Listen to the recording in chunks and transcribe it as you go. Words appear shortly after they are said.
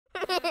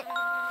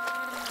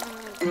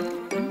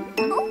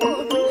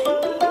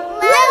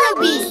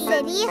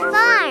Lellobee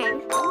Farm.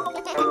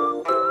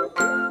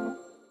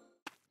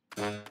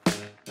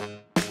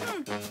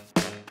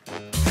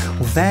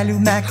 O velho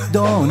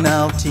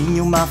MacDonald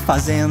tinha uma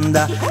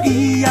fazenda,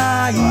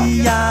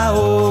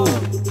 ia-ia-ô.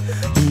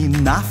 E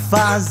na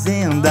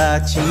fazenda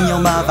tinha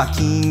uma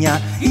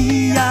vaquinha,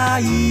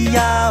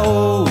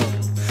 ia-ia-ô.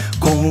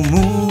 Com um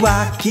mu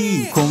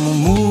aqui, com um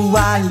mu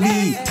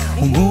ali,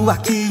 um mu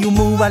aqui, um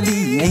mu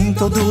ali, em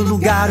todo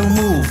lugar um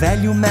mu. O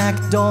velho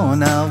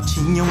MacDonald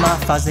tinha uma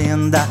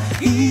fazenda,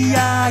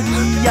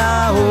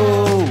 ia-ia-ô.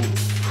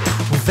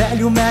 O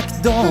velho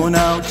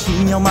MacDonald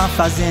tinha uma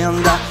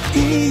fazenda,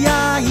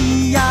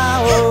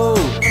 ia-ia-ô.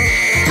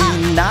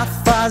 E na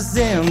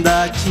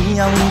fazenda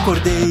tinha um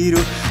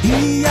cordeiro,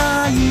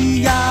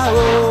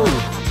 ia-ia-ô.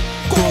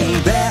 Com um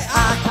bé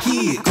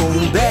aqui, com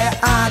um bé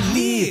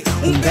ali,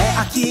 um bé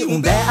aqui,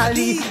 um bé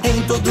ali,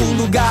 em todo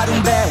lugar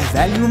um bé. O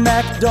velho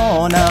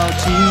MacDonald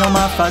tinha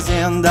uma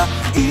fazenda,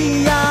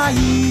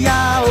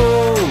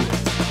 ia-ia-ô.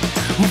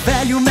 O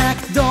velho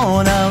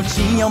MacDonald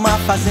tinha uma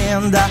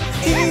fazenda,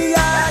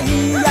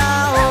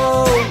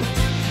 ia-ia-ô.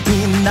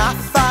 E na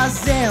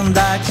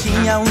fazenda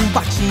tinha um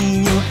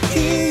patinho,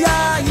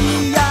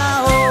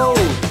 ia-ia-ô.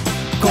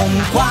 Com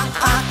um quá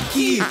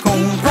aqui, com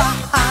um quá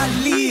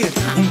ali,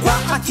 um quá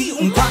aqui,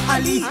 um quá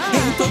ali,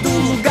 em todo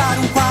lugar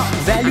um quá. O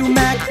velho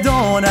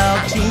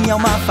MacDonald tinha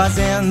uma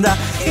fazenda,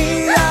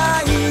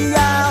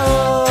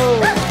 ia-ia-ô.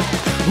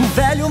 O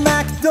velho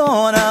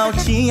MacDonald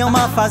tinha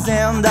uma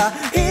fazenda,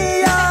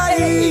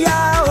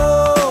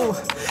 ia-ia-ô.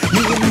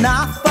 E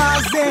na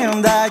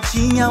fazenda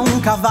tinha um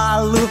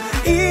cavalo,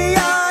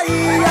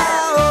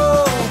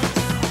 ia-ia-ô.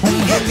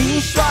 Um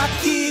relincho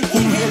aqui,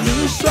 um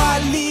relincho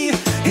ali,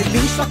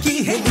 relincho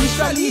aqui,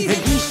 relincho ali,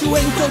 relincho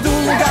em todo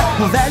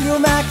lugar. O velho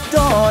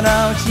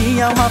MacDonald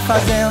tinha uma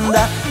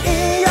fazenda,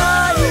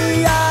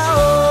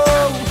 ia-ia-ô.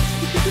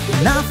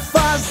 Na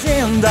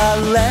fazenda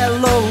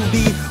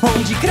Lellobee,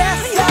 onde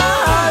cresce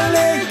a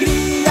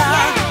alegria.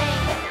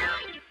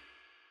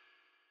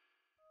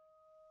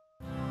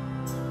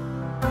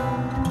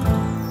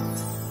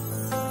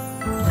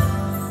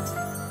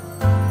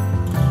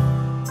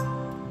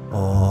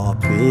 Ó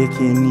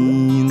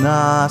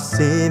pequenina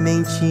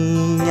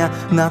sementinha,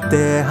 na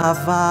terra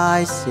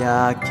vai se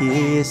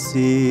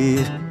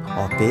aquecer.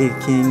 Ó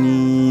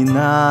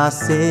pequenina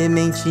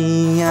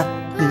sementinha,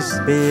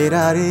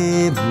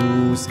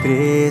 esperaremos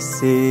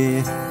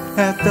crescer.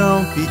 É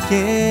tão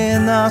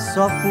pequena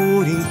só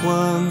por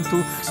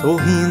enquanto,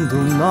 sorrindo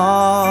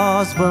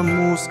nós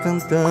vamos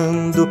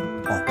cantando.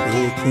 Ó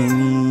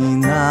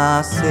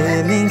pequenina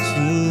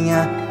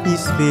sementinha,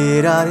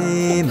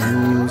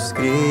 esperaremos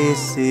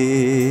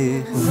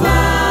crescer.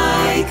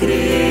 Vai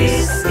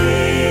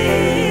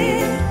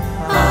crescer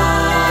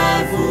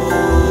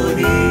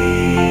árvore,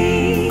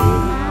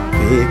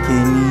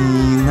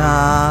 pequenina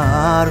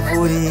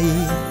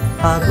árvore,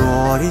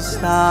 agora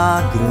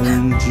está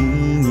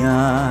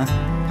grandinha.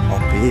 Ó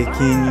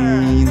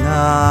pequenina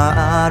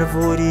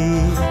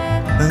árvore,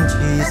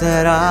 antes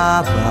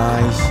era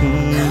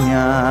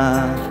baixinha.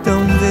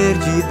 Tão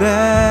verde e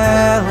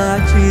bela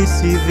de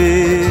se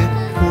ver,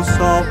 o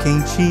sol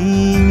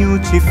quentinho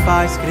te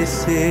faz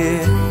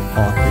crescer.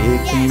 Ó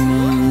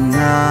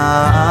pequenina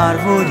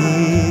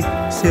árvore,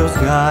 seus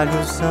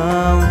galhos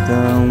são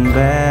tão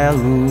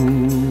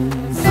belos.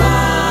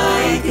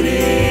 vai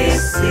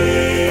crescer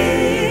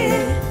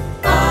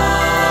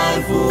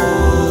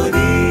árvore.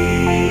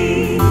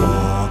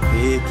 Ó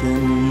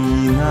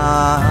pequenina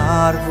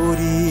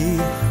árvore,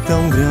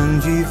 tão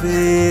grande e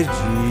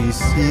verde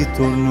se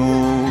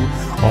tornou.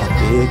 Ó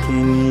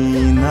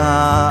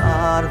pequenina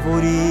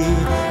árvore,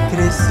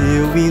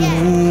 cresceu e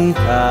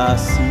nunca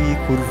se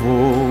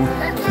curvou.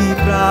 E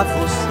pra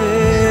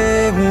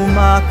você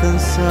uma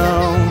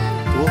canção,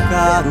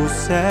 tocar o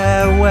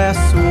céu é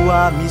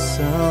sua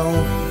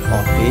missão. Ó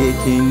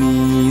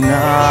pequenina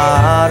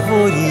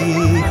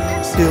árvore,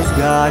 seus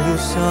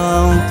galhos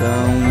são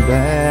tão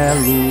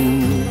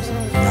belos.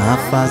 Na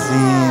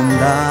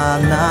fazenda,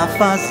 na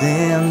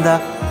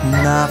fazenda,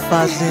 na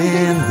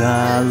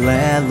fazenda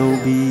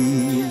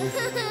Lellobee.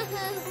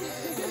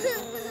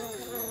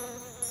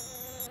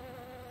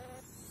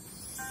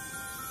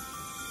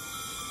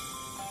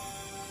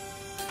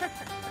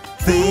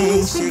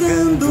 Vem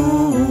chegando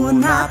o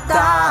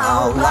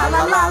Natal, lá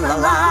lá lá lá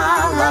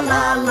lá lá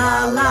lá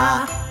lá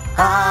lá.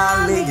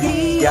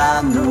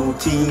 Alegria no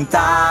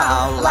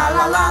quintal, lá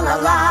lá lá lá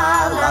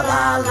lá lá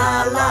lá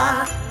lá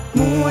lá.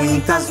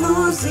 Muitas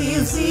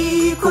luzes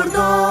e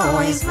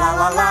cordões, lá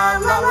lá lá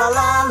lá lá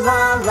lá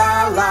lá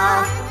lá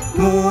lá.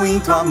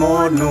 Muito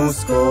amor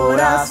nos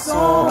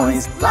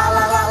corações, lá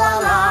lá lá lá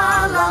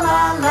lá lá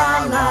lá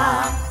lá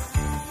lá.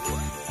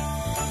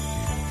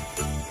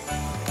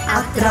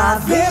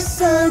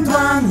 Atravessando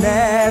a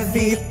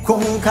neve, com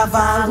um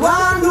cavalo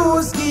a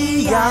nos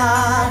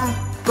guiar,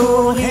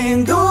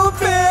 correndo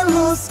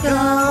pelos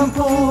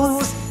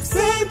campos,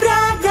 sempre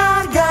a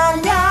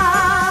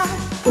gargalhar.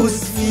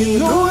 Os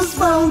finos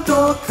vão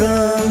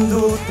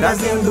tocando,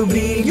 trazendo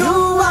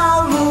brilho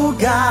ao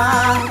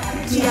lugar.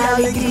 Que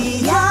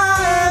alegria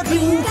é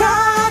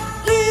brincar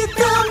e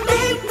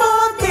também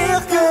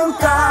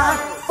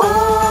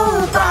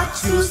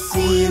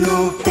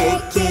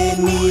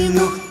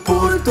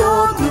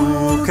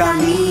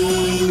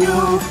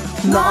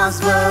Nós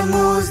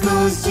vamos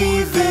nos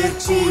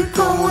divertir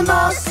com o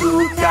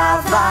nosso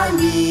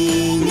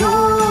cavalinho.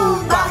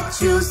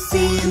 Bate o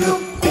sino,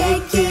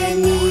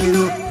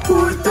 pequenino,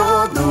 por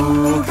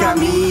todo o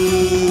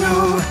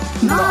caminho.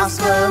 Nós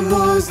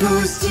vamos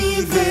nos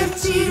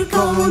divertir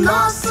com o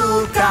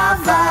nosso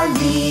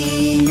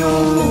cavalinho.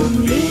 Um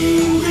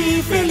lindo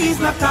e feliz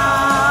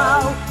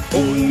Natal.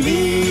 Um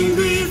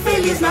lindo e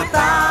feliz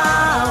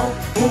Natal.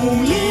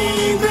 Um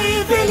lindo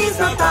e feliz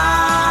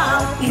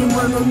Natal. E um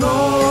ano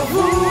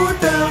novo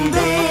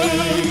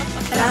também,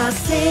 pra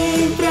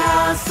sempre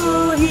a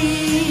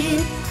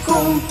sorrir,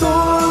 com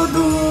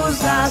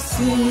todos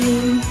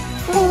assim.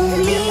 Um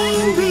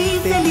lindo e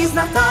feliz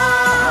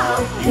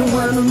Natal. E um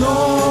ano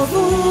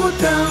novo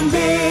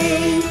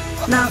também,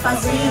 na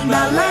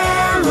Fazenda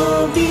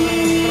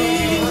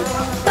Lellobee.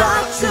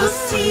 Bate o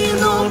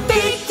sino,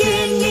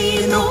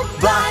 pequenino,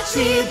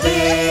 bate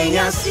bem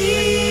assim.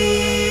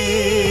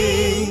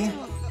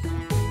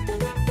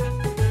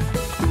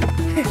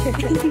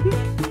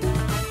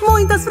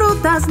 Muitas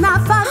frutas na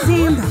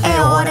fazenda,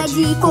 É hora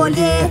de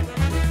colher,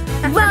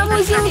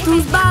 vamos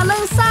juntos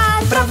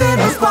balançar. pra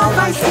vermos qual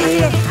vai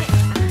ser.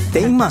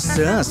 Tem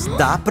maçãs,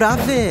 dá pra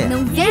ver.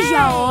 Não vejo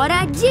a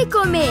hora de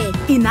comer.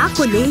 E na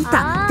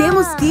colheita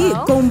temos que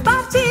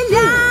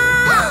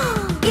compartilhar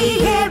E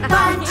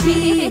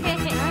repartir,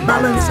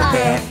 balança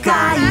até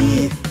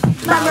cair,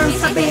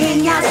 balança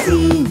bem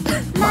assim.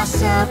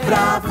 Maçã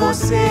pra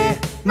você,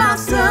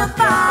 maçã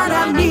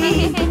para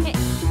mim.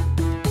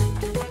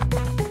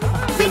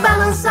 Vem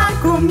balançar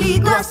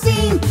comigo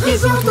assim, e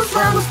juntos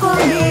vamos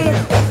comer.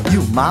 E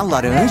uma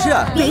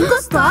laranja? bem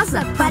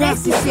gostosa,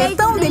 parece ser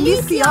tão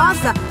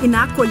deliciosa. E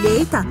na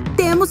colheita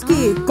temos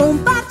que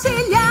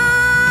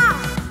compartilhar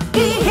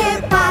E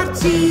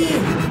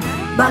repartir,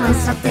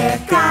 balança até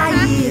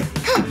cair,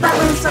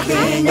 balança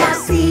bem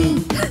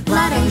assim.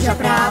 Laranja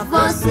pra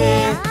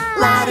você,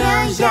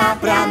 laranja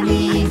pra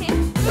mim.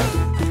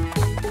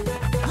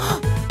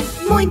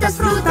 Muitas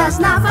frutas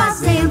na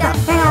fazenda,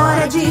 é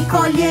hora de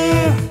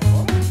colher.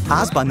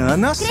 As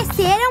bananas?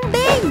 cresceram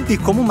bem. E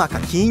como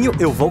macaquinho,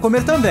 eu vou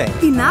comer também.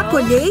 E na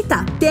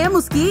colheita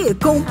temos que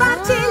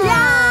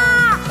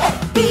compartilhar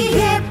E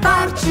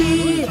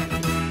repartir,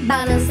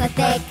 balança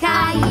até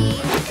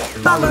cair.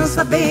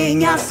 balança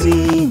bem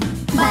assim.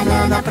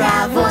 Banana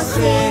pra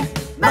você,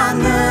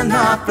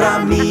 banana pra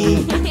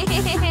mim.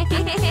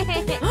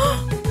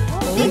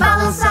 Vem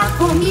balançar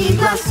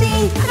comigo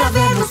assim, pra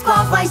vermos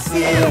qual vai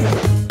ser.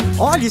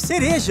 Olhe,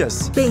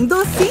 cerejas! Bem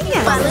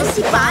docinhas.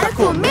 Balance para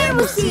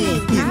comermos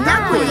sim. E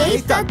na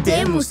colheita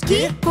temos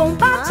que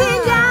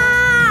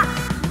Compartilhar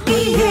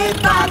e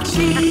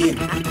repartir.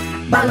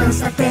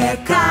 Balança até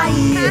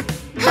cair,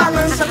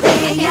 balança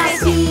bem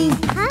assim.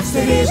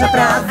 Cereja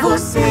pra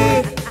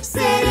você,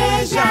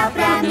 cereja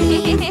pra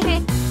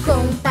mim.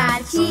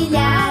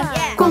 compartilhar.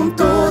 Com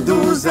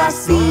todos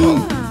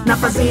assim, na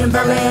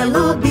Fazenda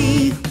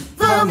Lellobee,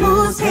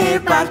 vamos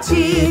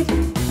repartir.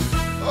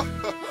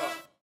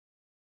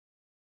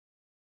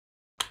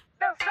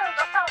 Dançando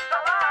a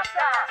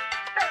salsalada,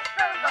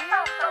 dançando a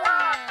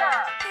salsalada,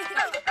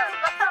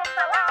 dançando a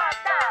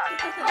salsalada.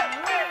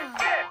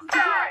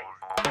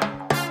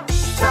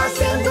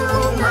 Fazendo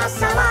uma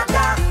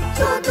salada,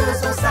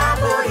 todos vão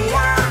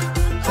saborear.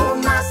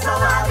 Uma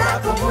salada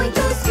com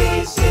muitos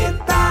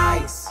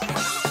vegetais.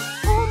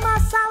 Uma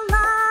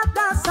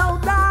salada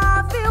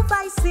saudável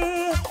vai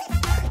ser.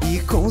 E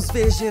com os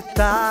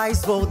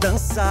vegetais vou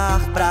dançar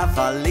pra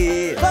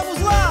valer.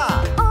 Vamos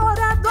lá!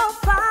 Hora do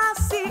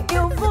alface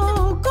eu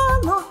vou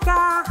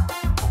colocar.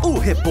 O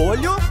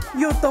repolho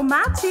E o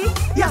tomate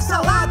e a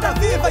salada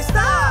viva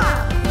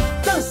está!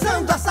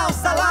 Dançando a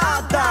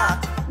salsalada,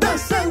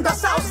 dançando a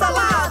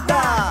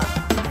salsalada.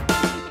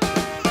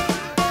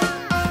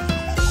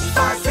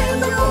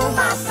 Fazendo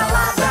uma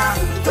salada,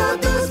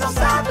 todos vão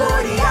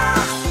saborear.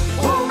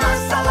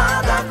 Uma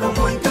salada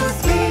com muitos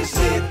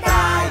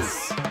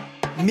vegetais.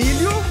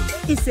 Milho,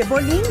 e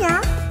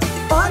cebolinha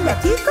olha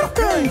que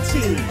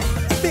crocante.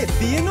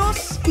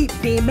 Pepinos, e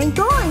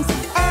pimentões.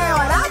 é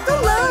hora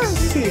do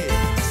lanche.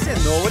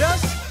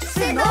 Cenouras,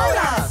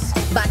 cenouras.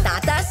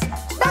 Batatas,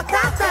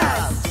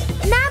 Batatas,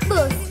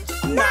 nabos,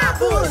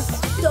 nabos,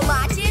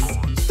 tomates.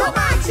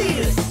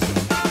 tomates.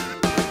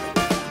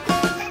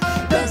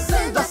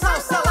 Dançando a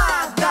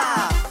salsalada,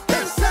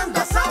 dançando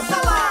a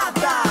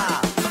salsalada.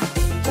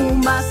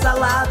 Uma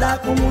salada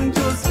com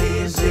muitos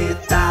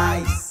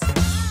vegetais.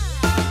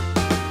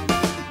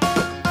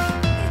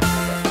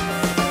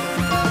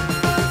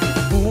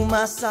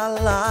 Uma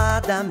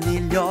salada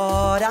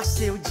melhora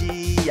seu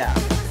dia.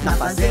 Na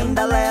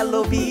Fazenda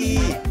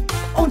Lellobee,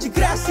 onde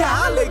cresce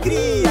a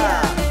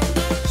alegria.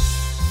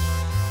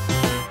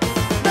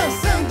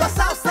 Dançando a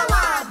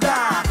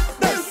salsalada,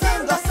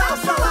 dançando a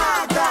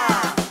salsalada.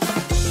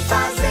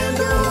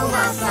 Fazendo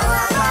uma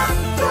salada,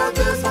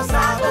 todos vão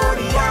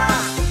saborear.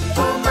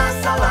 Uma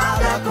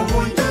salada com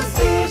muitos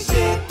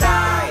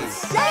vegetais.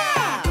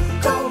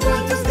 Com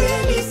muitos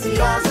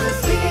deliciosos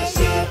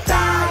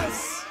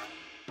vegetais.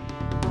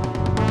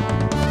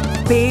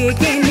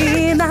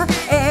 Pequenina,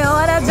 é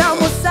hora de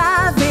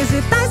almoçar.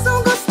 Vegetais são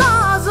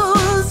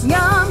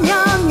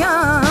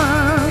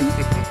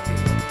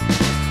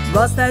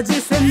Gosta de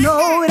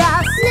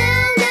cenouras.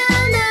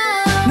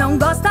 Não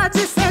gosta de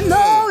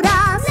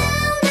cenouras.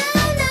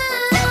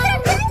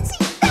 Crocante,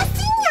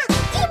 docinha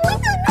e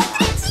muito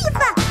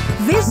nutritiva.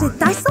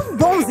 Vegetais são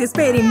bons,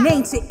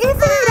 experimente e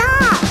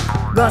verá.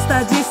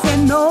 Gosta de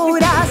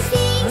cenouras.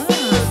 Sim,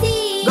 sim,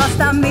 sim.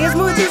 Gosta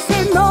mesmo de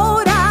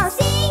cenouras.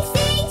 Sim,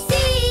 sim,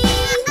 sim.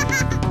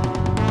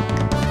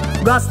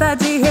 Gosta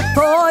de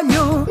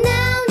repolho.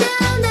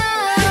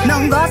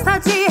 Não gosta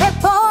de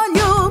repolho.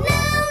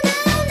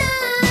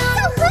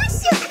 São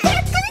roxo,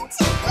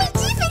 crocante,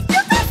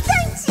 medível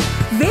bastante.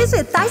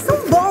 Vegetais são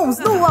bons,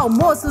 no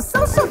almoço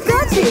são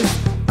chocantes.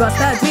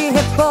 Gosta de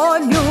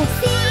repolho.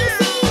 Sim,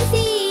 sim,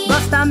 sim.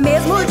 Gosta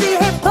mesmo de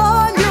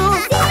repolho.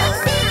 Sim,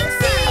 sim,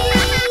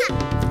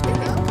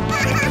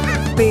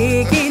 sim.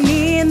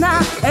 Pequenina,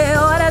 é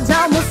hora de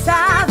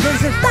almoçar.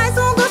 Vegetais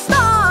são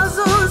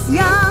gostosos.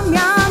 Nham,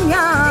 nham,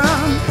 nham.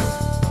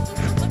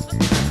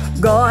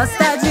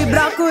 Gosta de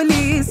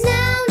brócolis.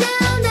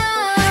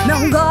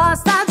 Não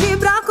gosta de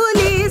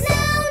brócolis.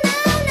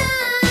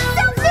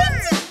 São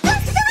verde,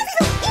 gostoso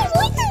e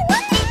muito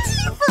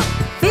nutritivo.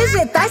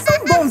 Vegetais são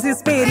bons,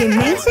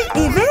 experimente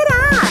e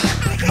verá.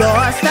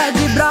 Gosta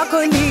de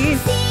brócolis.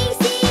 Sim,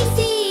 sim,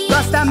 sim.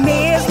 Gosta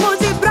mesmo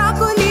de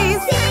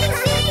brócolis. Sim,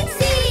 sim,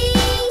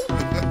 sim.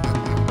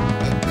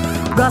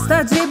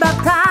 Gosta de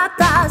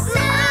batatas.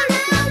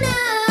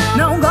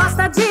 Não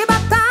gosta de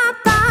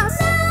batatas.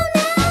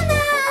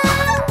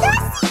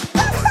 Doce,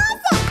 gostosa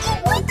e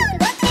muito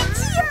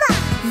nutritiva.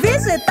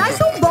 Vegetais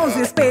são bons,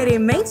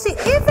 experimente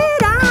e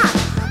verá.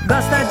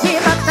 Gosta de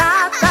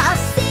batatas.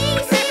 Sim,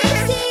 sim,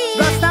 sim.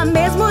 Gosta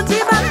mesmo de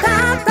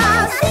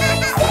batatas.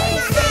 Sim, sim,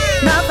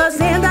 sim. Na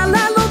Fazenda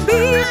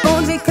Lellobee,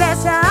 onde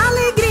cresce a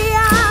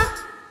alegria.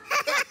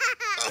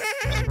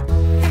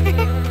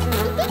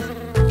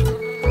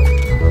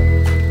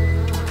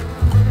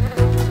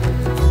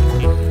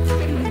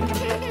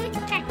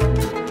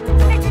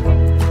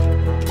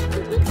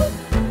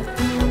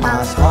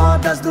 As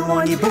rodas do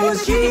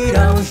ônibus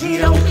giram,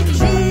 giram,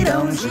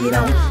 giram,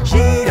 giram,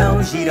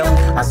 giram, giram.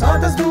 As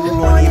rodas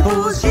do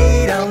ônibus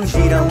giram,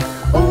 giram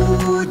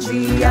o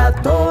dia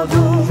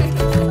todo.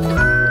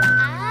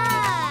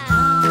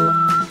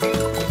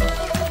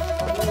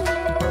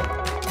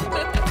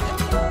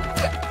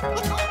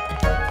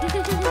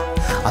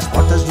 As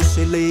portas do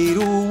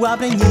celeiro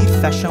abrem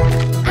e fecham.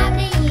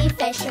 Abrem e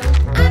fecham,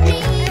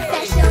 abrem e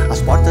fecham.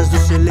 As portas do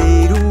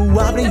celeiro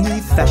abrem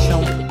e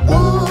fecham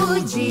o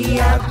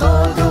dia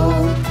todo.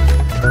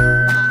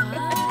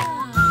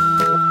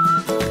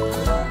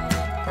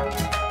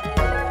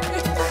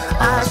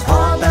 As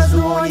rodas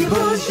do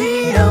ônibus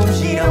giram,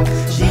 giram,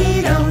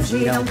 giram,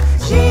 giram,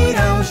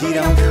 giram,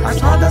 giram. As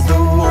rodas do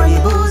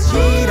ônibus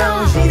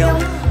giram, giram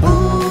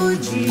o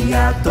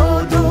dia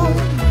todo.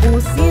 O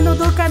sino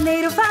do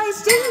carneiro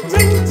faz din,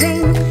 din,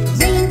 din,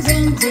 din,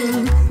 din,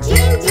 din,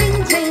 din,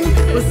 din, din.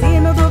 O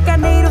sino do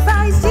carneiro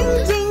faz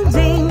din, din,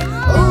 din,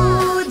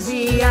 o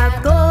dia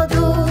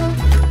todo.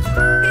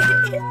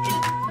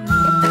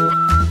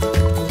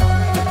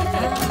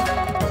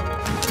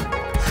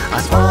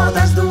 As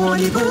rodas do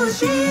ônibus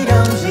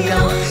giram,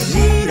 giram,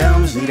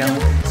 giram, giram,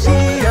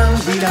 giram,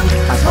 giram.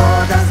 As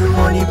rodas do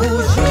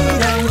ônibus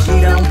giram,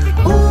 giram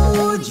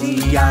o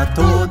dia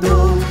todo.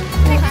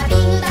 O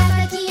rabinho da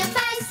vaquinha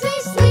faz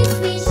swish, swish,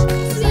 swish,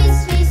 swish,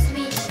 swish,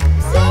 swish,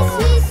 swish,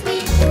 swish,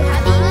 swish. O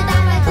rabinho da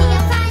vaquinha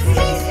faz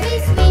swish,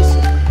 swish, swish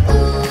o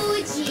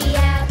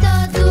dia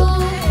todo.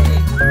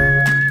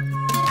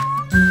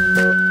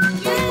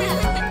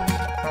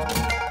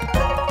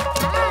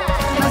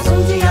 Mais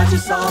um dia de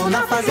sol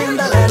na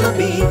Fazenda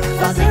Lellobee,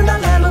 Fazenda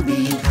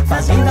Lellobee,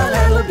 Fazenda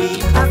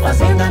Lellobee. A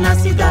fazenda na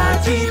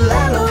cidade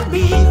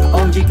Lellobee,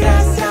 onde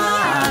cresce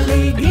a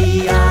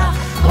alegria,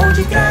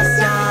 onde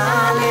cresce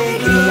a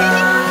alegria.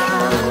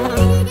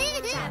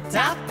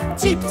 Tap,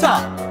 tip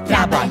top,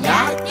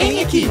 trabalhar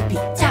em equipe.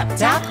 Tap,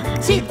 tap,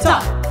 tip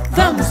top,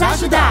 vamos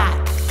ajudar.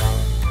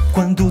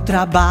 Quando o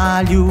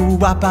trabalho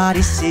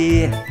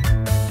aparecer,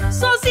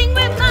 Sozinho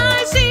é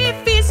mais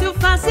difícil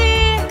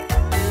fazer.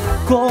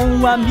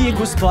 com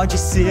amigos pode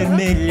ser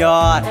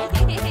melhor,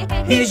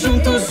 e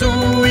juntos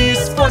o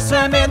esforço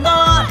é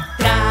menor.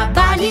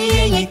 Trabalhe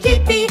em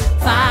equipe,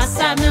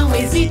 faça, não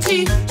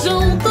hesite.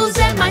 Juntos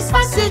é mais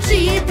fácil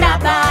de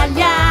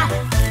trabalhar.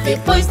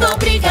 Depois da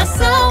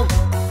obrigação,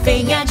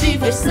 vem a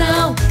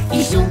diversão.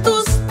 E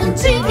juntos um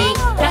time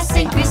pra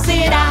sempre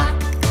será.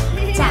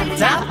 Tap,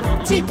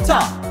 tap, tip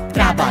top,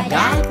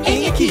 trabalhar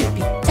em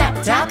equipe. Tap,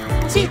 tap,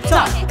 tip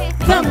top,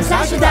 vamos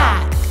ajudar.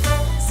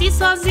 Se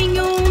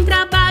sozinho um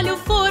trabalho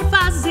for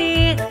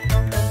fazer,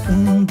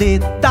 Um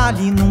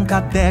detalhe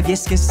nunca deve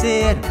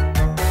esquecer: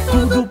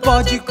 tudo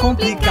pode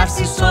complicar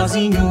se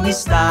sozinho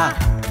está.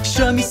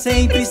 Chame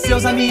sempre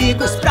seus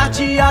amigos pra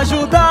te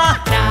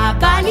ajudar.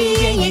 Trabalhe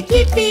em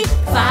equipe,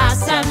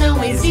 faça,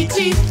 não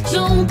hesite.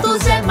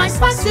 Juntos é mais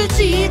fácil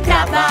de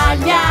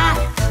trabalhar.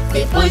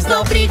 Depois da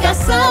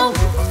obrigação,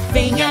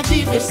 vem a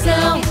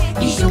diversão.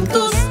 E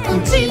juntos um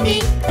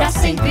time pra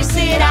sempre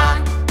será.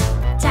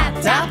 Tap,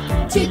 tap,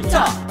 tip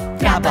top,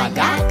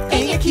 trabalhar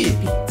em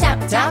equipe. Tap,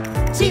 tap,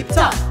 tip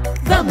top,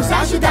 vamos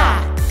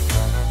ajudar.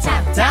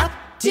 Tap tap,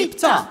 tip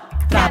top,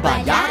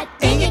 trabalhar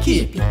em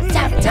equipe.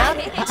 Tap tap,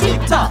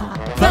 tip top,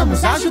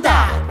 vamos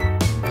ajudar.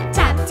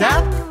 Tap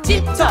tap,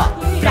 tip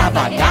top,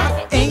 trabalhar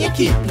em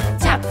equipe.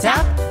 Tap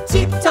tap,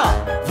 tip top,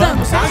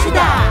 vamos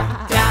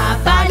ajudar.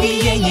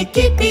 Trabalhe em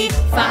equipe,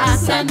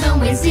 faça,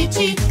 não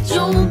hesite.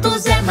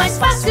 Juntos é mais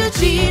fácil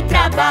de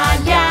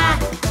trabalhar.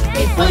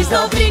 Depois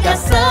da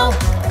obrigação,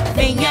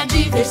 vem a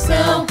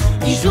diversão.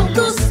 E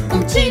juntos um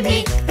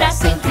time pra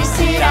sempre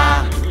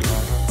será.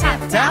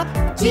 Tap tap,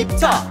 tip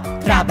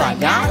top,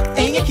 trabalhar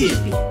em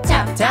equipe.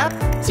 Tap tap,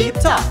 tip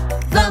top,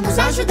 vamos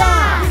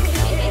ajudar.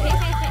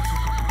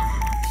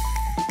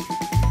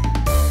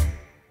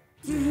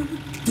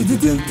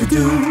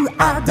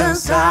 A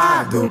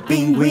dança do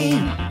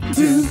pinguim.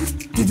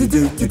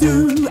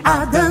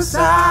 A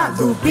dança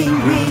do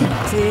pinguim.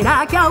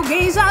 Será que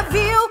alguém já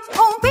viu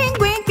um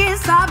pinguim que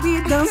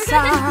sabe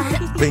dançar?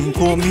 Vem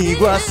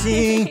comigo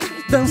assim,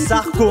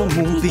 dançar como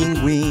um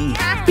pinguim.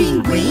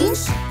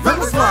 Pinguins,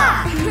 vamos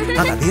lá!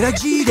 Nadadeira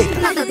direita,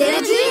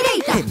 Nadadeira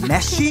direita,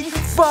 remexe,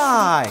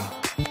 vai.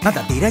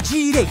 Nadadeira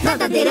direita,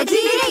 nadadeira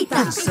direita.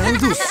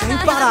 dançando sem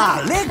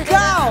parar,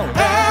 legal!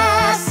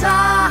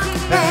 Essa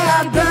é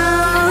a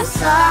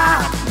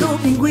dança do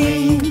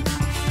pinguim.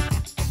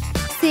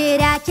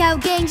 Será que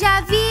alguém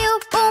já viu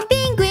um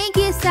pinguim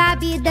que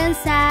sabe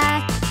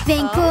dançar?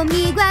 Vem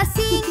comigo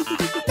assim,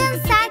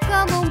 dançar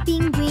como um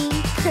pinguim.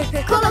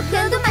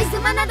 Colocando mais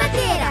uma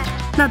nadadeira.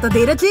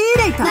 Nadadeira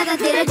direita,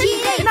 Nadadeira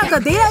direita,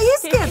 nadadeira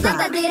esquerda.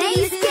 nadadeira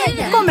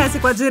esquerda. Comece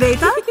com a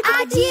direita,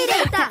 A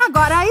direita,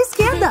 agora a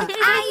esquerda.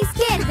 a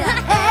esquerda.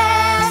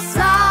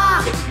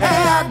 Essa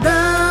é a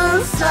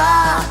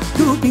dança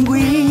do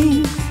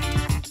pinguim.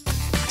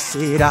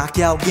 Será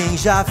que alguém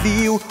já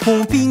viu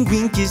um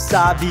pinguim que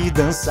sabe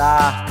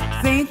dançar?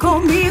 Vem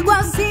comigo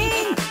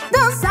assim,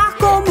 dançar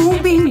como um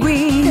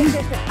pinguim.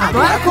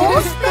 Agora com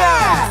os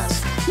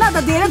pés.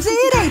 Nadadeira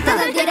direita,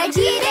 Nadadeira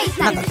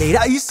direita,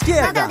 Nadadeira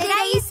esquerda,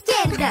 nadadeira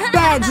esquerda.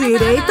 pé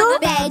direito.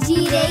 Pé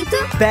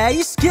direito, pé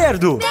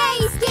esquerdo.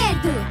 pé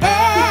esquerdo.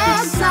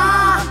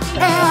 Essa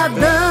é a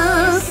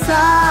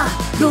dança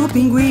do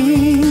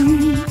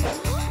pinguim.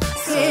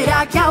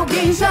 Será que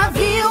alguém já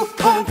viu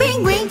um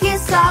pinguim que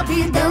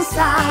sabe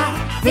dançar?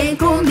 Vem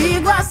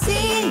comigo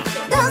assim,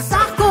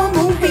 dançar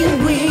como um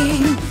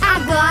pinguim.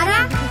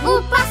 Agora,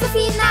 o passo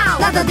final.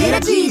 Nadadeira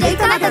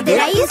direita,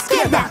 nadadeira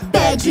esquerda.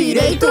 Pé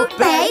direito,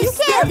 pé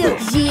esquerdo.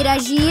 Gira,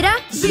 gira,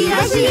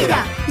 Gira,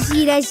 gira.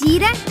 gira,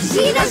 gira,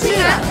 Gira,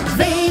 gira.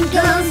 Vem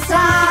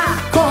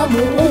dançar como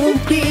um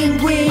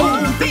pinguim.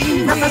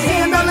 Na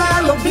fazenda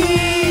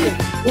Lellobee,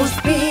 os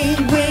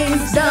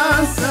pinguins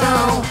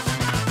dançam.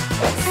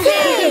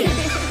 Sim!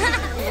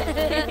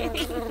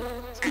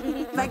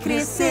 Vai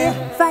crescer,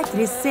 vai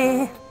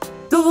crescer.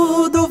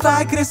 Tudo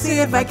vai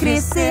crescer, Vai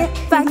crescer,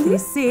 vai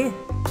crescer.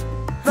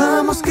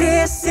 Vamos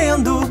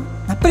crescendo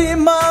na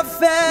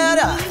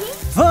primavera.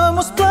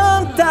 Vamos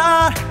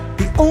plantar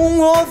e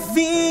um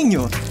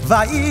ovinho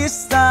vai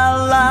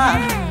estalar.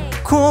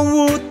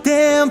 Com o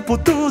tempo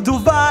tudo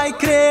vai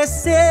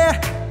crescer.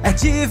 É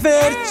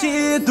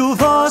divertido,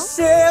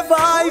 você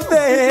vai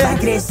ver. Vai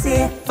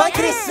crescer, Vai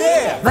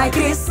crescer, vai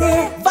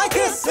crescer. vai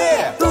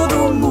crescer,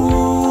 Todo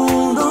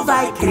mundo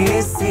vai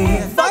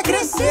crescer. vai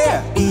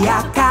crescer. E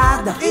a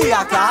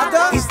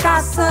cada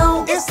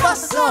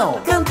estação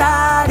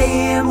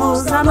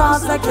cantaremos a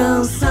nossa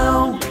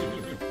canção.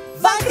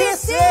 vai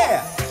crescer.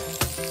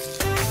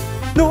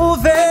 No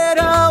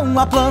verão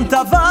a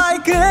planta vai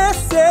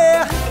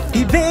crescer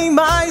e bem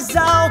mais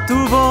alto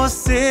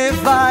você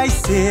vai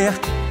ser.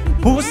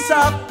 O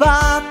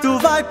sapato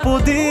vai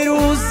poder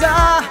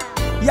usar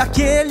e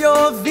aquele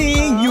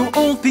ovinho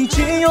um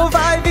pintinho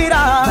vai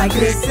virar. Vai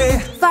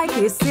crescer, vai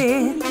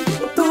crescer.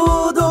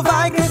 Tudo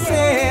vai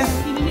crescer.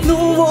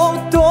 No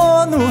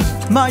outono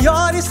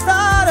maior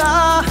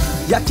estará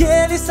e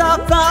aquele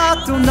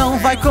sapato não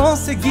vai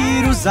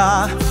conseguir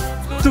usar.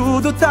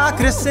 Tudo tá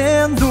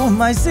crescendo,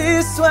 mas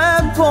isso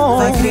é bom.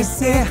 Vai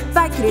crescer,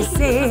 vai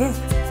crescer.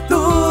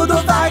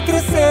 Tudo vai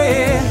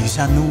crescer. E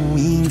já no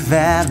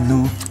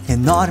inverno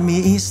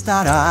enorme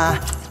estará.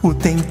 O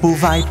tempo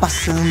vai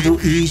passando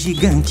e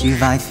gigante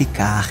vai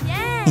ficar.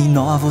 Em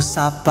novos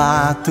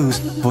sapatos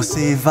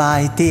você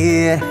vai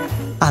ter.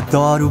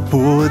 Adoro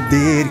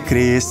poder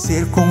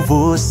crescer com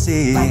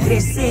você. Vai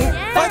crescer,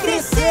 vai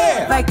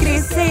crescer, vai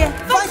crescer.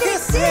 vai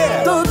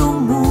crescer, Todo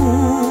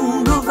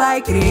mundo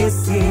vai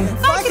crescer.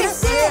 vai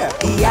crescer.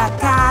 E a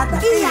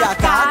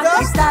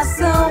cada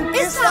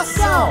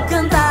estação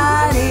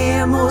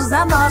cantaremos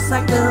a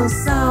nossa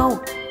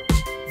canção.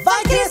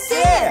 Vai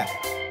crescer.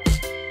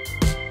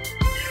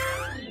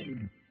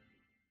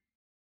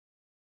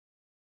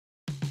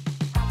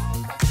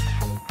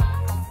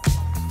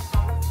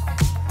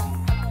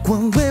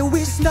 Quando eu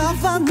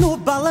estava no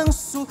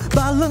balanço,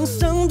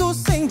 balançando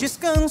sem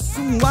descanso,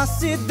 um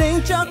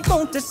acidente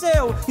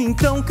aconteceu,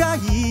 então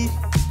caí.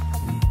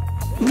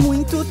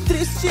 Muito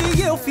triste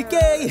eu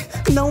fiquei,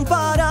 não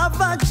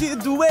parava de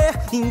doer,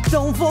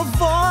 então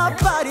vovó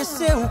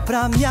apareceu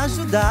pra me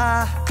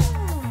ajudar.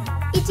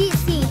 E e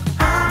disse: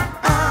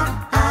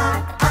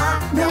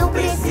 não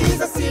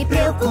precisa se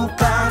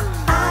preocupar.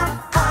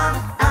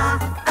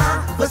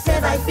 Você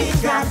vai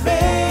ficar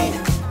bem.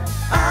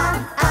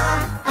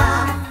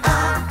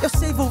 Eu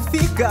sei, vou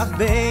ficar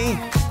bem.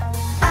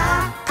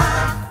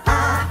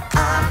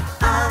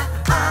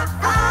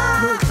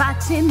 No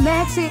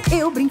patinete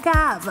eu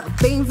brincava,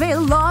 bem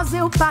veloz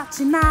eu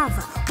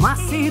patinava. Um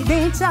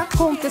acidente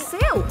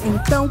aconteceu,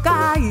 então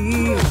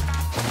caí.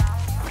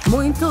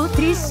 Muito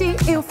triste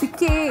eu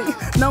fiquei,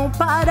 não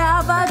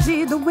parava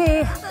de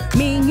doer.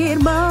 Minha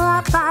irmã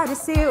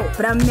apareceu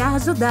pra me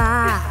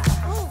ajudar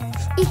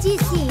e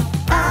disse: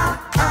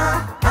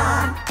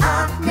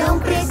 não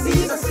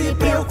precisa se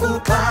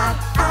preocupar.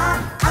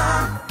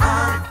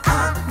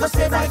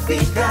 Você vai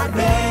ficar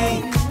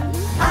bem.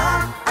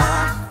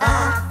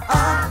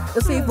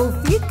 eu sei, vou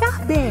ficar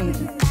bem.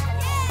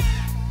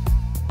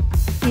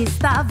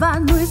 Estava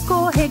no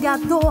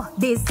escorregador,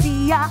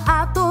 descia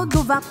a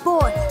todo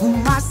vapor.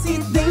 Um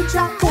acidente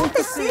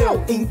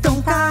aconteceu,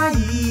 então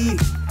caí.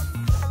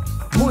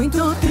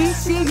 Muito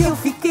triste eu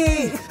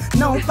fiquei,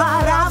 não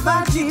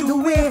parava de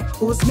doer.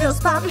 Os meus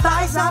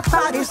papais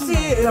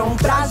apareceram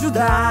pra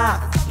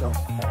ajudar.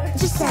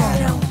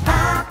 Disseram: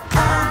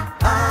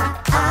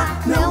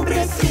 não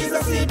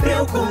precisa se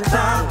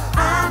preocupar.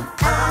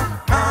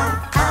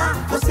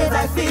 Você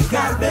vai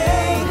ficar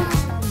bem.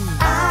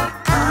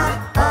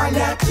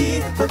 Olha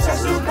aqui, vou te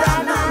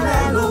ajudar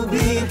na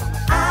Lellobee.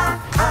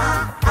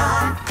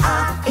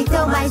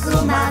 Então mais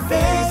uma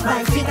vez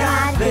vai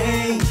ficar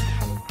bem.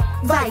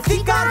 Vai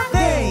ficar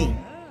bem.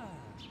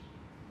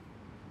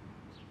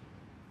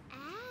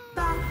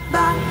 Ba,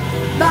 ba,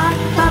 ba,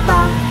 ba,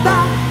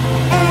 ba.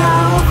 É a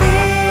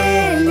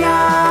ovelha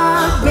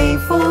bem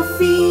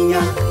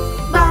fofinha.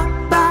 Ba,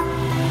 ba,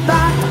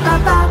 ba, ba,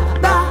 ba,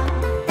 ba.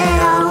 É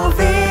a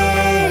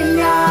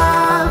ovelha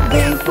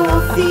bem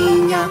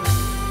fofinha.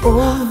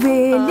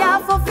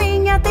 Ovelha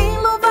fofinha, tem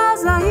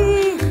luvas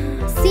aí?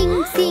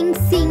 Sim, sim,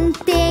 sim,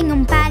 tem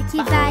um par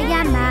que vai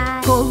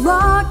amar.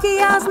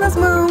 Coloque-as nas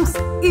mãos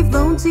e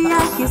vão te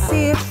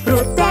aquecer.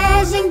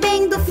 Protegem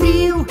bem do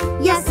frio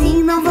e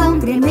assim não vão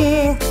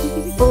tremer.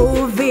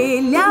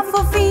 Ovelha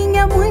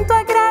fofinha, muito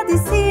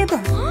agradecida.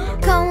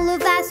 Com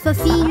luvas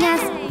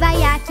fofinhas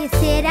vai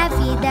aquecer a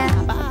vida.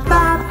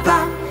 Ba,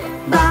 ba,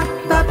 ba,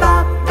 ba,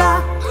 ba,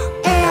 ba.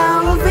 É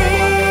a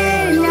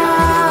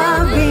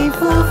ovelha bem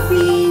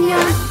fofinha.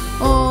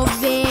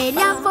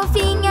 Ovelha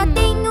fofinha,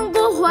 tem um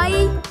burro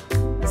aí?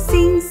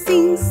 Sim,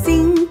 sim,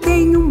 sim,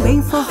 tem um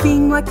bem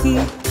fofinho aqui.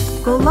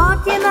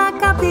 Coloque na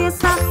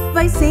cabeça,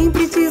 vai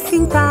sempre te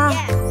esquentar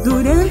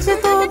durante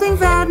todo o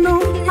inverno,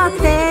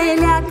 até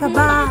ele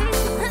acabar.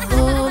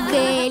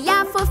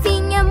 Ovelha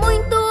fofinha,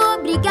 muito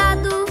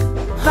obrigado.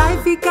 Vai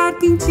ficar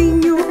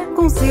quentinho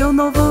com seu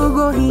novo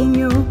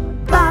gorrinho.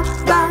 Ba,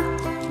 ba,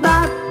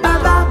 ba, ba,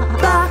 ba,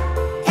 ba.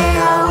 É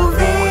a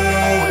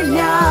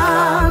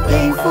ovelha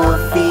bem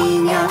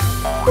fofinha.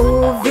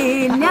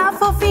 Ovelha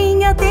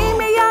fofinha, tem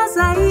meias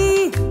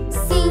aí?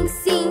 Sim,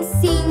 sim,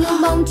 sim, um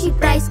monte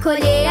pra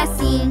escolher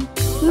assim.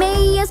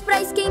 Meias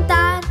pra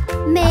esquentar,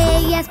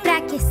 meias pra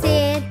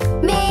aquecer.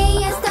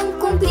 Meias tão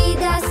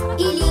compridas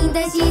e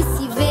lindas de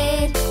se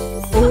ver.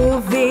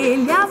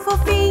 Ovelha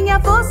fofinha,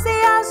 você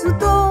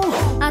ajudou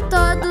A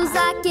todos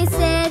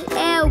aquecer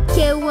é o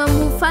que eu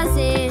amo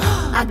fazer.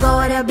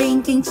 Agora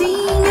bem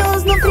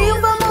quentinhos, no frio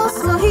vamos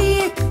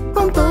sorrir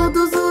com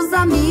todos os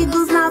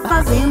amigos na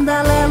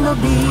Fazenda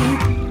Lellobee.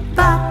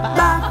 Ba,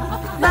 ba,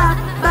 ba,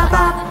 ba,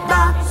 ba,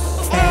 ba.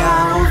 É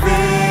a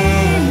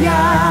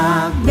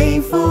ovelha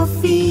bem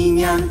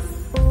fofinha.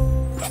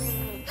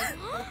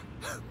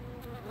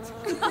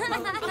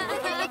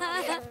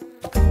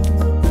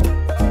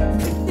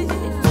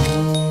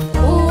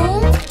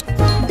 1,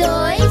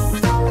 2,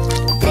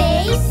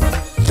 3,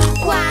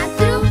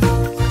 4,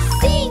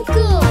 5.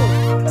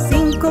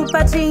 5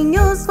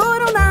 patinhos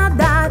foram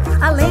nadar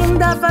além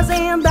da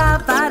fazenda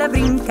para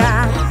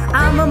brincar.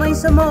 A mamãe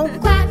chamou,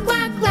 Quá,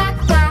 quá, quá,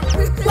 quá,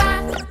 quá,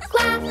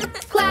 quá,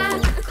 quá,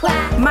 quá.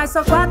 mas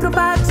só 4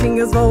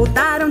 patinhos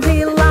voltaram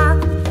de lá.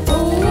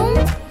 1,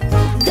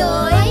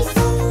 2,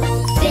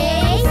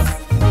 3,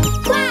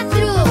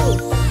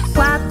 4.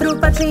 4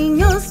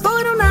 patinhos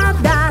foram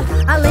nadar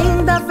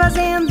além da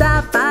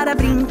fazenda para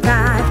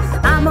brincar.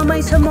 A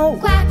mamãe chamou,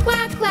 Quá, quá,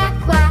 quá,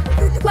 quá,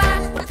 quá,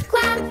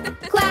 quá,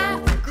 quá,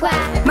 quá.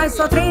 mas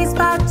só 3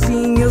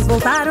 patinhos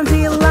voltaram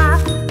de lá.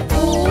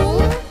 1,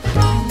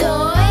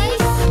 2,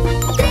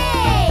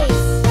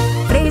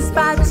 3. 3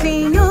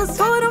 patinhos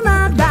foram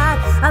nadar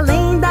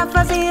além da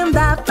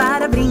fazenda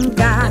para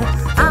brincar.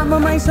 A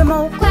mamãe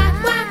chamou, Quá,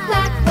 quá,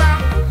 quá, quá,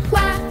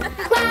 quá,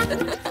 quá,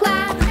 quá,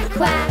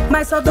 quá.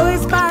 mas só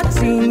 2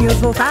 patinhos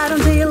voltaram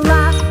de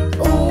lá.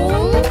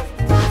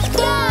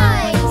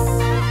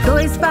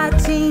 2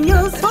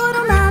 patinhos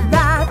foram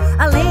nadar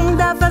além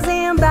da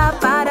fazenda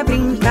para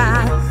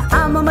brincar.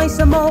 A mamãe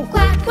chamou,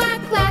 Quá, quá,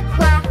 quá,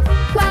 quá,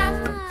 quá,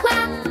 quá,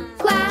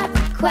 quá,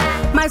 quá.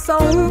 mas só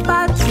 1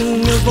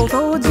 patinho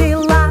voltou de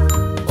lá.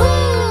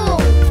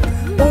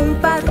 1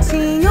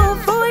 patinho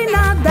foi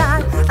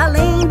nadar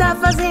além da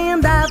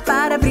fazenda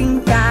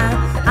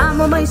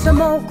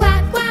chamou, quá,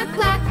 quá,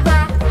 quá,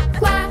 quá,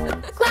 quá,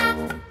 quá,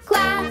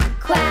 quá,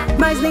 quá.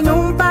 mas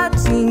nenhum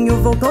patinho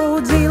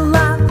voltou de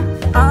lá.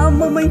 A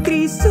mamãe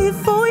triste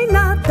foi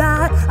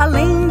nadar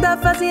além da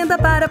fazenda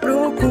para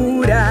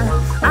procurar.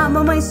 A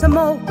mamãe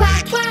chamou, Quá,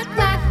 quá,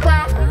 quá,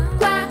 quá,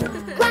 quá,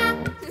 quá,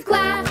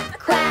 quá,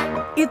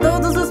 quá. e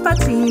todos os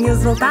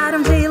patinhos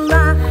voltaram de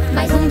lá.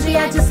 Mais um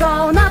dia de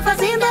sol na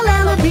Fazenda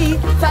Lellobee.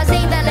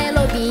 Fazenda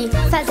Lellobee,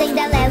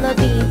 Fazenda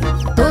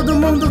Lellobee. Todo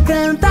mundo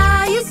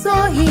canta e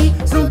sorri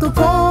junto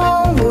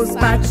com os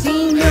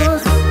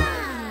patinhos.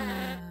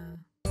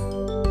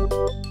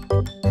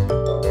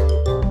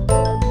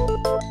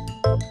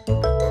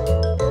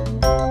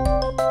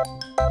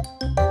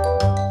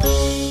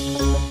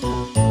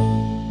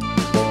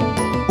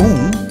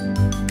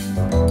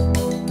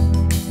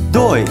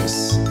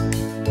 Dois,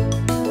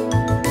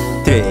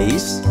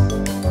 três,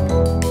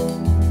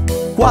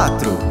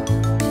 quatro,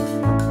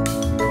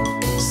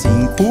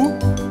 cinco,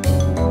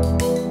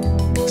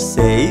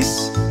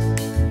 seis,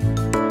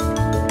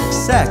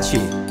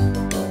 sete,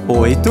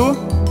 oito,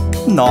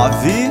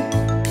 nove,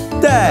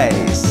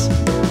 10.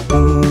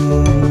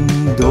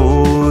 1,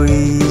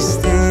 2,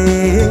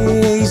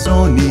 3,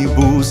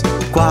 ônibus.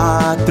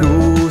 4,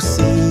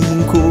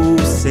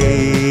 5,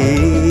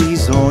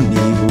 6,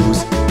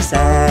 ônibus.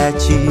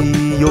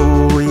 7,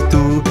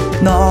 8,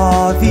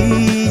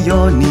 9,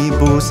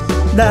 ônibus.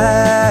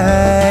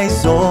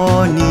 10,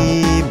 ônibus.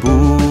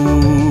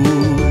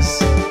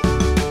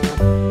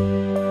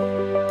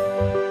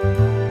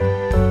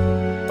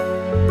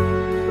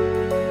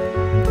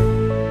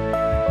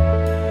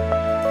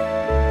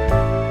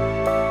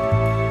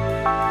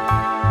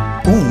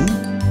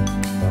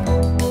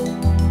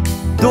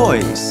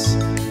 Dois,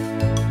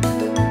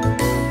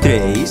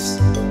 três,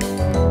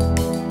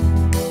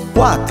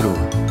 quatro,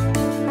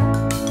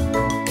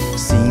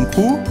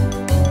 cinco,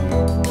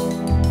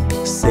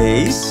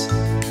 seis,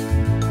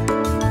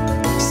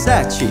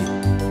 sete,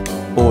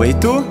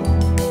 oito,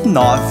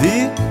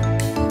 9,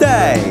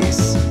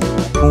 10.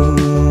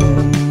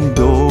 1,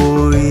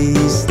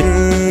 2,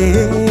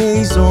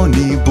 3,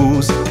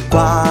 ônibus.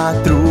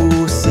 4,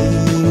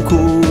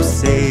 5,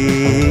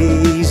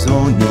 6,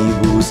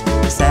 ônibus.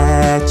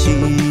 7,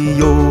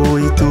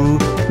 8,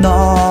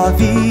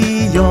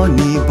 9,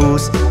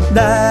 ônibus.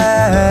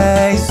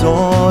 10,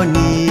 ônibus.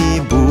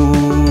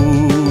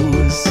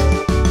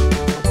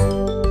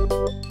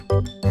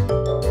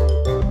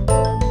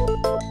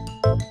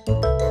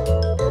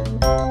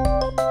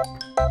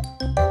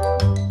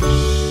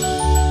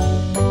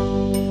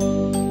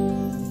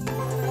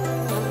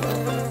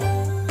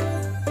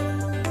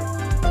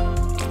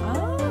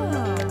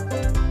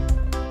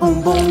 Um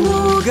bom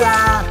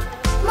lugar,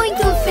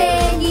 Muito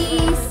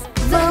feliz,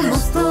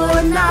 vamos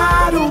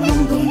tornar o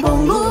mundo um bom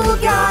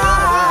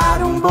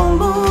lugar. Um bom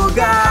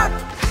lugar,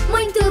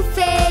 muito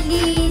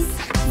feliz.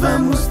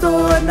 vamos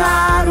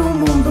tornar o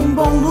mundo um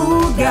bom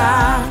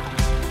lugar.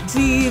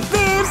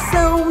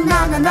 Diversão,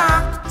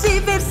 na,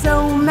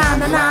 diversão,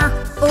 na.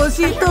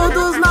 Hoje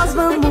todos nós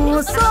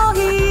vamos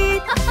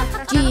sorrir.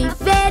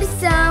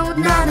 Diversão,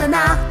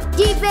 Na,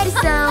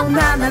 diversão.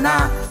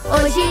 na.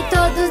 Hoje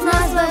todos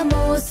nós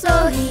vamos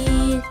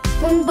sorrir.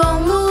 Um bom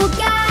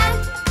lugar,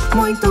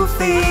 Muito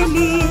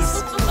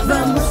feliz,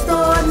 vamos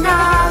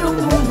tornar o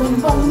mundo um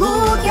bom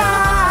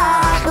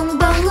lugar. um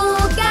bom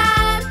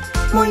lugar.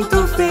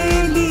 Muito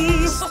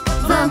feliz,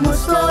 vamos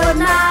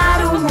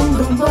tornar o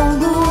mundo um bom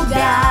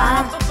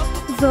lugar.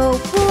 Vou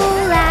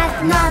pular,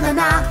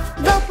 Na,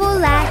 vou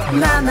pular.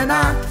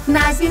 na.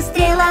 Nas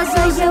estrelas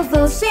hoje eu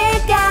vou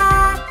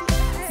chegar.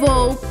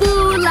 Vou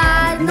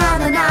pular,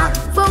 Na,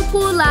 vou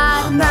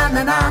pular.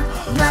 na.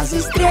 Nas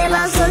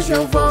estrelas hoje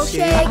eu vou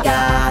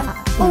chegar.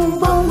 Um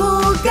bom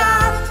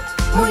lugar,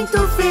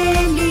 muito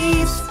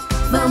feliz,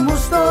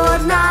 vamos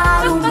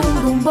tornar o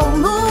mundo um bom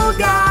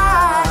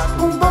lugar.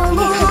 Um bom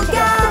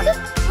lugar,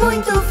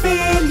 muito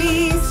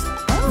feliz,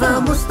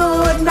 vamos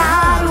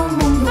tornar o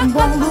mundo um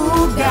bom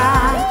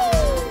lugar.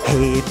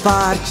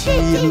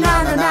 Repartir,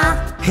 Na,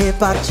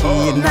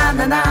 repartir,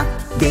 na.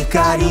 dê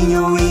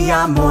carinho e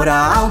amor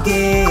a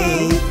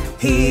alguém.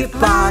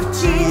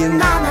 Repartir,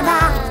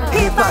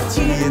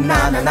 repartir,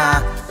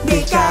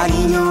 dê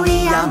carinho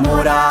e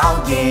amor a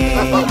alguém.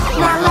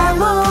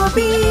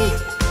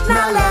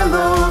 Na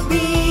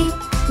Lellobee,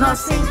 nós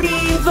sempre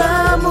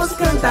vamos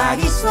cantar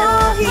e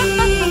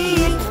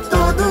sorrir.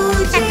 Todo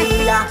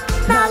dia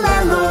na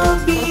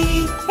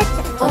Lellobee,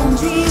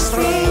 onde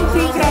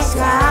sempre cresce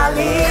a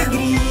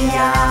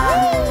alegria.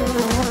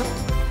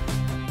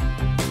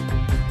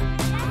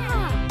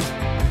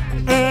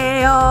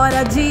 É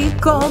hora de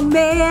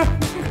comer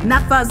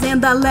na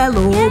Fazenda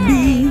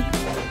Lellobee.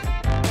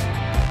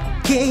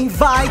 Quem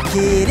vai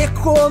querer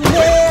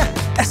comer?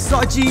 É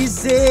só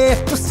dizer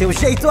do seu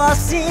jeito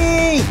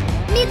assim.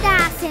 Me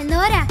dá a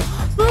cenoura,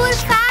 por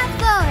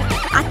favor.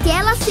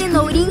 Aquela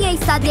cenourinha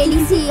está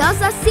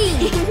deliciosa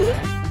assim.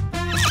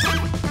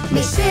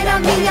 Mexer a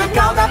minha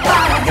cauda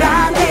para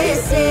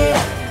agradecer.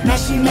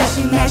 Mexe,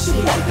 mexe, mexe,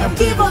 é o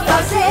que vou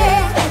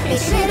fazer.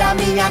 Mexer a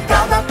minha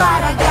cauda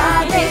para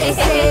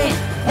agradecer.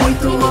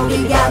 Muito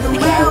obrigado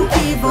é o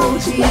que vou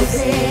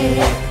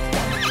dizer.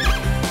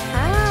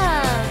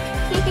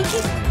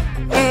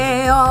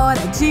 É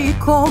hora de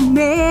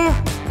comer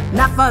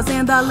na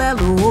Fazenda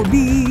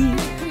Lellobee.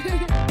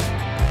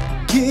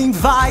 Quem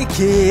vai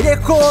querer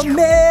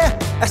comer?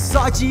 É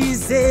só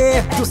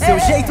dizer do seu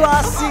jeito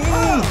assim.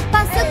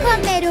 Posso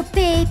comer o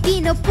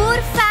pepino, por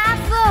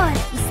favor?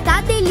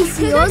 Está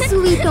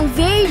delicioso e tão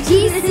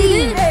verde,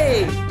 sim.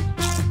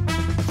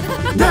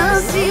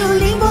 Dance o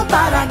limbo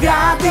para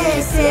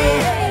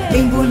agradecer.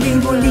 Limbo,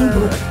 limbo,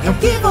 limbo, é o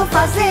que vou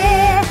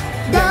fazer.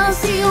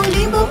 Dance o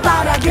limbo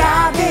para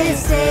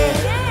agradecer.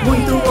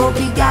 Muito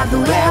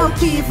obrigado é o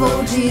que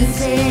vou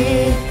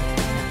dizer.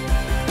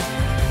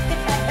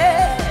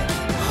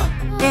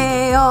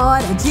 É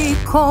hora de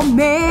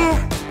comer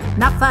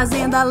na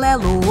Fazenda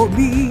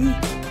Lellobee.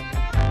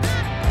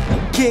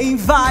 Quem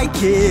vai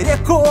querer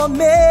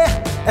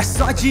comer? É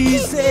só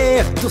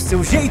dizer do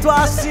seu jeito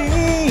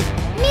assim.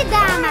 Me dá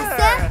a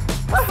maçã?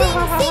 Sim,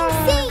 sim,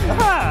 sim.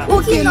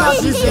 O que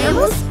nós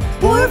dizemos?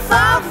 Por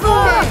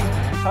favor.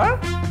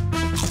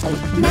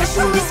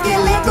 Mexe o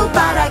esqueleto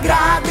para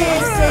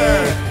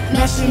agradecer.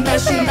 Mexe,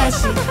 mexe,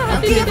 mexe, é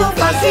o que vou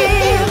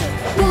fazer.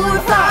 Por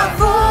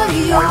favor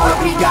e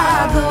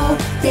obrigado.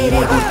 Ter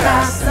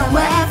educação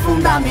é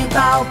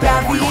fundamental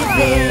para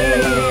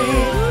viver.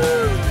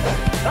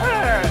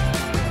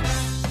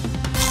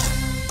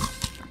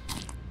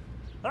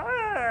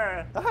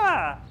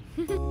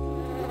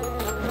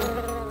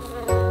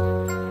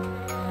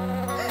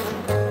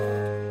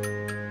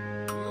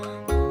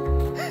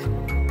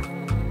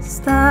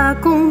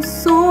 Está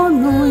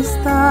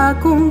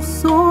com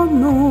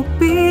sono,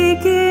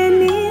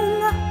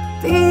 pequenina,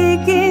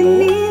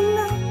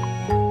 pequenina.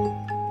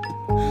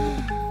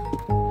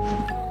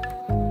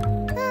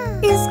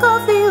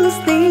 Escove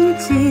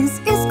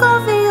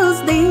os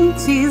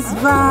dentes,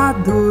 vá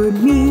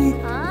dormir,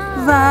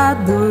 vá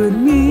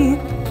dormir.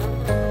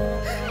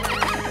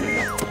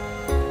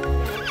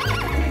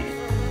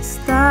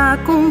 Está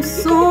com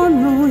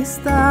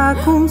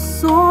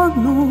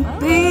sono,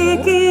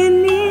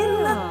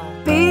 pequenina,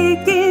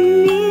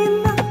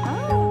 pequenina.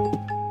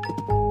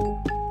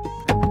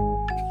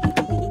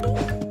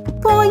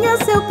 Ponha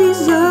seu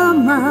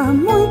pijama,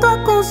 muito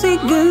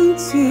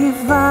aconchegante,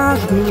 vá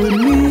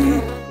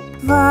dormir,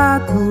 vá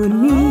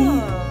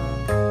dormir.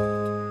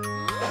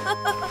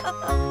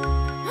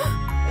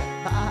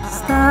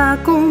 Está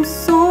com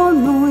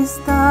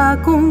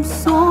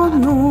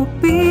sono,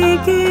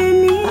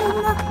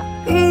 pequenina,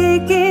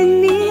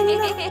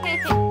 pequenina.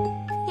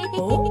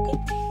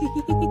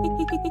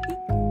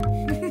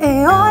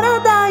 É hora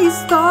da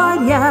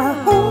história,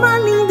 uma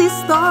linda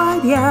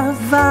história.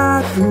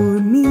 Vá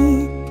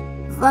dormir,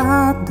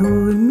 vá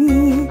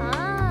dormir.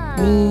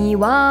 Ni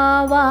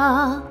娃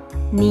娃，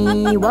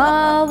泥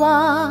娃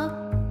娃，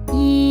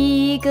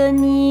一个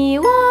泥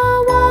娃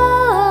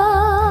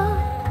娃，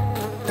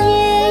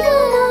也有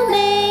那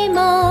眉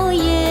毛，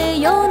也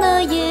有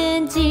那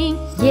眼睛，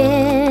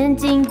眼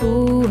睛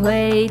不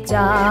会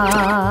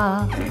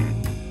眨。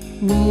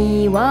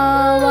泥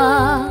娃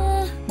娃，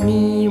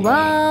泥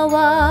娃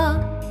娃，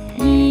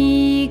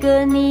一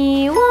个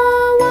泥娃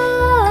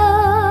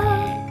娃，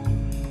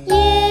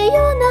也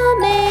有那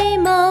眉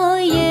毛，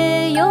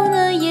也有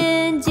那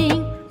眼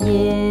睛，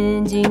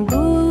眼睛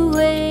不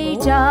会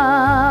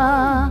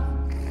眨。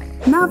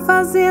 Na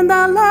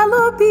Fazenda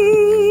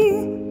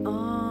Lellobee,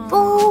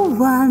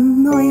 boa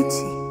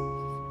noite.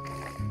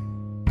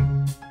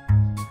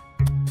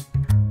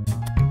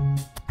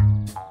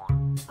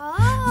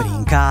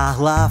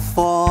 Brincar lá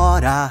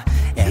fora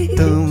é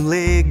tão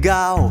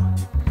legal.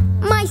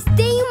 Mas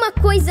tem uma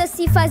coisa a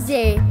se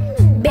fazer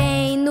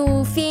bem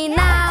no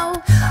final.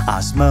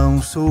 As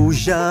mãos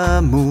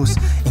sujamos,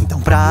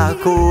 então pra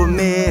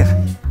comer,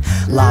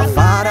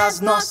 lavar as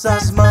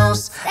nossas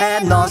mãos é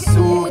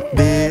nosso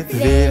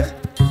dever.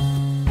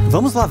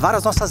 Vamos lavar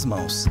as nossas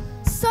mãos.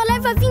 Só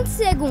leva 20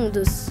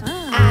 segundos.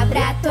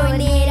 Abra a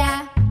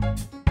torneira,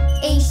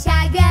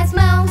 enxague as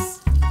mãos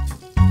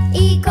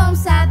e com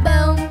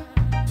sabão.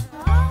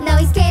 Não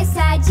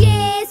esqueça de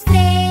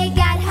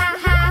esfregar,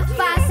 haha.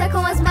 Faça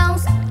com as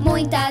mãos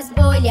muitas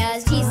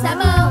bolhas de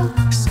sabão.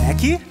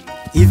 Seque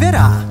e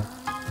verá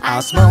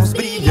as mãos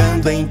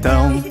brilhando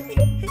então.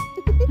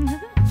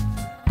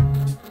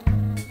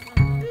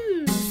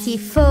 Se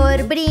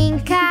for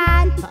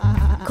brincar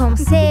com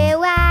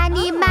seu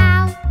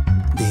animal,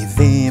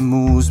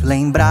 devemos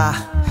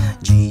lembrar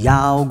de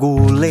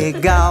algo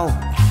legal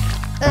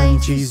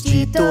antes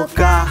de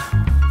tocar.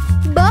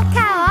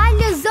 boca,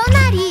 olhos ou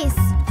nariz.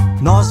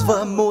 Nós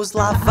vamos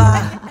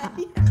lavar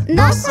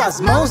nossas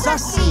mãos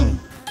assim.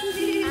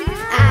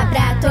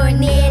 Abra a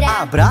torneira,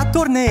 Abra a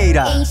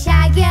torneira,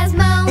 enxague as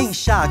mãos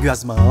enxague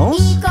as mãos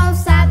e com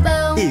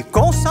sabão. e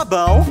com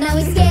sabão Não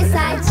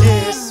esqueça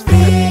de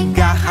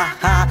esfregar,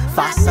 haha.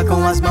 Faça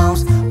com as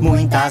mãos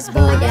muitas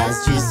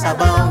bolhas de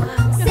sabão.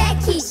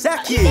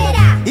 Seque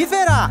e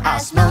verá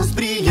as mãos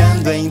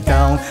brilhando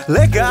então.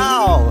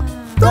 Legal!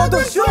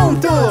 Todos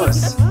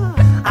juntos!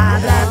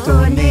 Abra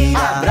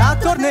a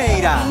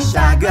torneira,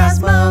 enxague as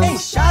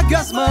Enxague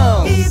as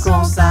mãos. E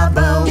com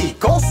sabão. E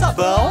com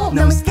sabão.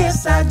 Não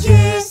esqueça de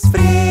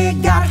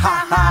esfregar.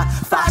 Haha.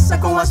 Faça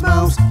com as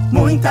mãos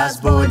muitas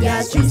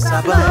bolhas de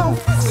sabão.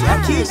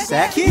 Seque,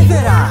 seque e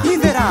verá. E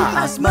verá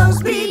as mãos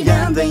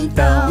brilhando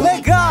então.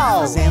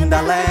 Legal!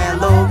 Fazenda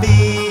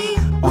Lellobee,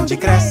 onde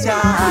cresce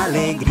a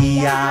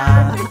alegria.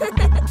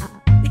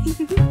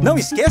 Não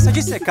esqueça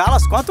de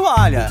secá-las com a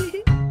toalha.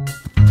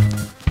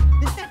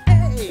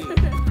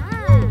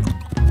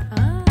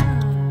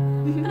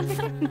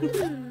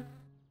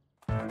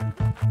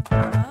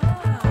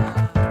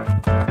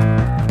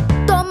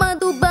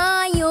 Tomando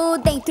banho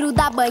dentro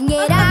da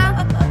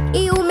banheira,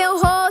 e o meu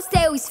rosto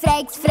eu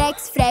esfrego, esfrego,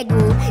 esfrego.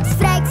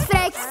 Esfrego,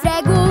 esfrego,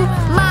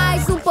 esfrego,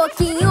 mais um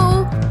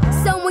pouquinho.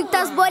 São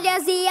muitas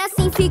bolhas e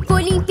assim fico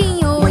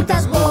limpinho.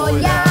 Muitas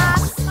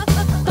bolhas,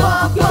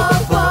 pó, pó,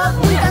 pó,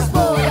 muitas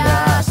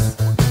bolhas.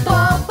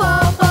 Pó,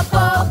 pó, pó,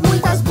 pó,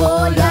 muitas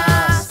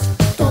bolhas.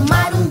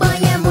 Tomar um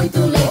banho é muito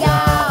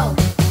legal.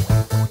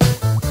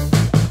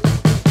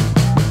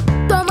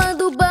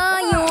 Tomando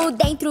banho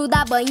dentro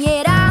da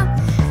banheira,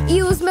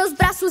 e os meus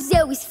braços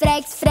eu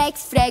esfrego, esfrego,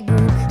 esfrego.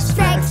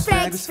 Esfrego,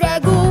 esfrego,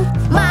 esfrego,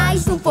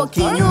 mais um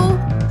pouquinho.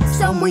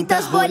 São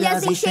muitas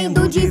bolhas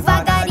enchendo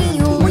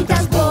devagarinho.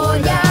 Muitas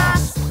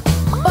bolhas,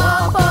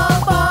 pó, pó,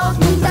 pó,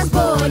 muitas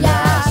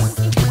bolhas.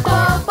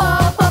 Pó,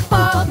 pó, pó,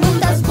 pó,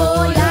 muitas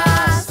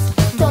bolhas.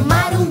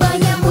 Tomar um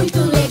banho é muito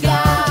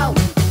legal.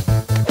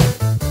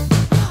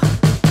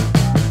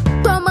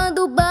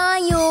 Tomando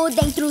banho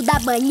dentro da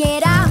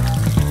banheira,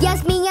 e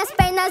as minhas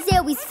pernas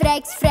eu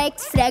esfrego, esfrego,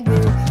 esfrego.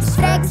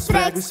 Esfrego,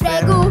 esfrego,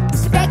 esfrego,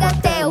 esfrego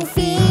até o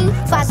fim.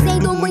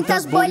 Fazendo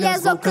muitas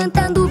bolhas ou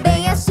cantando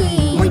bem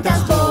assim.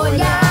 Muitas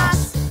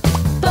bolhas,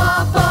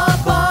 pó, pó,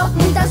 pó,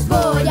 muitas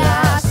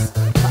bolhas.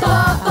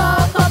 Pó,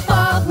 pó, pó,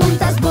 pó,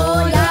 muitas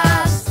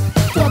bolhas.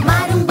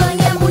 Tomar um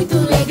banho é muito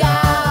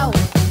legal.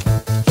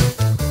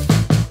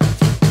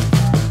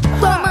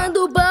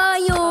 Tomando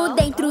banho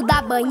dentro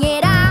da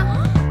banheira,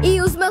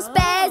 e os meus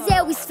pés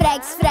eu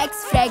esfrego, esfrego,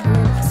 esfrego.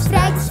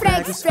 Esfrego,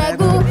 esfrego,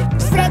 esfrego,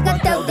 esfrego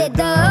até o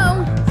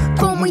dedão.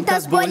 Com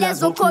muitas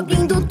bolhas vou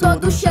cobrindo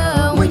todo o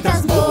chão.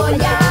 Muitas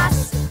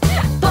bolhas,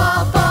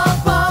 pó, pó,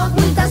 pó,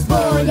 muitas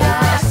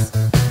bolhas.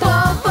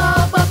 Pó,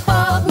 pó, pó,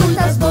 pó,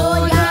 muitas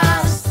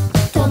bolhas.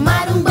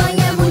 Tomar um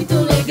banho é muito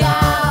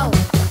legal.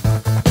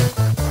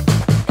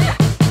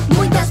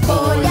 Muitas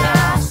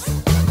bolhas,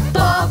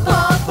 pó,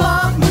 pó,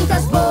 pó,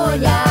 muitas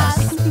bolhas.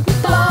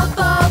 Pó,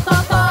 pó,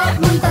 pó, pó,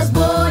 muitas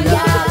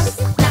bolhas.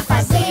 Na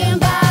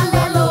Fazenda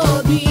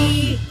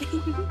Lellobee.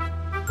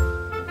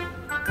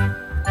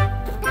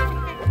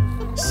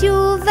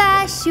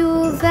 Chuva,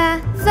 chuva,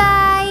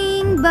 vai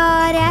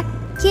embora,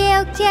 que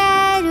eu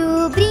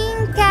quero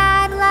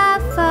brincar lá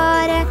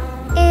fora.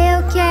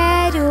 Eu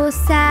quero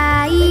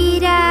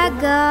sair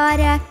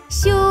agora.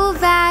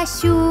 Chuva,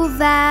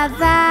 chuva,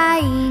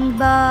 vai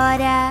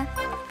embora.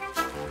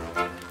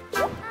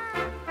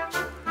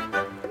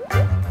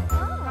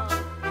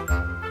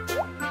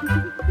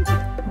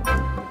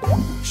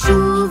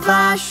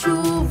 Chuva,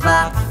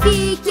 chuva,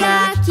 fique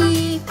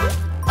aqui.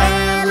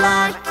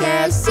 Ela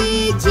quer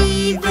se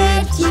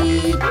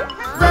divertir.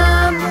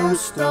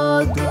 Vamos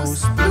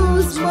todos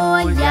nos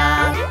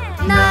molhar.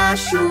 Na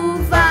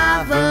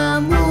chuva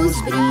vamos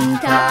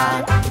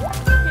brincar.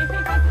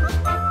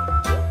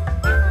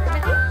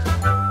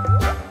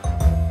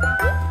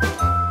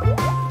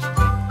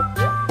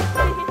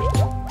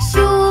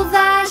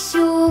 Chuva,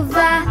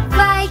 chuva,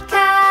 vai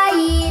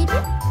cair.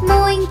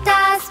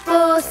 Muitas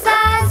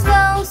poças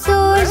vão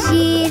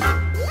surgir.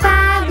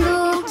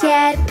 Pablo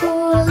quer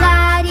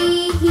pular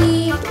e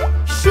rir.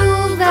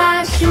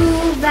 Chuva,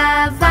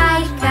 chuva,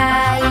 vai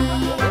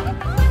cair.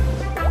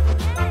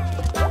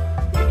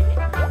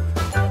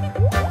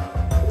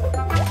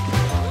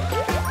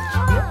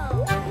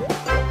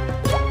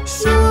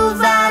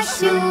 Chuva,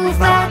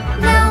 chuva,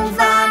 não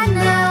vá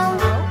não.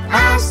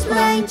 As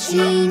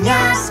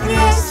plantinhas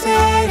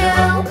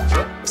crescerão.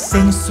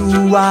 Sem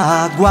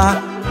sua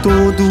água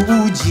todo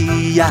o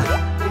dia.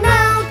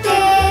 Não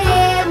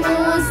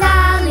teremos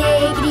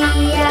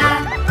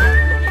alegria.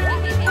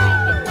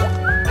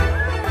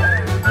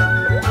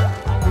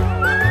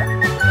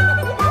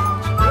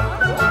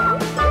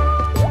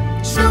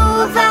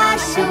 Chuva,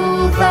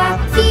 chuva,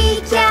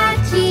 fique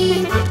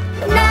aqui.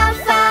 Na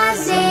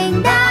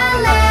Fazenda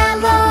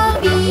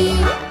Lellobee.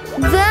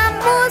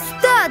 Vamos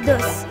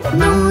todos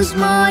nos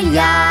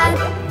molhar.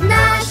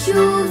 Na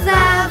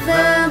chuva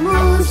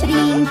vamos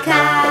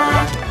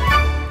brincar.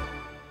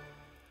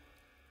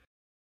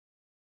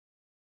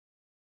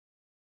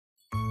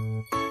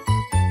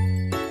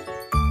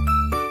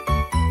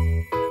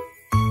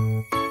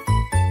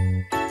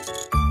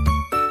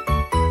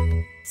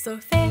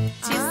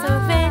 Sorvete,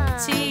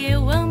 sorvete,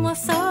 eu amo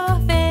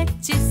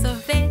sorvete.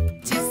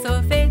 Sorvete,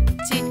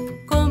 sorvete,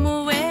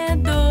 como é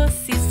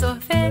doce.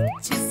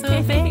 Sorvete,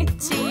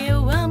 sorvete,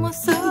 eu amo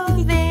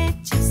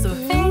sorvete.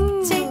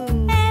 Sorvete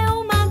é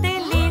uma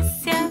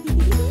delícia.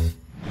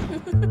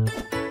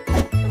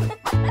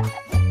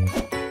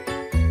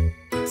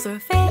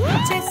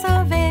 Sorvete,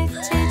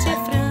 sorvete de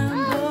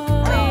framboesa.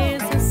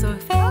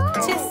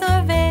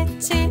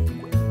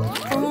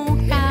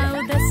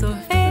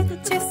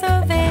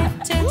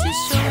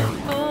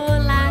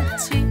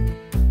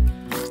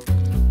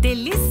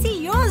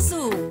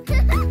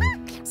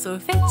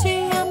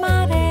 Sorvete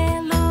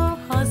amarelo,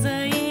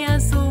 rosa e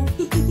azul,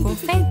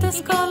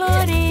 confeitos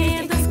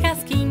coloridos,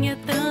 casquinha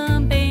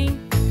também.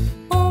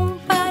 Um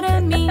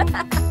para mim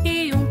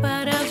e um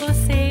para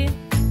você.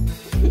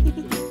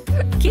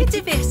 Que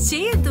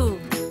divertido!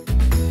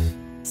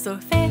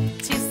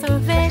 Sorvete,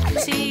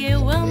 sorvete,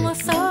 eu amo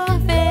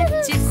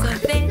sorvete.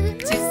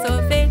 Sorvete,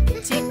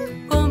 sorvete,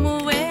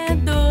 como é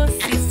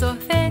doce.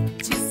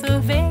 Sorvete,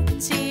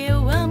 sorvete,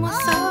 eu amo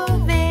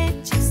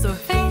sorvete.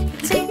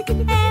 Sorvete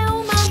é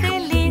uma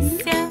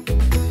delícia.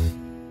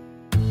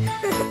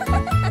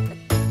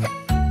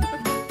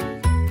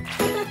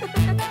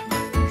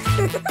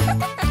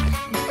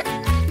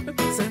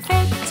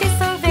 Sorvete,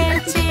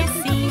 sorvete,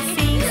 sim,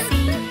 sim,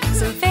 sim.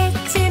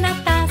 Sorvete na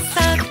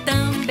taça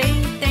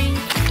também tem.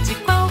 De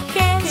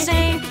qualquer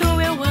jeito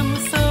eu amo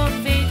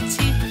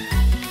sorvete.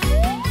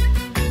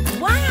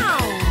 Uau!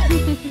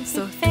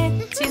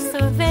 Sorvete,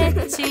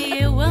 sorvete,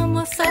 eu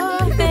amo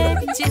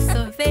sorvete.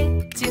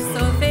 Sorvete,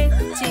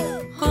 sorvete,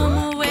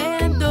 como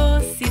é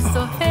doce.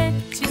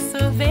 Sorvete,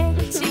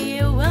 sorvete,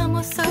 eu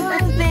amo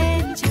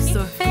sorvete.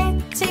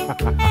 Sorvete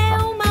é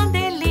uma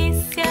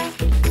delícia.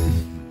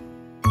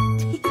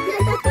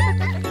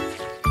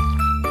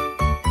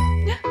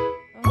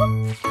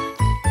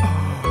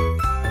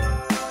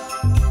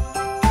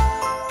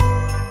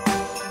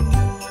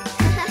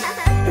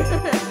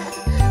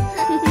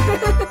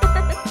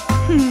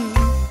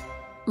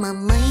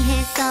 Mamãe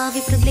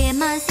resolve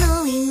problemas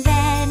no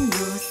inverno,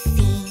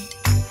 sim.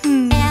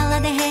 Ela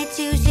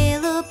derrete o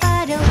gelo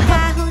para o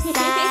carro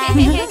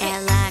sair.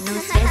 Ela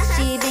nos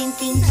veste bem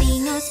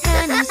quentinhos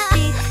pra nos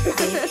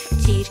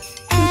divertir.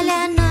 Ela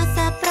é a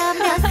nossa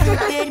própria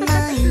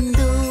supermãe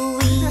do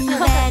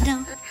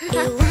inverno.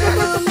 Eu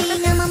amo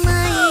minha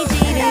mamãe e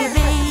direi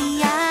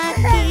bem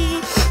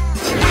aqui.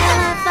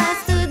 Ela faz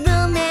tudo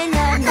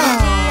melhor no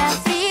dia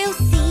frio,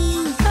 sim.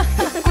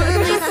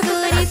 Quando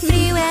escuro e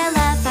frio,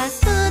 ela faz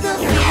tudo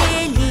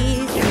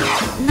feliz.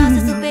 Nossa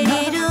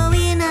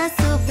super-heroína,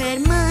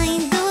 supermãe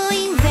do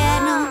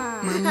inverno.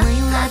 Mamãe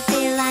lá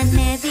pela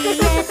neve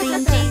é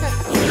bem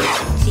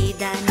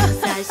divertida. Nos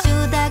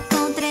ajuda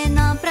com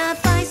trenó pra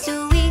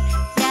baixo e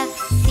pra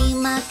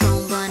cima. Com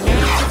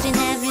boneco de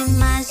neve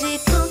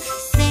mágico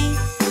sem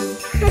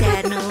um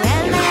terno. Ela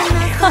é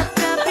nossa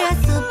própria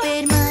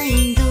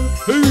supermãe do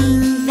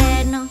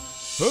inverno.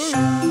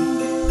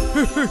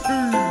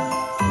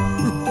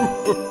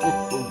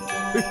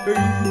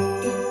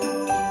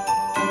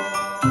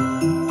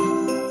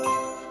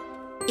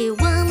 Eu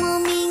amo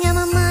minha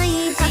mamãe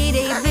e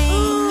direi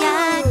bem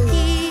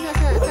aqui.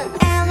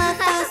 Ela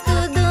faz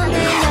tudo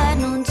melhor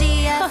num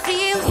dia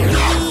frio,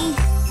 sim.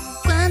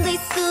 Quando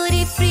escuro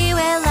e frio,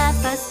 ela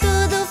faz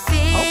tudo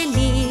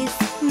feliz.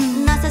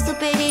 Nossa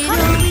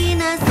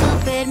super-heroína,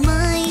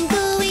 supermãe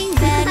do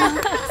inverno.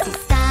 Se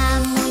está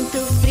muito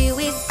frio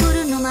e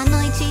escuro numa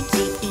noite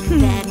de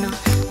inverno,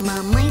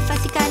 mamãe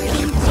faz ficar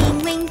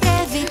quentinho em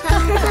breve,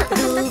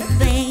 tudo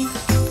bem.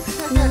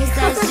 Nos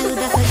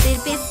ajuda a fazer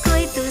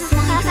biscoitos,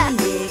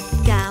 muito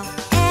legal.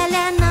 Ela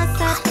é a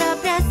nossa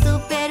própria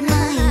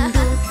supermãe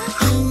do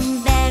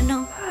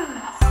inverno.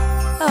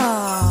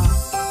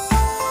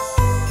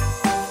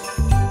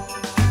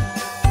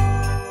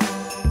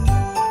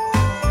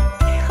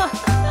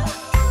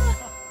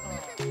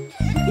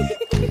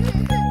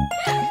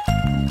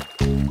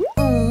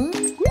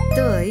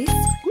 Dois,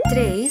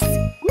 três,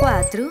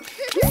 quatro,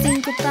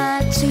 cinco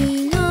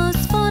patinhos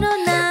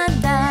foram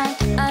nadar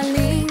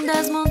além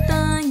das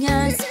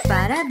montanhas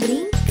para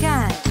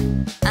brincar.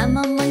 A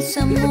mamãe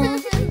chamou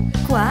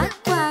quá,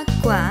 quá,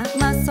 quá,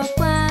 mas só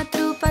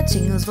 4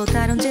 patinhos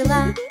voltaram de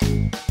lá.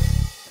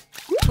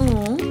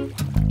 1,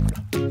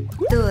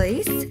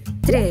 2,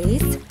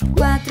 3,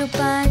 4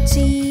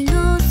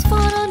 patinhos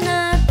foram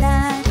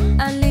nadar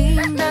além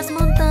das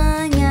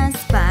montanhas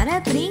para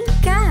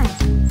brincar.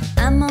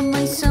 A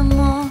mamãe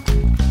chamou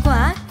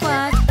quá,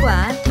 quá,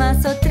 quá,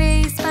 mas só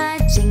 3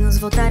 patinhos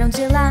voltaram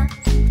de lá.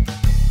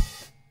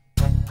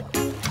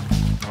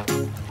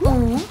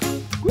 1,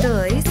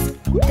 2,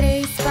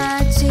 3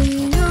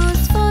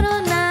 patinhos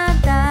foram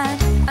nadar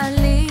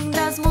além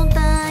das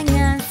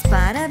montanhas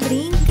para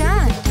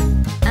brincar.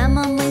 A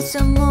mamãe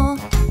chamou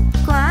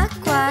quá,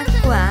 quá,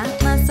 quá,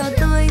 mas só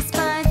 2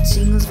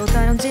 patinhos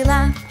voltaram de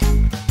lá.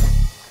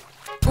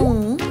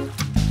 1,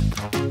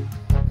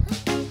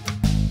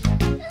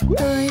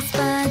 2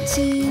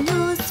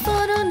 patinhos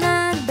foram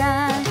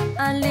nadar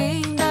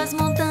além das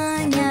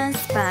montanhas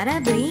para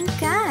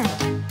brincar.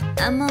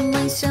 A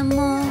mamãe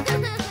chamou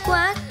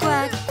quá,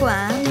 quá,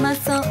 quá, mas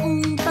só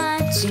 1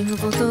 patinho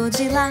voltou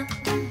de lá.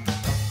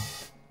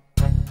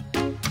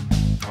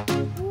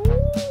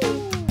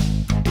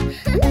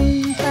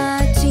 Um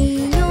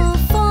patinho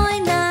foi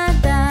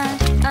nadar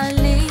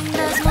além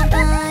das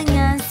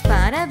montanhas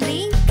para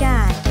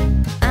brincar.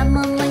 A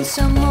mamãe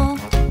chamou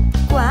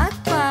quá,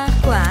 quá,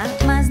 quá,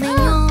 mas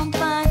nenhum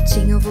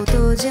patinho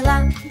voltou de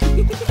lá.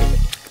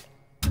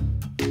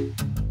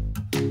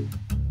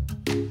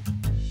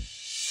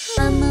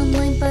 A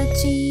mamãe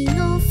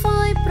patinho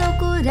foi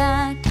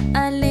procurar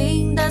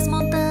além das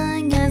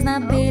montanhas na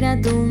beira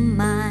do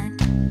mar.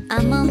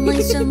 A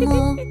mamãe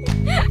chamou,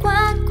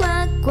 quá,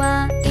 quá,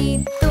 quá,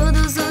 e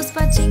todos os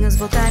patinhos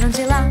voltaram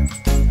de lá.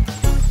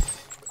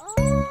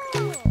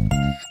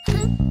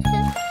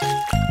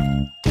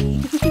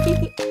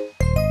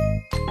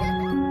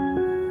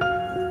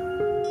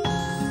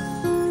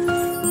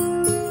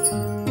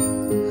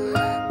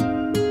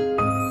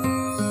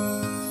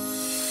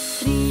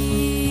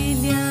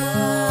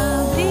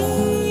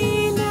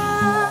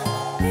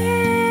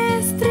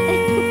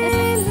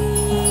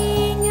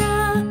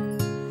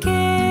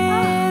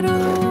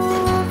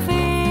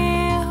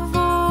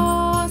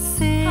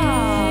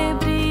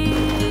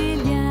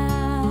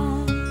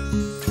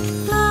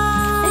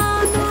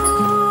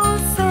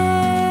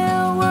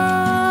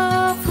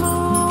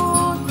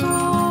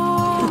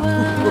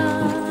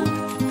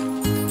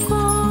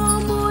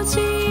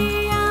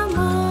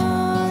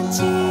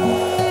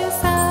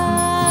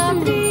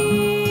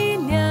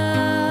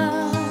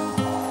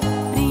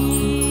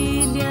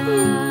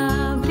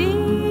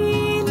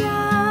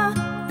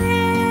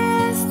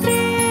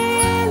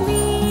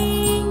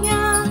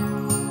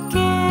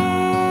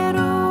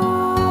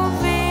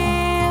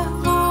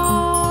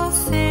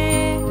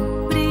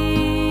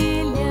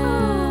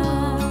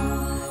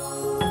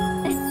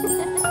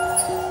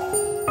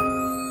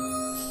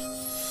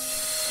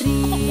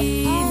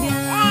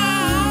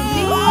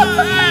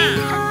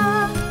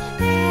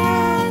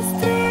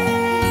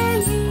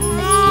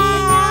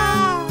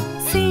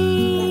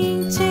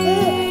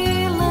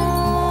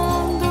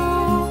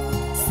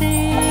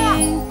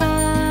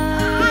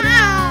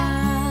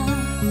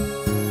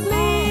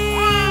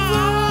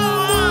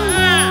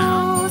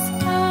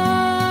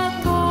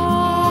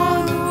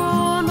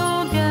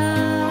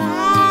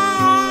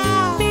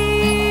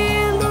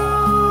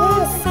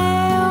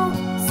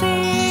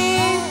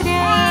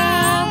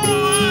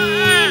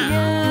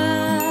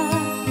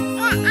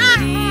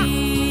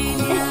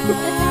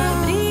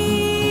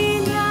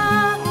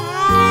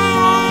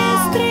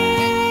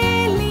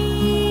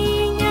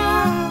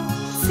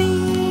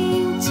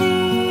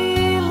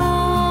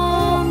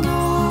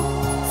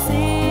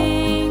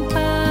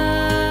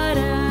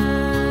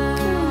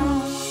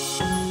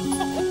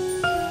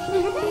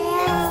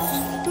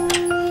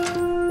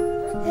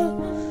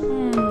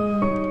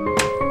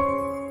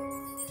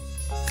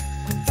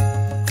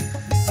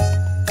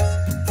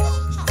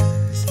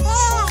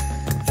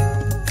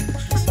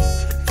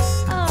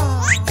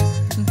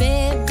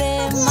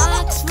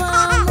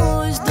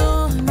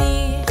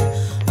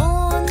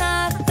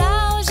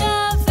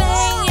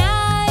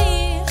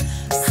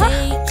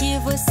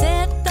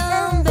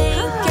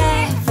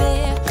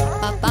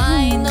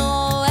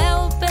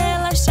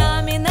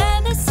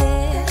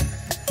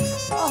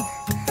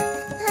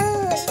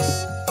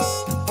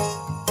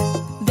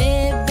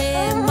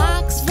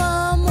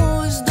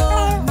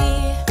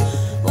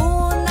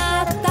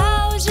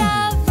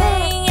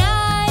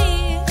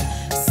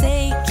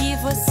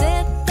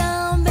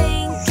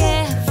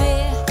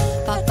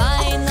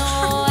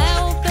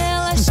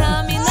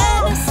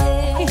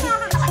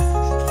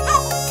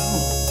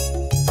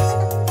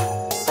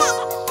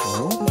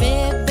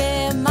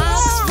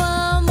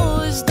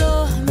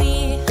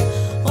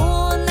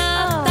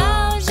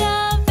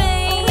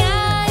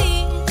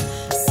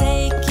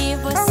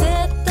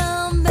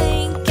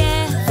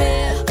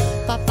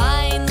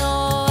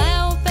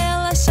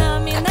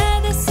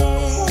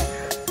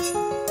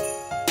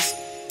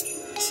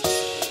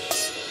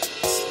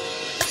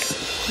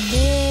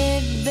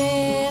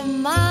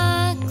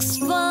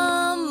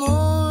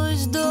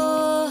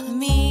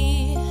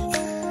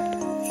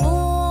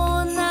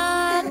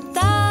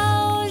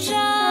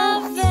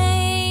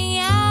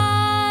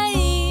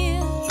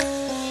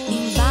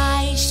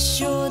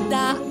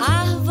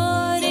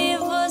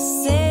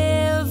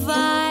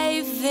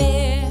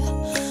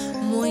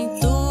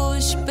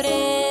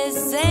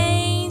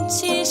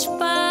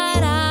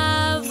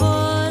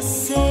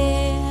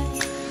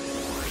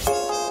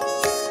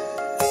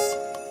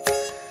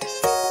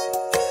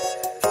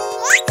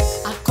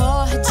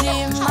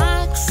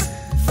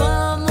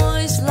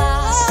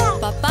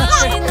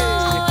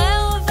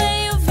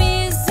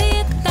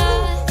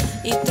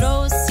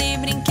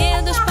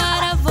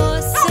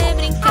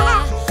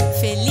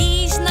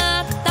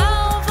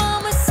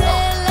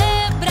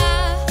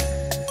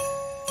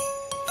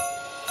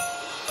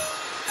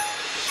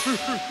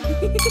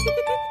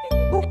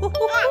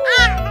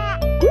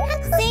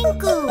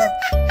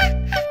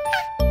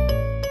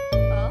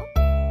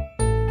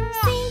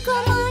 Cinco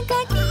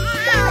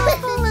macaquinhos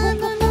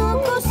pulando no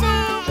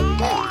colchão.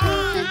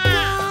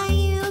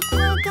 Caiu com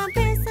a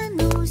cabeça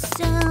no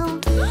chão.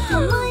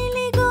 Mamãe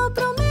ligou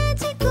pro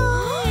médico.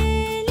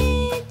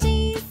 Ele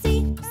disse: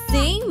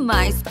 sem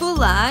mais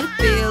pular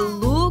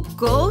pelo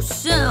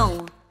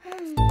colchão.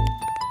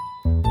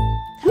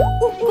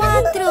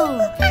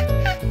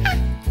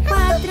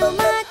 Quatro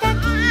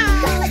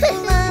macaquinhos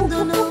pulando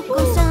no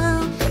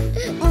colchão.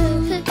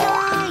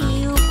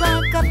 Caiu com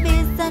a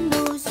cabeça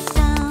no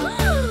chão.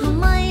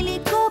 Mamãe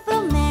ligou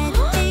pro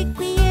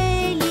médico e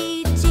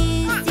ele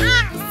disse: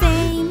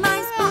 sem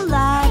mais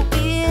pular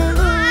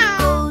pelo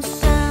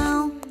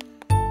colchão.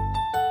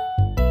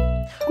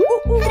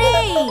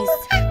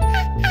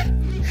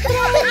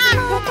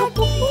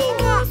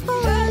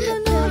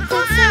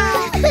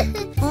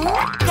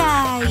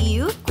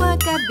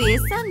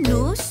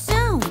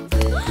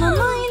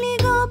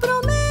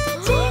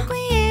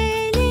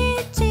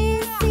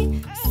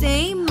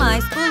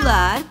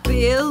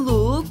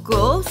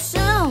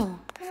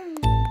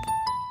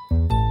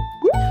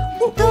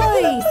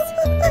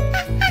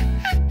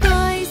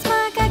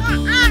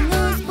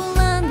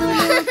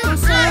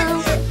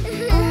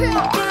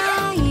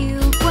 caiu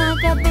com a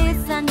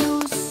cabeça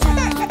no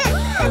chão.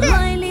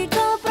 Mamãe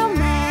ligou pro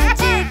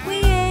médico e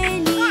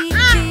ele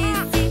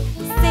disse: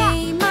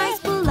 sem mais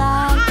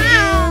pular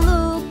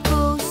pelo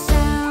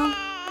colchão.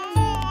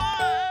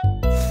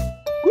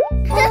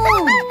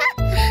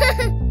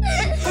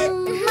 Um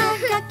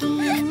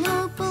macaquinho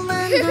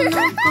pulando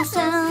no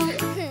colchão.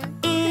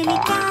 Ele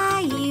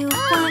caiu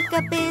com a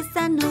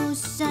cabeça no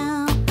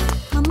chão.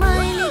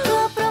 Mamãe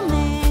ligou pro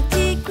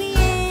médico e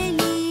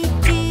ele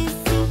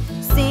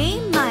disse: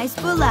 sem mais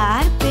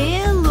pular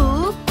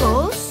pelo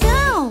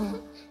colchão.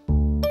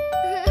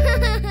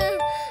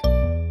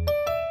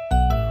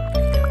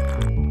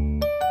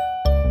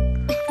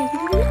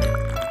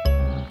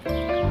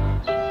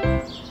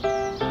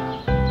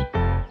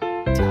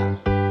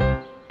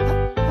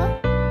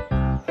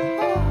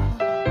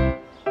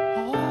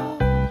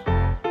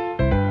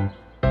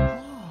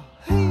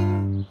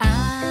 A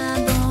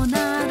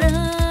Dona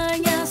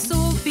Aranha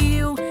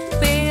subiu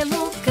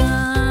pelo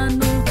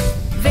cano,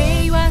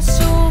 veio a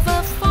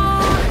chuva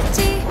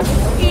forte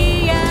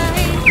e a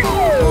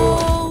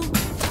empurrou.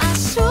 A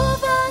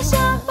chuva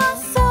já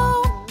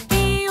passou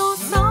e o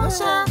sol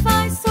já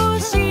vai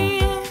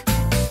surgir,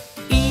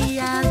 e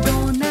a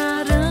Dona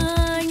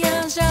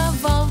Aranha já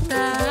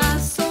volta a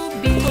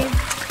subir.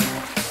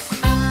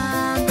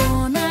 A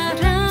Dona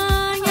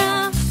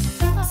Aranha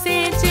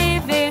se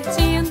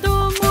divertindo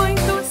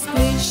muito,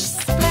 splish,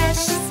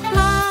 splash,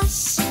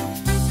 splash,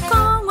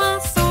 com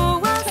as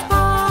suas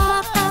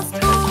botas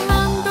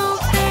pulando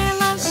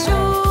pela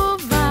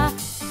chuva.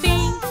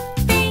 Pim,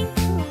 pim,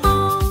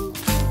 pom,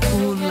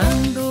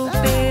 pulando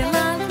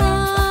pela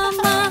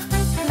lama.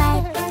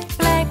 Black,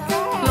 black,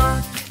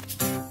 block.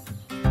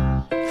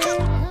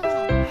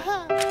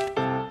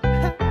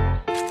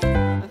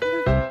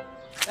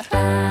 A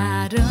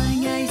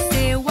aranha e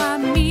seu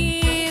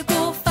amigo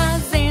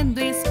fazendo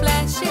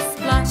splash,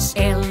 splash.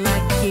 Ela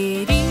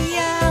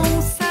queria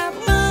um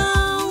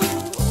sabão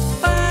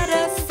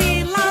para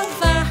se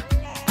lavar.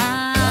 A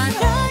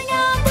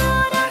aranha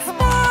adora as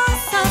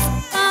poças,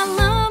 a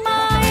lama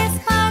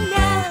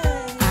espalhar.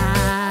 A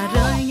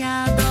aranha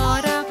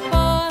adora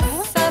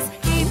poças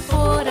e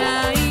por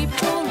aí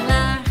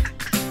pular.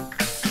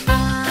 A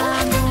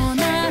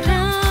Dona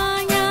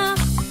Aranha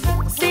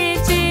se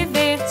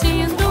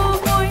divertindo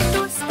muito,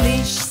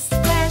 splish,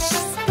 splash,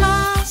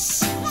 splash,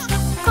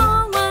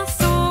 com as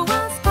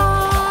suas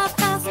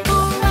botas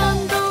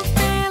pulando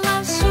pela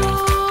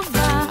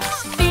chuva.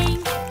 Pim,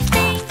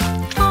 pim,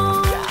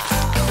 pom,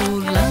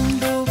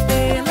 pulando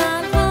pela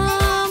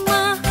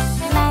lama.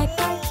 Black,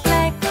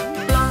 black,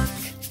 block.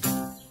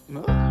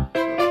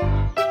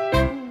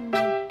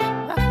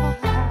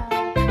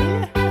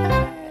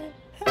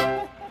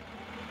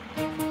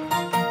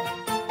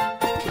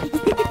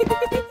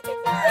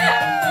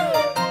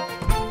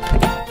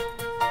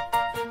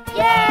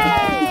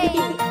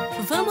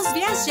 Vamos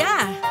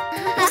viajar!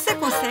 Você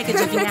consegue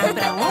adivinhar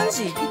pra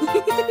onde?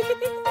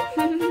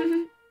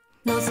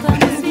 Nós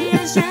vamos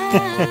viajar,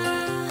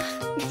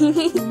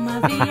 uma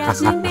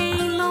viagem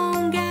bem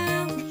longa.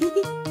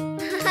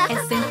 É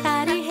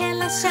sentar e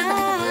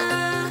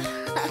relaxar,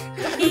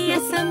 e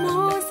essa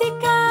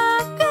música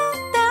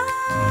cantar.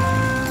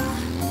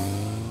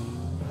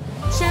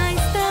 Já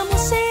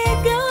estamos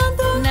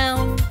chegando.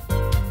 Não.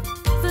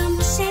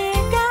 Vamos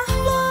chegar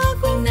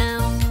logo.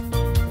 Não.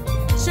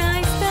 Já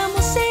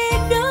estamos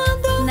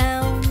chegando.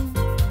 Não.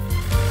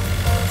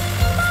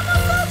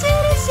 Vamos lá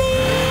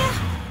dirigir.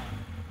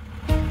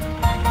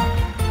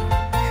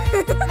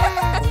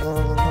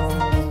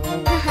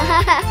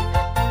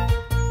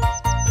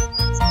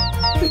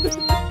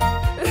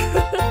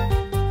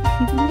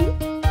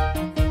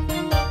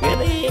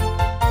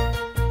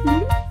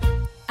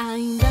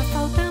 Ainda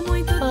falta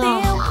muito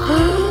tempo.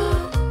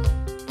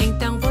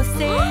 Então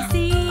vocês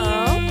e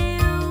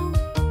eu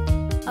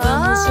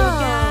vamos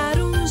jogar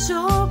um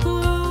jogo.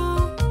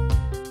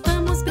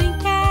 Vamos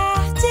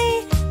brincar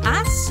de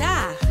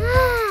Achar!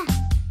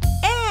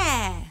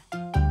 É!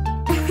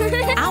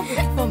 Algo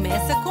que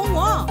começa com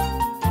O.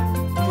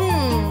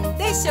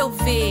 Deixa eu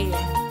ver.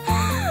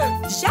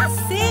 Já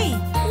sei!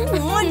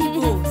 Um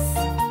ônibus!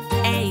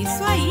 É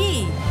isso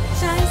aí!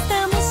 já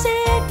estamos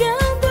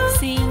chegando.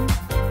 Sim.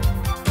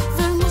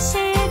 Vamos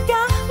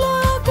chegar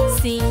logo.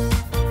 Sim.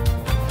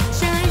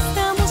 Já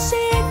estamos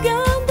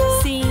chegando.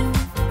 Sim.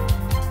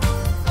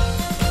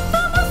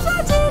 Vamos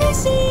lá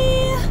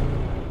dirigir.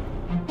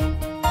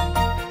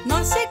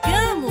 Nós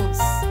chegamos!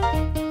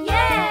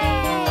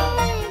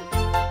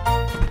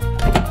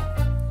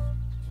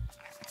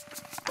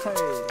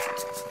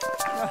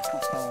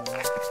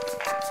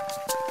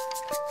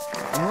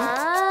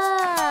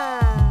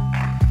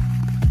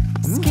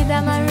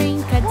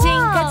 Skidamarinka,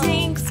 dinka,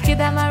 dink,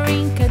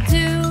 skidamarinka,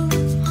 do.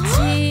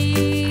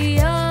 Te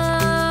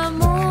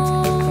amo.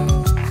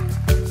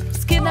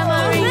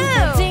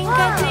 Skidamarinka,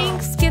 dinka,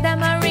 dink,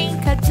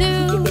 skidamarinka,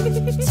 do.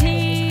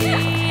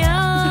 Te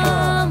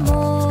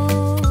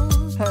amo.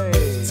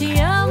 Te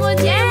amo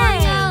de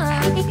manhã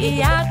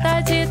e à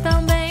tarde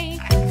também.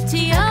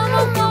 Te amo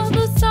ao pôr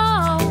do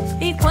sol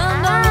e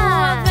quando a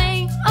lua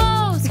vem.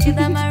 Oh,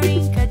 skidamarinka.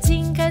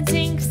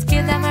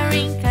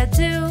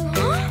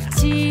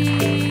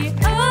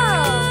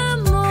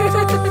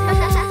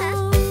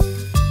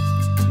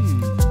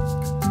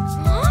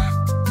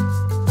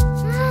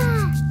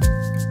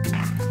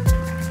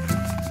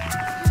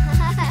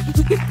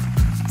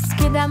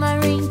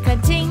 Skidamarinka,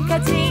 dinka,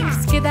 dink,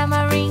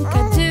 skidamarinka,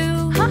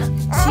 do.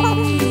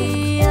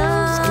 Te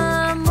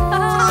amo.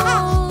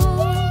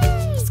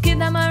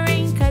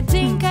 Skidamarinka,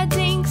 dinka,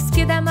 dink,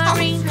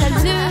 skidamarinka,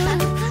 do.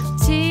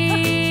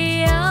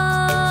 Te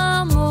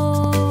amo.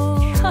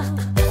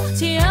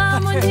 Te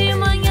amo de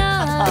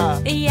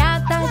manhã e à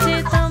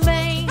tarde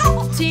também.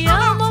 Te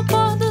amo ao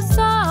pôr do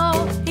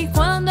sol e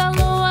quando a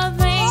lua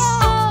vem.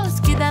 Oh,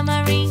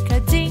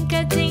 skidamarinka,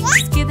 dinka, dink,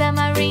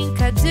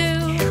 skidamarinka,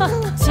 do.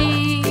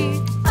 Te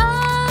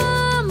amo.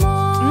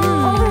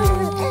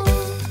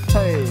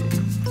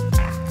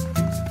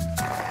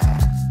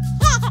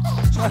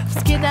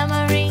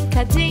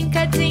 Skidamarinka,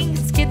 dinka, dink,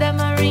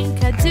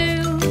 skidamarinka,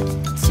 do.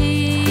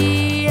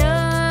 Te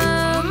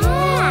amo.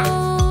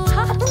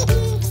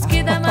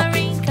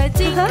 Skidamarinka,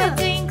 dinka,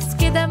 dink,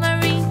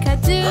 skidamarinka,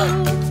 do.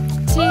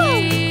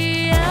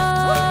 Te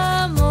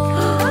amo.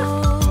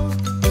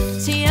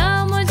 Te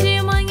amo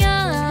de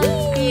manhã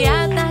e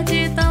à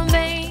tarde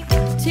também.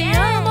 Te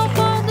amo ao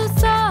pôr do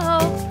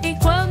sol e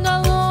quando a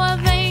lua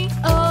vem.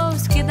 Oh,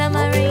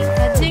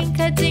 skidamarinka,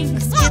 dinka, dink,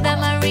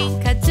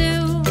 skidamarinka,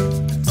 do.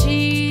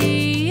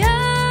 Te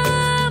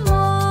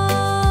amo.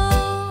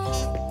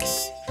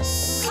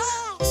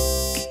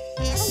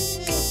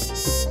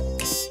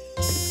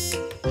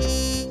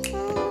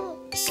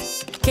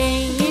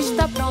 Quem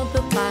está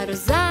pronto para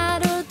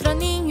usar o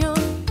troninho?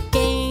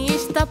 Quem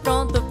está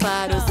pronto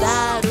para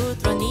usar o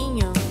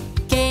troninho?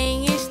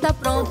 Quem está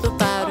pronto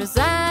para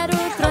usar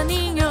o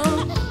troninho?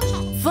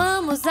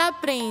 Vamos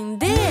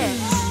aprender!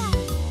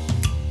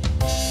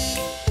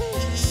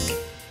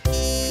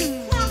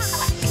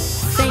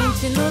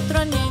 Sente no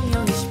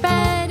troninho,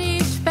 espere,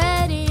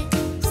 espere.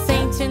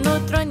 Sente no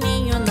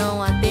troninho,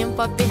 não há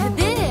tempo a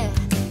perder.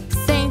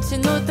 Sente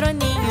no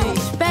troninho,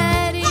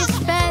 espere,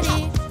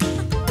 espere.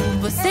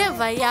 Você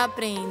vai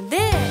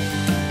aprender.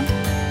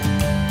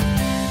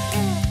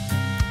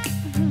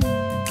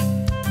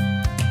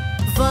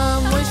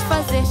 Vamos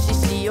fazer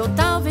xixi ou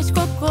talvez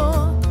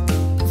cocô.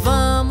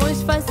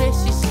 Vamos fazer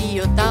xixi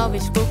ou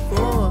talvez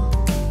cocô.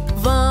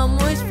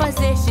 Vamos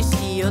fazer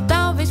xixi ou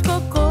talvez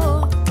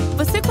cocô.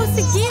 Você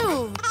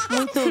conseguiu!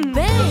 Muito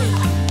bem!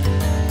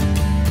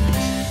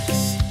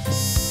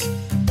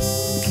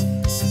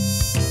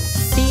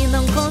 Se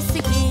não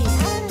conseguir,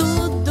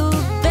 tudo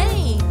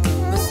bem.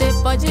 Você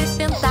pode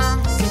tentar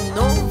de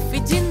novo e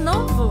de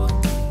novo.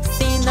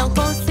 Se não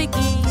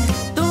conseguir,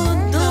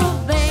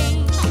 tudo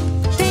bem.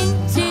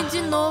 Tente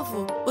de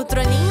novo, o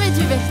troninho é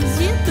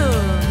divertido.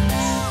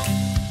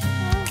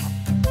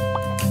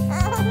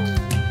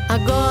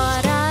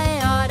 Agora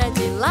é hora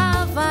de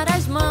lavar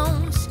as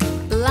mãos.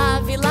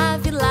 Lave,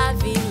 lave,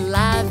 lave,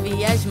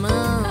 lave as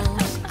mãos.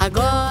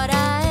 Agora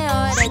é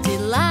hora de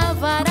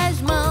lavar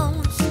as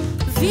mãos.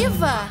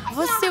 Viva!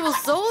 Você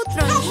usou o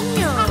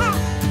troninho?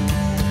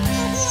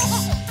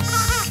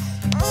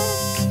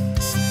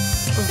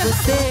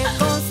 Você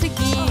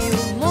conseguiu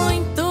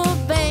muito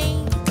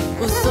bem.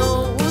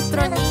 Usou o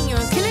troninho,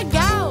 que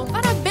legal!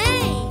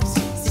 Parabéns!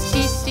 Se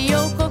xixi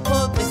ou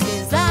cocô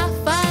precisar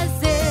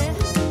fazer,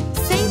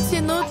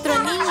 sente no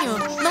troninho,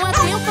 não há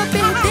tempo a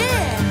perder.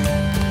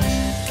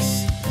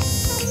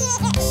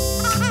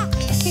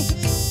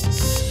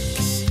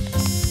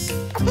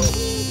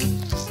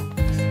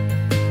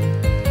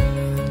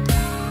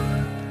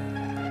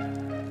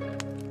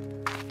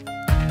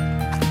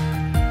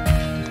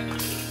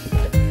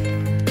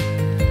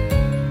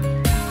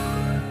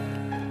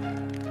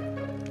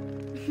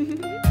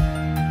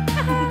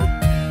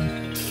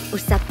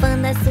 Ursa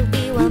Panda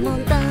subiu a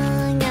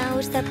montanha.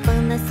 Ursa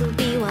Panda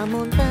subiu a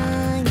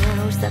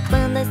montanha. Ursa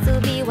Panda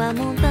subiu a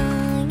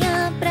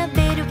montanha pra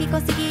ver o que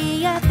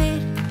conseguia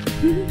ver.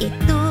 E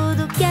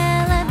tudo que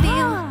ela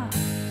viu,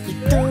 e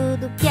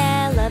tudo que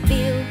ela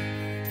viu,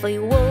 foi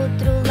o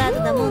outro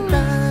lado da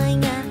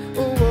montanha.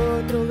 O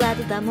outro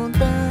lado da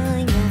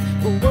montanha.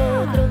 O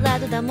outro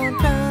lado da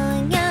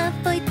montanha.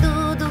 Foi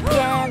tudo que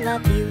ela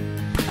viu.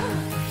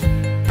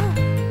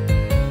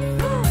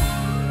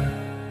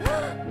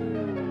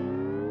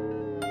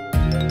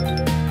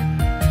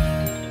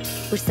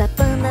 Ursa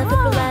Panda foi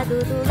pro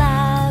lado do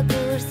lago.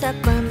 Ursa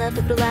Panda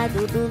foi pro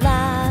lado do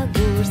lago.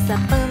 Ursa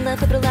Panda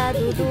foi pro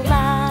lado do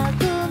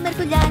lago.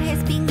 Mergulhar,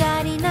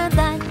 respingar e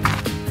nadar.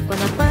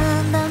 Quando a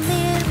panda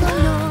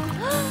mergulhou,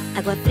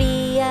 água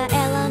fria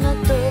ela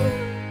notou.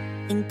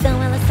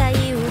 Então ela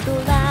saiu do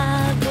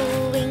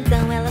lago.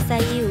 Então ela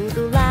saiu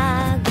do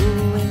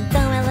lago.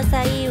 Então ela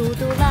saiu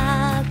do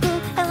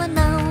lago. Ela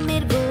não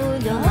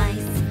mergulhou mais.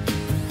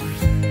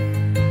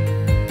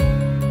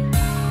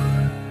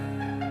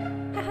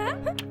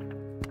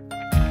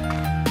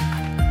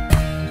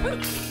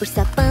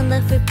 Ursa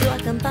Panda foi pro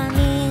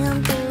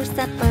acampamento.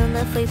 Ursa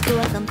Panda foi pro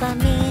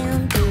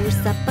acampamento.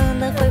 Ursa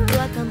Panda foi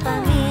pro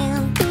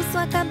acampamento.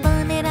 Sua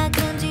cabana era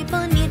grande e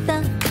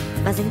bonita,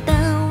 mas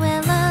então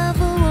ela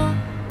voou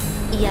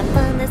e a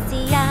panda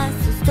se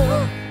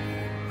assustou.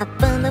 A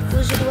panda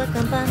fugiu do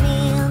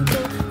acampamento.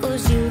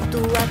 Fugiu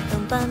do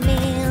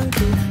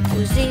acampamento.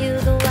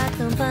 Fugiu do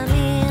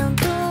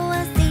acampamento.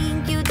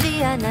 Assim que o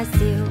dia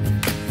nasceu.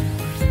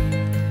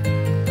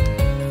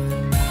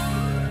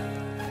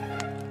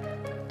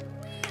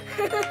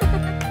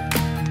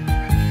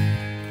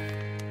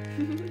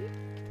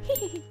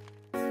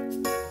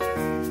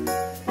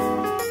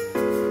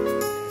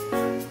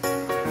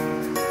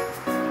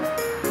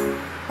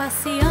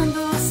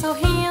 Passeando,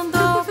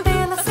 sorrindo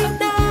pela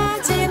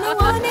cidade no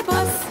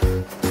ônibus.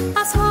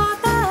 As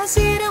rodas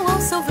giram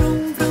ao som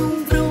vrum,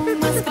 vrum, vrum.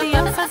 As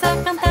crianças a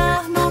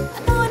cantar no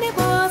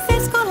ônibus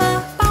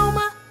escolar.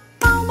 Palma,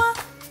 palma,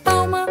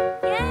 palma.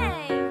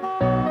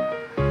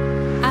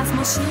 As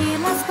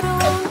mochilas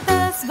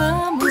prontas,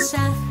 vamos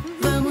já.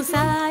 Vamos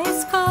à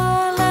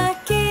escola,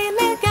 que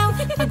legal.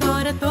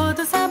 Agora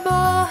todos a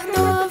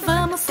bordo,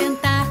 vamos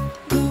sentar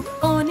no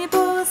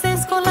ônibus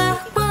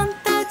escolar.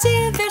 Quanta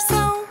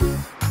diversão!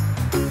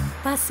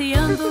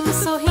 Passeando,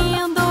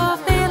 sorrindo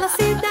pela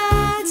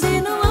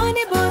cidade no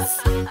ônibus.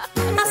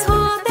 As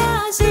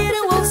rodas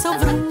giram ao som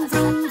vrum,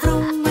 vrum,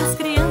 vrum. As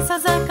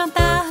crianças a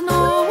cantar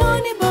no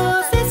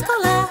ônibus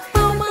escolar.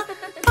 Palma,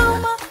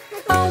 palma,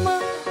 palma.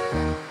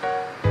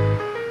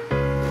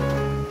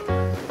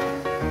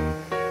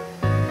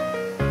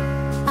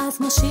 As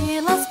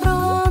mochilas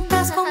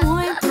prontas com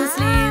muitos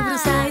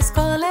livros. A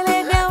escola é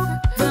legal,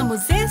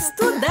 vamos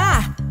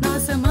estudar.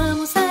 Nós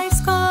amamos a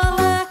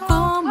escola,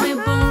 como é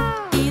bom.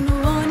 E no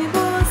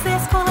ônibus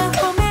escolar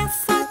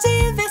começa a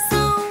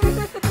diversão.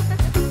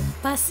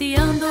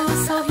 Passeando,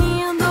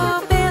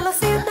 sorrindo pela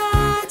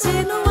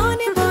cidade no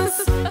ônibus.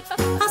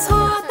 As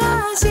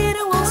rodas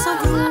giram ao som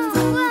vrum,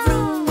 vrum,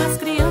 vrum. As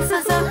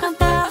crianças a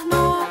cantar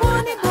no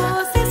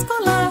ônibus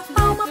escolar.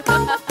 Palma,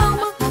 palma,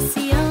 palma.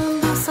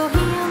 Passeando,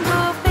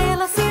 sorrindo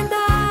pela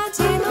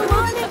cidade no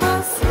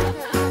ônibus.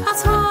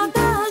 As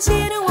rodas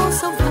giram ao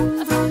som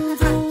vrum, vrum,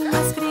 vrum.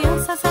 As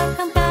crianças a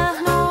cantar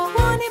no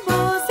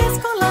ônibus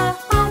escolar.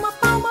 Palma,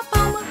 palma,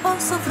 palma.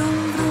 Ouço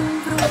vrum,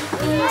 vrum, vrum.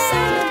 E o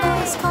sino da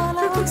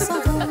escola, ouço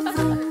vrum,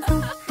 vrum,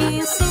 vrum.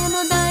 E o sino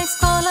da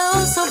escola,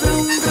 ouço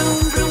vrum, vrum,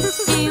 vrum.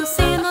 E o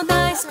sino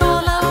da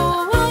escola, o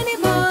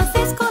ônibus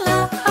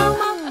escolar.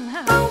 Palma,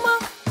 palma,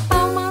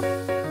 palma.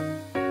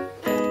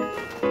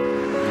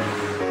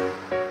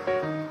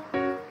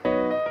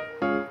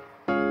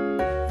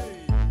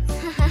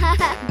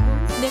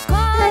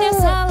 Decore a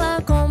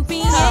sala com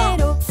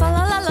pinheiro.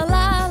 Fala lá lá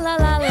lá lá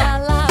lá lá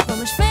lá.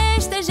 Vamos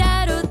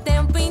festejar o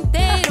tempo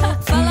inteiro.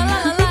 Fala lá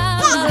lá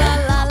lá lá lá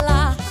lá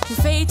lá.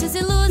 Enfeites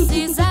e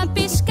luzes a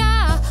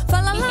piscar.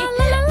 Fala lá lá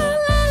lá lá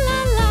lá lá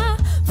lá.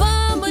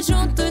 Vamos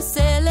juntos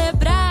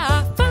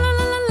celebrar. Fala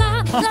lá lá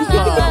lá lá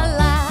lá lá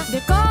lá.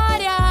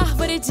 Decore a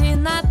árvore de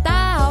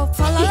Natal.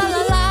 Fala lá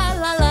lá lá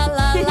lá lá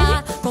lá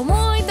lá. Com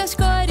muitas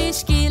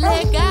cores, que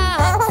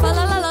legal.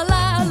 Fala lá lá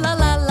lá lá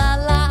lá lá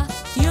lá.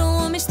 E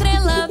uma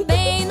estrela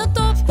bem no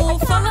topo.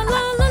 Fala lá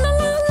lá lá lá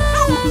lá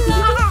lá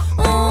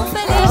lá.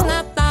 Feliz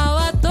Natal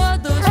a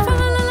todos.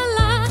 Fala lá lá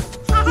lá.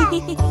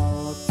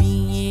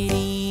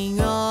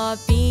 Ó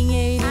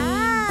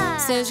pinheirinho,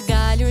 seus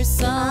galhos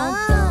são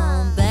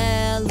tão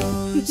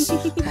belos.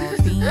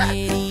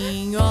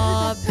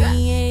 Ó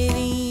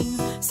pinheirinho,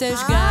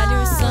 seus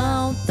galhos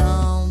são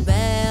tão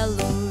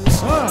belos.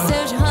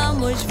 Seus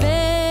ramos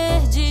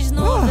verdes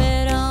no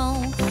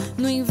verão,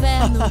 no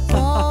inverno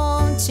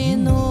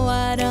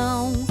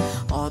continuarão.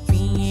 Ó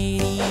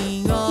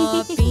pinheirinho,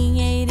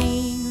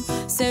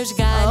 seus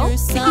galhos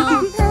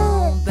são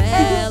tão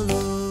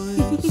belos.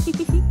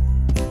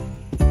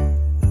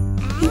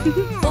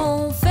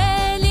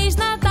 Feliz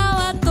Natal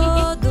a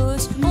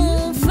todos.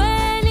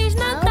 Feliz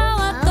Natal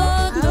a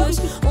todos.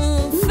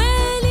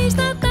 Feliz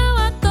Natal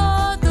a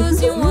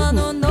todos. E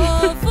ano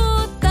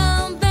novo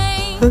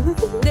também.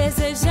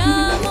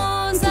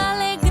 Desejamos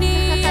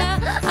alegria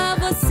a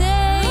você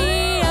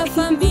e a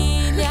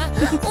família.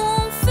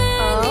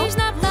 Feliz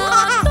Natal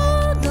a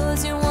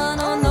todos. E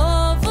ano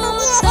novo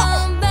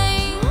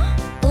também.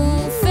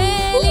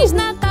 Feliz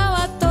Natal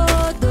a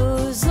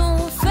todos.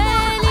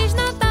 Feliz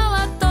Natal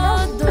a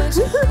todos.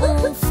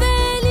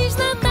 Feliz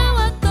Natal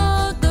a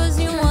todos.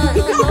 E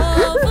ano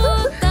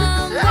novo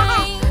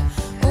também.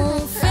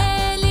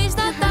 Feliz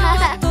Natal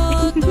a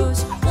todos.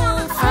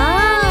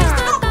 Feliz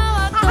Natal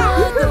a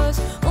todos.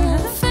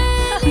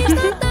 Feliz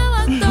Natal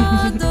a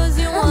todos. E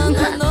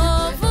ano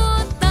novo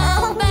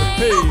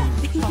também.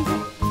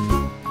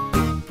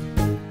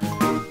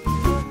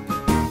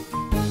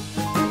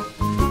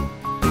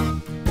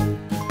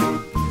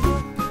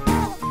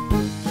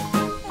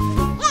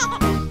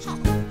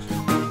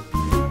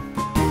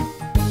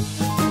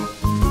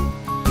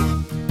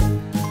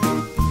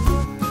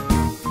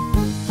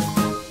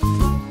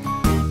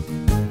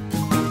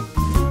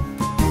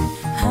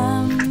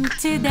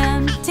 Humpty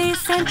Dumpty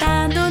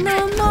sentado no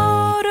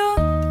muro.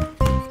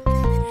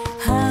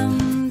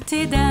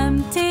 Humpty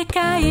Dumpty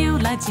caiu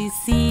lá de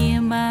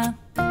cima.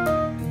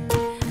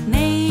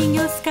 Nem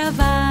os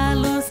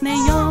cavalos,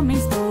 nem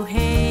homens do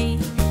rei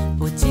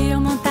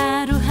podiam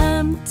montar o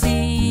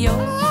Humpty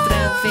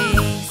outra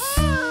vez.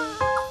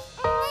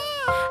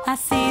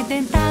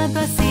 Acidentado,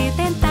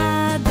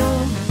 acidentado,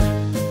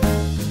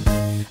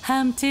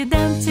 Humpty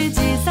Dumpty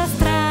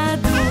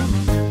desastrado.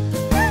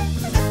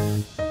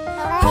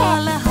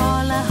 Rola,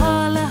 rola,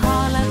 rola,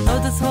 rola,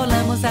 todos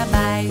rolamos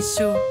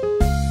abaixo.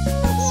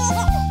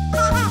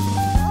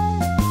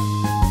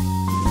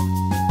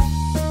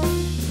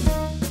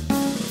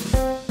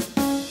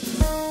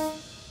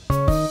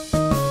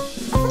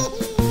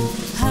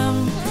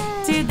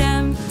 Humpty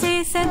Dumpty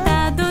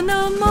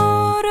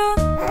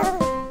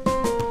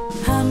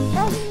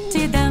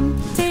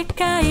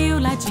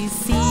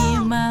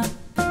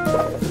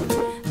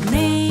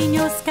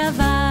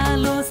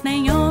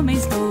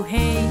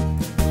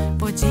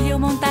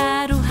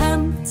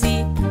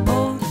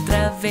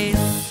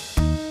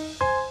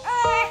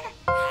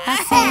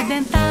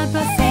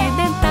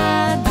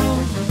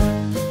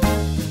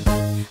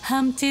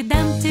Humpty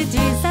Dumpty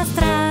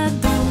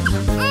desastrado.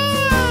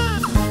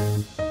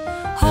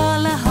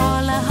 Rola,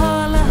 rola,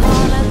 rola,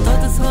 rola,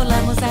 todos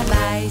rolamos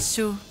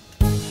abaixo.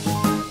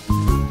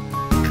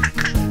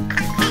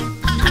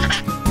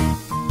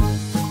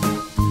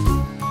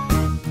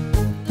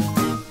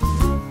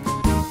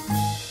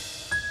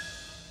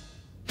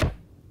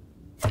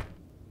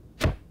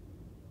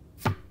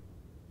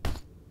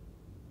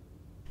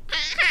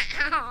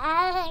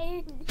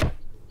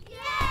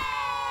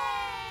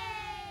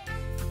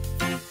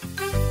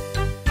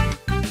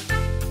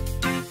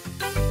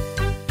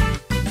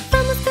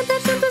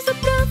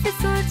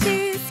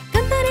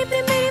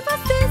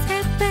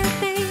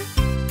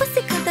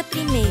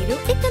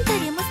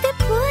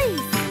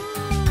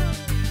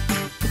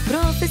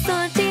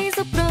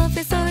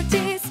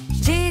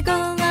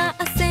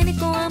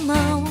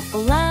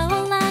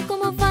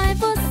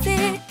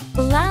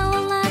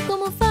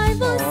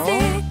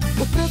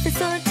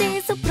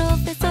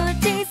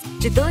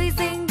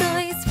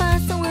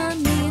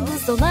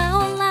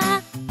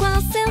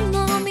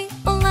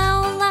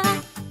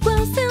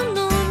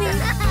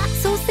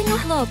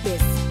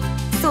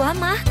 Sou a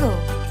Margot,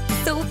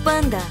 sou o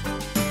Panda,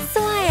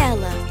 sou a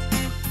Ella,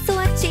 sou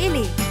a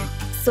Tilly,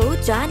 sou o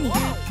Johnny,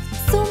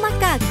 sou o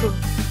Macaco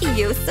e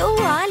eu sou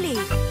o Ollie.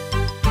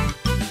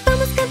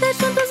 Vamos cantar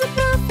juntos, o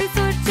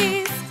professor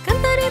diz.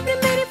 Cantarei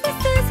primeiro e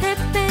vocês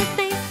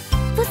repetem.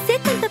 Você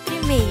canta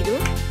primeiro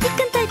e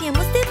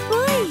cantaríamos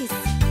depois.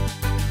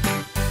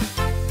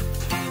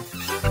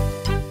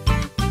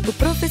 O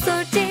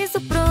professor diz,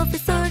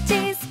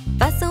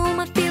 façam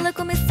uma fila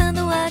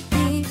começando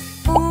aqui.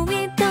 1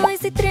 e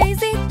 2 e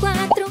 3 e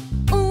 4.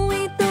 1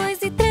 e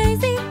 2 e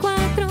 3 e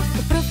 4.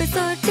 O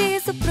professor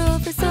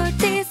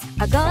diz,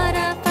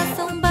 agora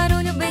façam um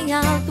barulho bem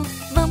alto.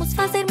 Vamos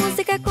fazer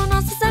música com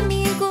nossos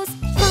amigos.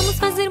 Vamos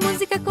fazer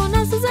música com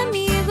nossos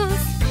amigos.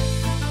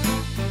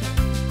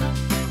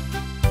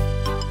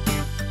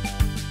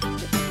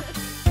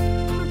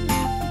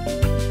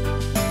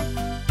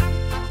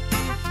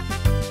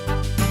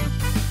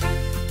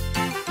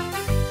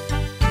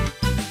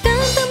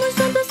 Cantamos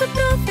juntos, o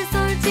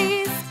professor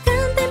diz.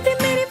 Cantem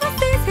primeiro e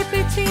vocês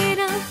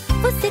repetirão.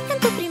 Você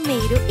cantou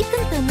primeiro e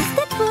cantamos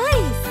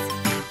depois.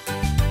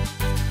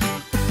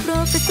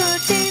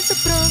 O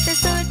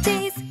professor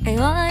diz, é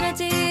hora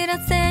de ir à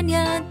cena e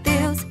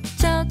adeus.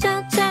 Tchau,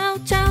 tchau, tchau,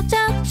 tchau,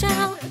 tchau,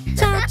 tchau.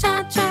 Tchau,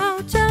 tchau,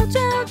 tchau, tchau,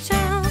 tchau,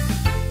 tchau.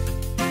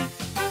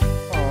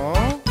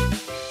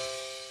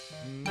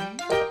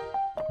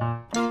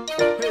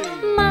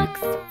 Max,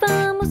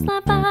 vamos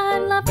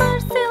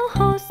lavar seu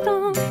rosto.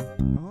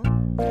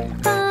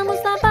 Vamos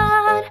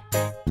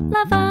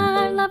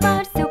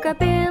lavar seu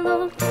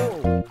cabelo.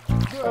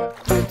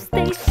 Ups,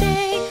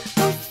 deixei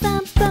o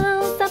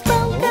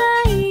sabão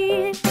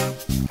cair.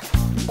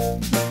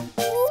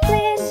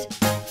 Splish,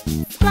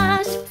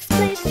 splash,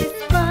 splish,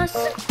 splash.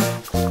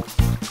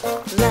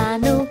 Lá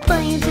no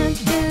banho,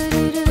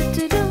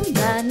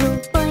 lá no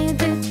banho,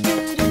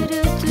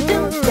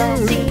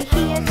 splash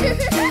here,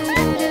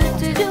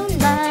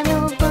 lá no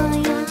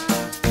banho.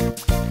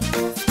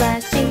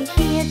 Splash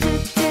here,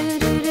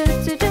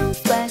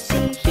 splash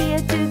here,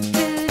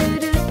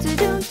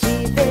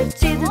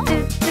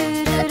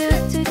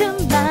 divertido,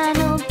 lá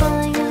no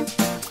banho.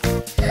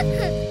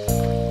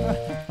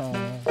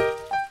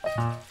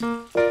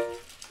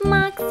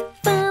 Max,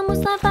 vamos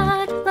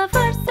lavar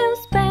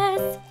seus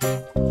pés.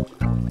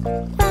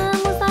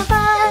 Vamos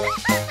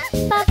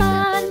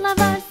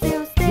lavar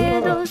seus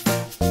dedos.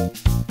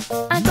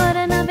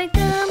 Agora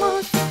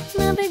navegamos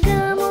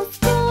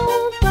com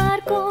o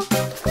barco.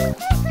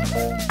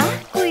 Ah,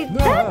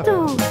 cuidado!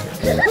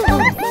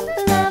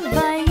 Lá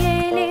vai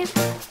ele.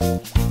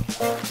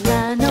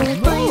 Lá no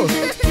banho,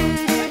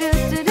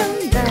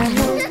 lá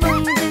no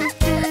banho,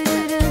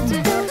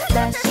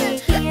 splash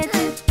here,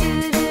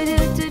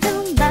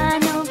 lá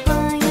no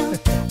banho.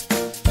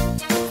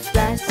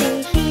 Splash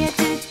here,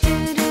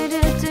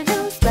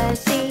 splash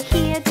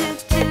here,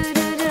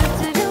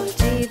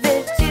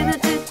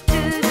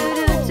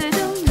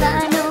 divertido, lá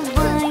no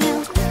banho.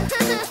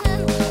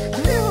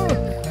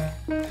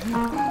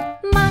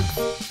 Max,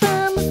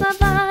 vamos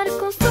lavar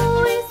com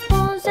sua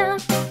esponja.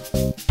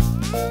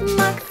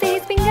 Max se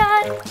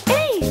espingar.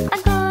 Ei,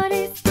 agora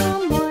estou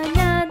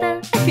molhada.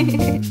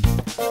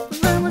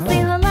 Vamos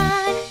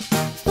enrolar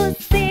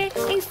você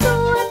em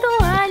sua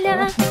toalha.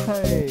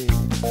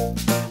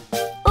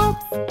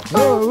 Ups, o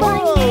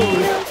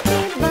banheiro que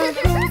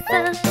bagunça.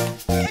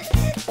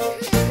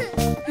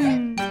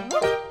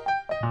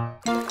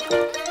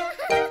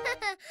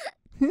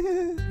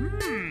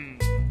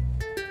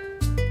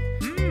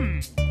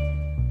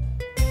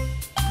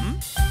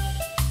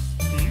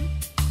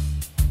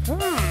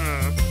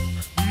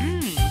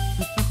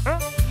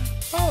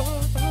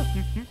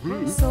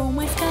 Sou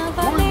uma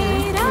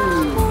escavadeira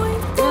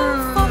muito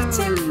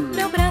forte.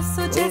 Meu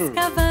braço de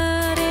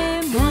escavar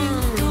é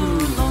muito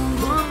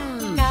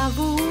longo.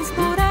 Cavo uns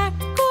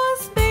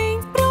buracos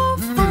bem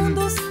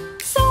profundos.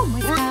 Sou uma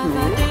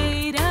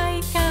escavadeira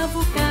e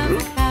cavo, cavo,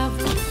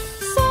 cavo.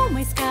 Sou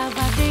uma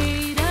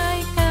escavadeira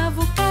e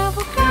cavo,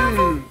 cavo,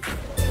 cavo.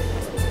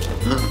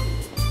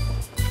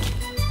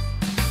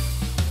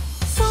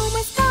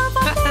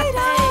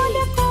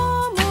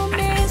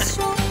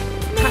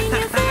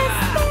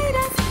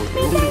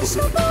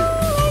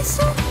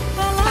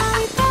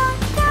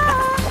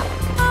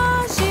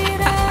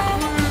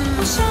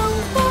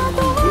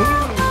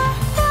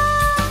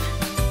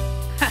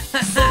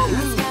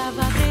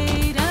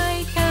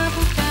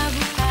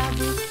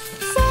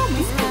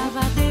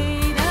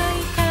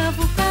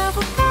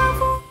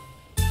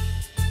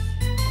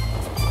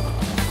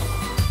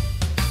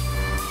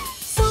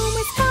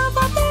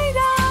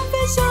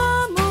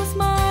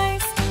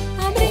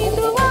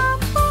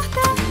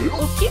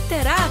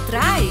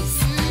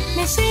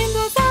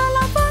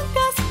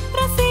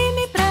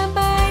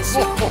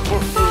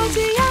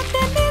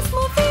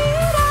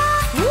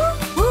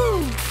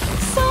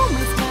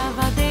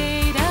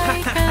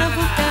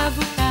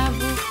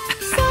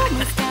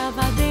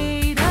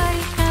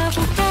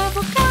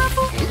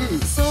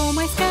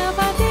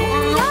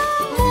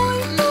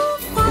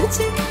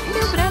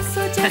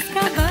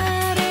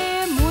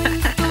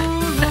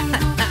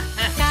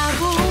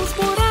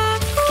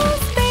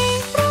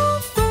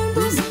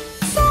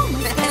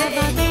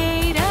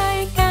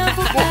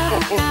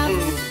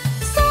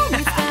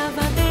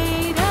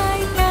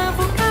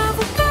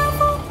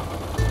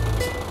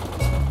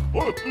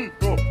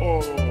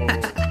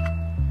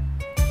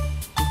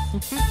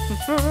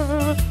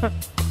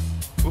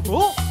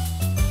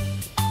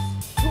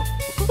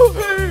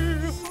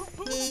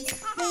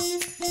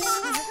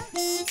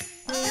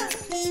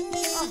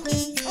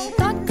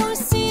 Tocam os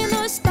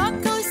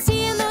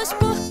sinos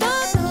por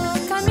todo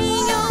o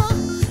caminho.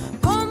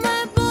 Como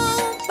é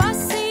bom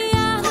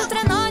passear no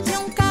trenó de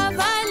um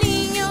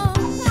cavalinho.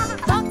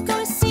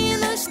 Tocam os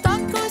sinos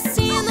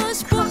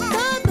por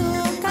todo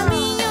o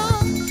caminho.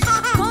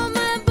 Como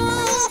é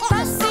bom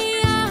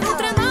passear no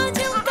trenó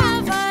de um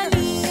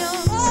cavalinho.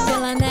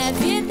 Pela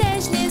neve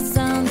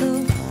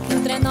deslizando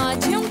no trenó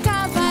de um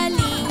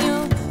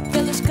cavalinho.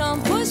 Pelos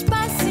campos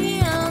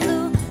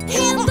passeando,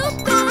 rindo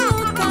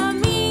pelo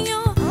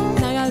caminho.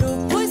 Na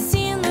garupa os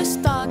sinos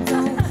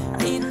tocam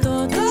e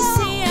todos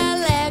se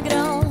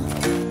alegram.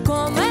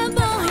 Como é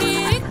bom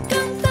rir e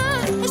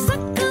cantar esta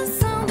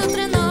canção do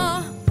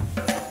trenó.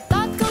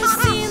 Tocam os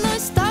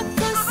sinos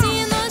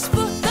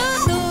por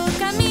todo o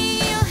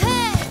caminho.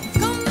 Hey!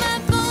 Como é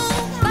bom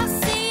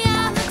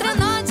passear no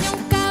trenó de um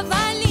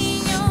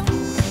cavalinho.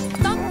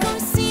 Tocam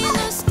os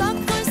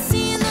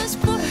sinos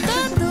por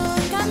todo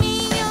o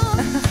caminho.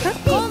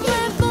 Como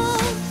é bom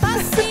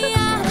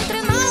passear no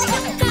trenó de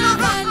um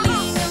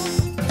cavalinho.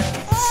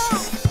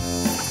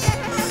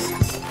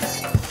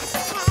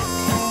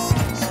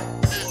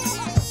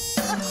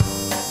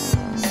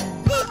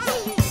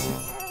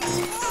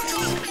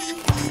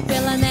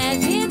 Pela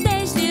neve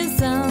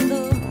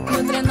deslizando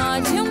no trenó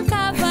de um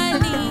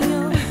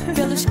cavalinho.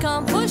 Pelos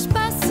campos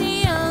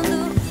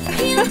passeando,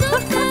 rindo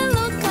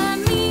pelo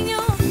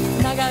caminho.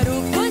 Na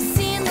garupa os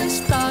sinos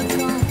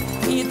tocam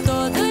e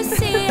todos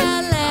se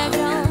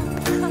alegram.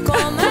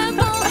 Como é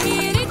bom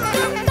rir e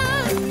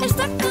cantar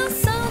esta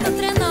canção do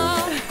trenó.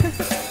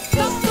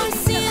 Tocam os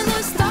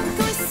sinos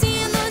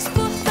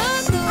por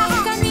todo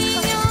o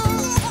caminho.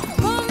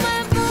 Como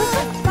é bom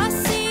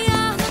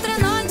passear no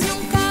trenó de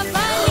um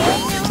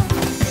cavalinho.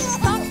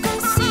 Tocam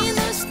os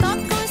sinos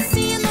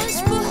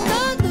por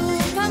todo o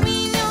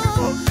caminho.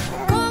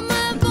 Como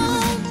é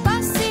bom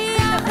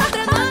passear no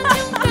trenó de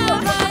um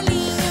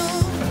cavalinho.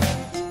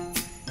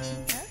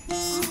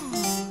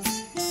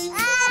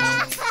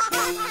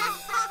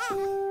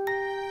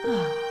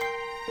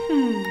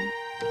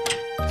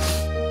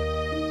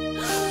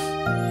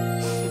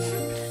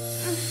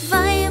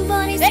 Vai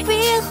embora,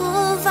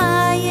 espirro,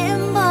 vai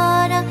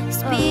embora.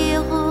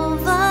 Espirro,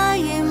 vai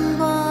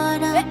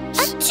embora.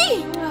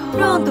 Ati!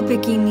 Pronto,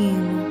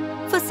 pequenino.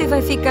 Você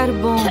vai ficar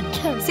bom.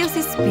 Seus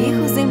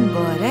espirros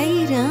embora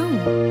irão.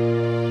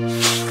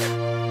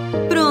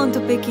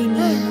 Pronto,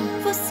 pequenino.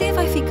 Você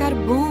vai ficar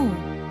bom.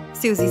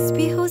 Seus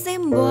espirros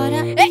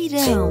embora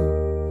irão.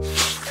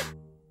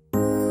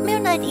 Meu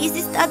nariz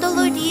está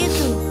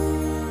dolorido.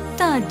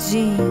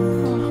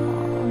 Tadinho.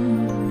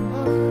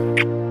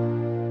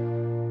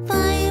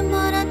 Vai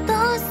embora,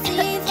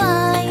 tosse,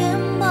 vai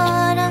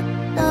embora.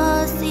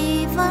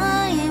 Tosse,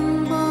 vai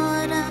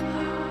embora.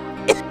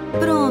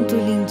 Pronto,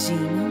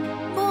 lindinho.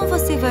 Bom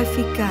você vai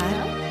ficar.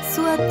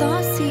 Sua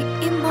tosse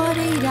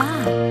embora irá.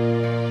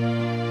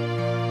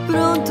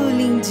 Pronto,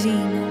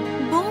 lindinho.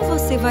 Bom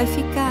você vai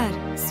ficar.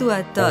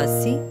 Sua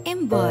tosse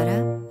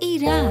embora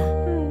irá.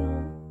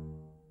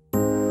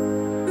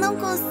 Não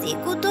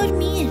consigo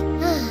dormir.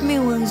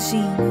 Meu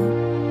anjinho,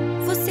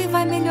 você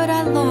vai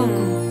melhorar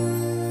logo.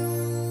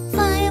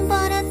 Vai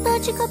embora, dor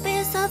de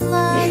cabeça,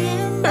 vai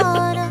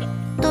embora.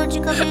 Dor de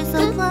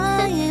cabeça,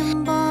 vai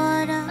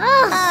embora.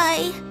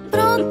 Ai,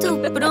 Pronto,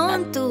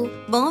 pronto.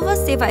 Bom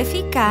você vai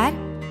ficar.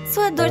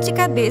 Sua dor de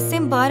cabeça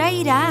embora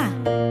irá.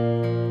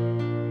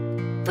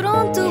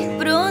 Pronto,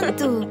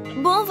 pronto.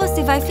 Bom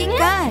você vai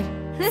ficar.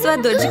 Sua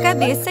dor de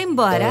cabeça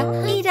embora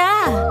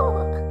irá.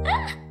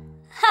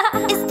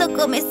 estou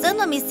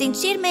começando a me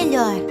sentir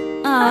melhor.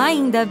 Ah,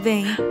 ainda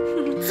bem.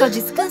 Só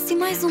descanse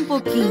mais um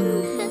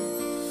pouquinho.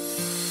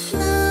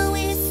 Não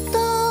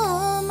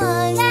estou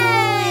mais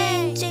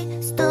doente.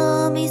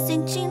 Estou me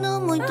sentindo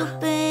muito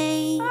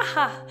bem.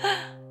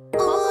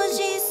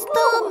 Hoje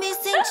estou me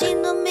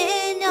sentindo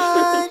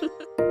melhor.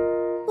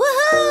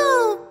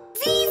 Uhul!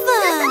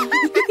 Viva!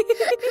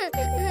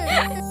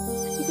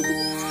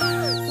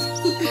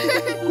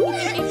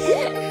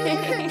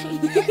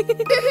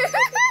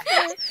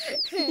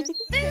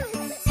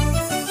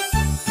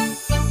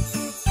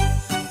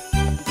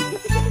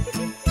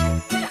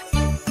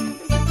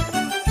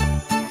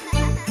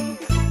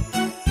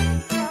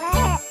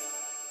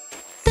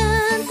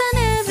 Tanta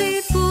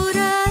neve por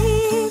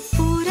aí,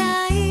 por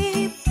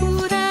aí,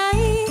 por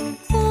aí.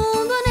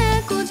 Um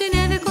boneco de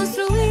neve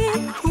construir,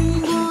 um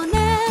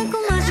boneco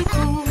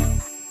mágico.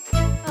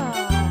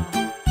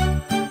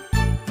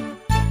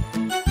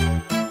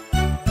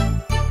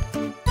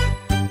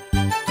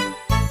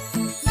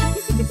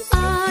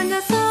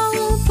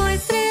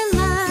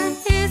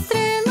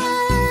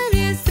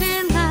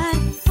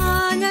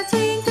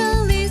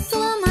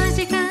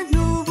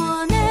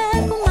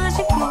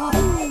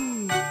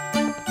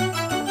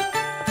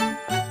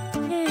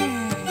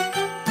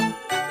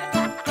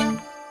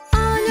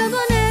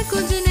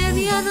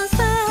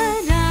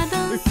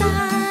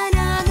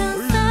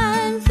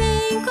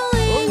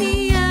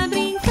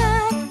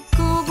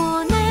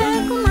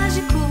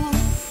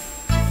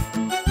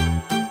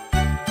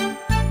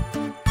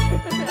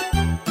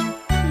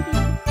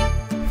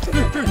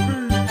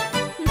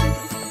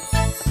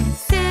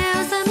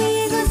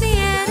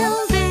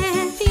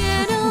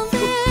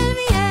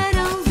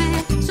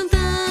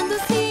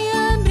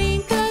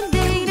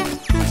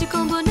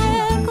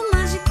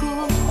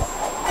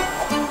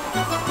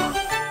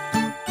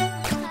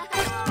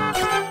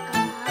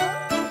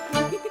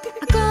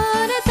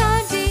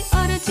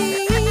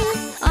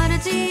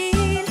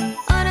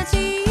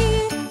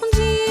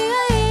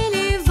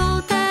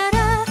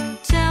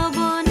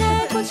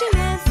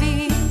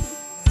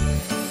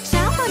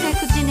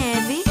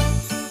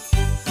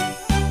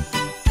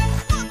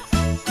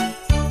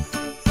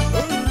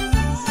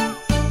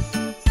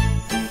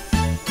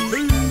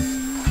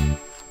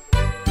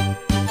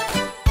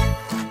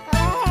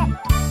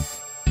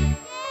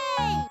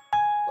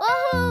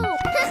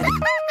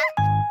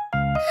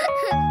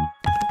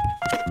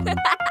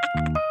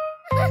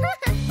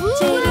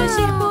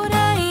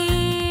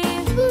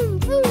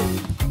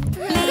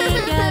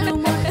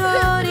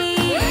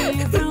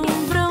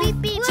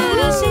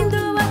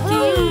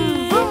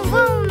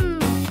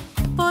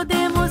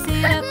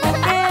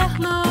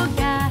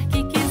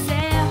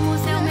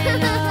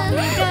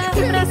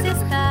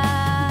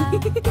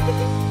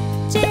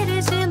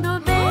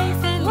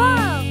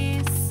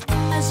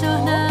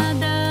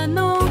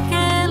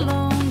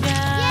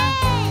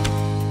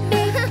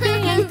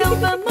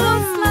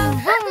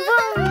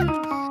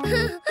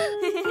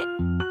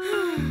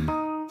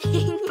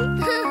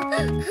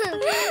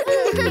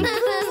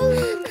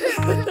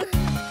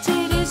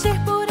 Dirigir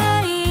por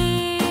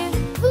aí,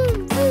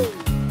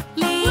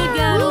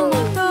 ligar o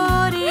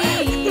motor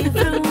e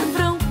vrum,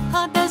 vrum,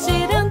 rodas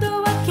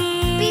girando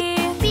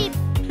aqui.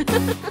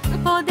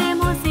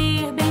 Podemos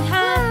ir bem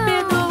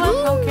rápido a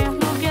qualquer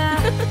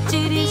lugar,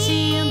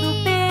 dirigindo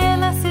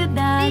pela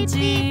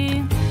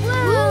cidade,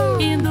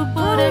 indo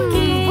por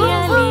aqui e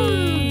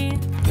ali,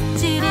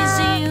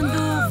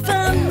 dirigindo,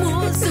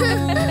 vamos,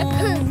 zoom.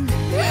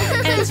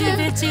 É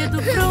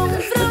divertido, vrum,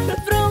 vrum,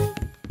 vrum.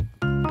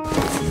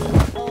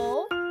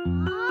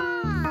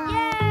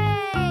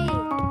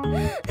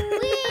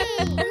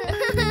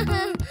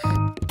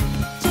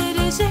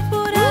 Dirigir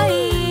por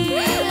aí,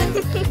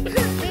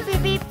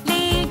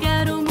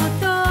 ligar o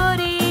motor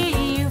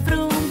e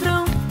vrum,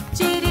 vrum.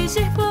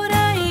 Dirigir por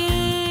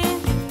aí,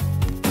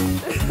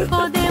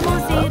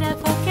 podemos ir a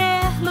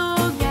qualquer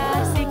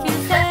lugar se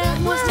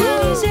quisermos.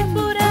 Dirigir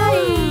por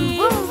aí,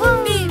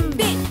 bip,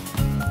 bip.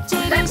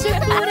 Dirigir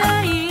por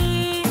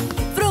aí,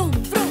 vrum,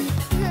 vrum.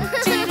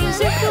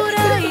 Dirigir por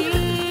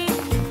aí,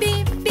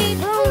 bip, bip.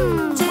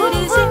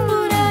 Dirigir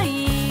por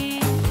aí.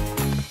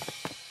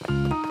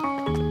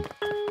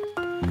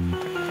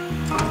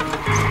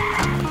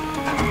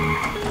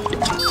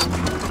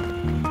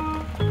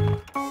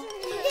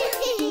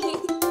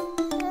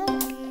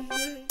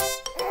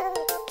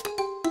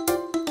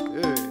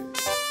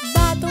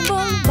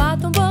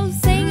 Bata um bolo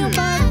sem o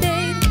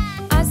padeiro.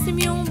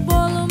 Assime um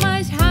bolo o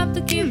mais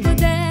rápido que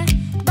puder.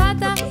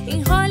 Bata,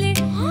 enrole,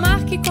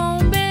 marque com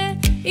um B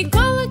e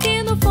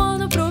coloque no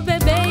forno pro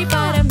bebê e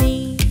para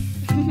mim.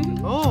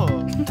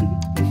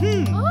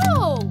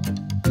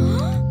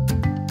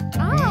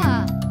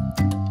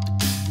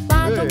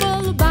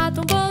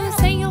 Bata um bolo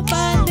sem o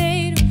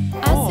padeiro.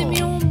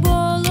 Assime um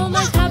bolo o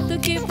mais rápido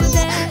que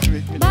puder.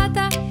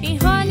 Bata,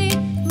 enrole,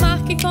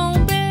 marque com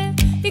um B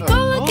e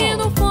coloque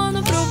no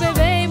forno pro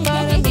bebê e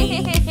para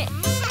mim.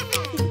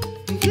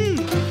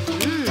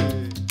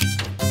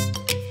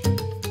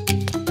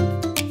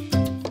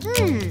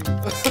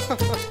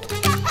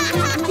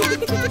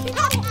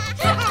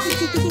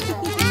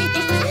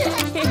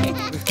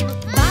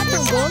 Bata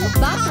um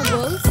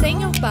bolo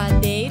sem o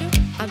padeiro.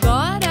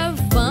 Agora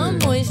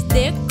vamos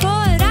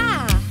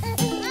decorar.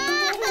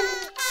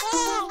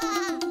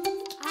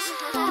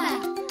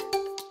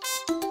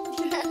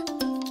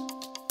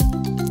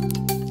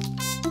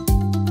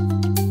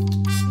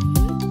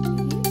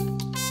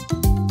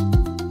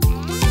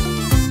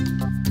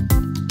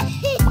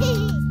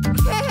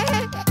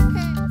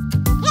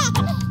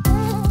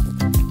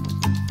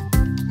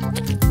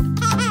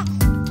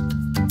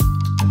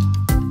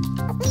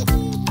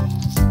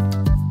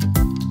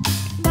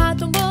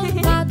 Bata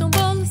um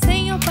bolo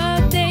sem o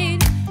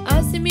padeiro.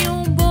 Assime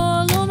um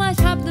bolo o mais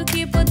rápido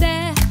que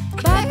puder.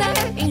 Bata,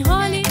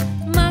 enrole,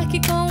 marque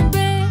com um B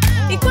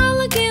e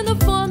coloque no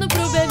forno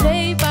pro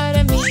bebê e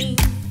para mim.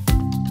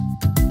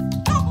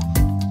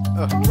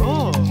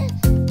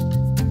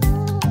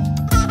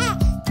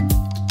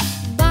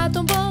 Bata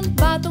um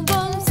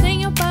bolo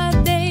sem o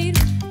padeiro.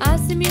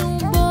 Assime um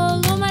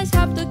bolo o mais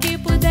rápido que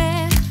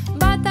puder.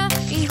 Bata,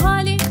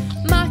 enrole,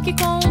 marque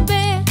com um B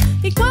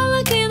e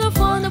coloque no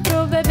forno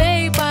pro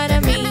bebê e para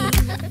mim.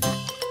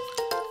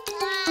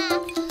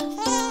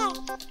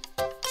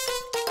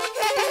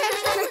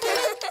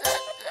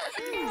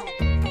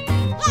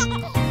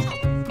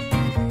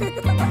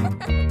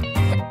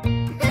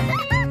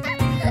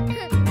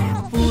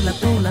 Pula,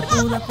 pula,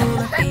 pula,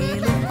 pula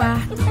pelo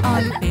quarto.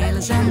 Olhe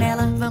pela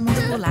janela, vamos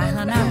pular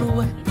lá na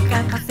lua.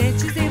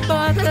 Capacetes e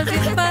botas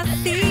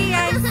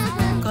espaciais.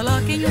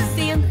 Coloquem os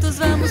cintos,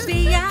 vamos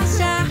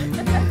viajar.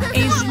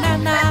 Entre na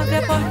nave,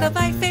 a porta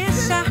vai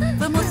fechar.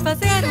 Vamos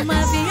fazer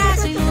uma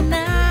viagem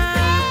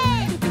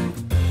lunar.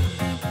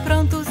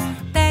 Prontos,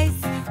 10,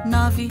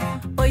 9,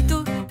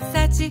 8,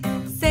 7,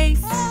 6,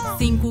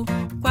 5,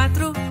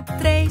 4,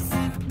 3,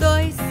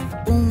 2,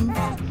 1.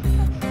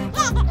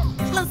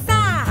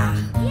 Lançar!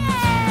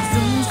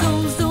 Zum,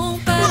 zum, zum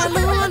para a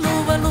lua,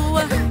 lua,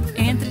 lua.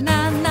 Entre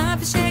na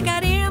nave,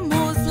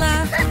 chegaremos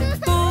lá.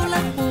 Pula,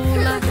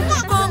 pula,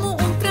 como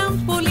um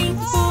trampolim.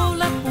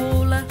 Pula,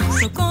 pula,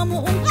 sou como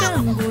um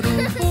canguru.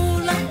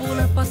 Pula,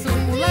 pula, posso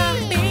pular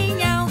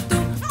bem alto.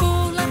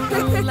 Pula,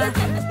 pula,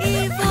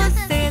 e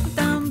você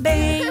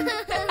também.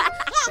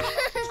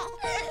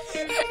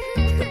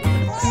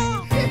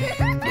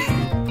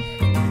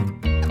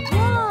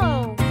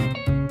 Uou!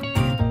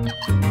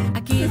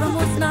 Aqui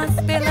vamos nós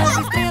pelas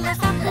estrelas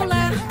a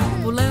pular,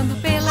 pulando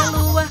pela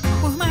lua,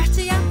 por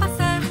Marte a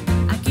passar.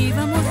 Aqui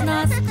vamos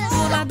nós,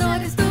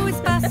 puladores do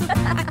espaço.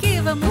 Aqui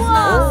vamos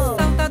nós,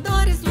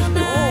 saltadores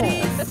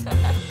lunares.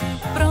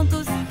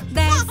 Prontos,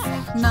 10,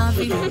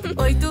 9,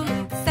 8,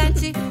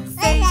 7,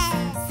 6,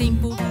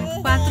 5,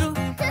 4,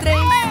 3,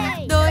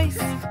 2,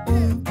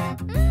 1.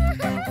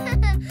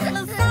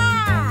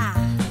 Lançar!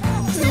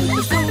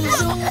 Zum, zum,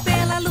 zum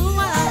pela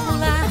lua a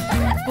pular.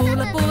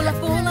 Pula, pula,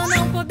 pula,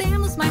 não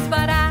podemos mais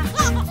parar.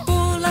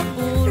 Pula,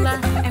 pula,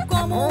 é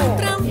como um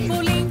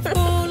trampolim.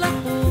 Pula,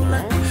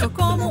 pula, sou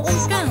como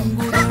um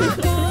canguru.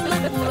 Pula,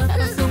 pula,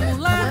 posso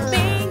pular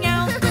bem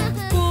alto.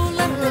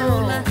 Pula,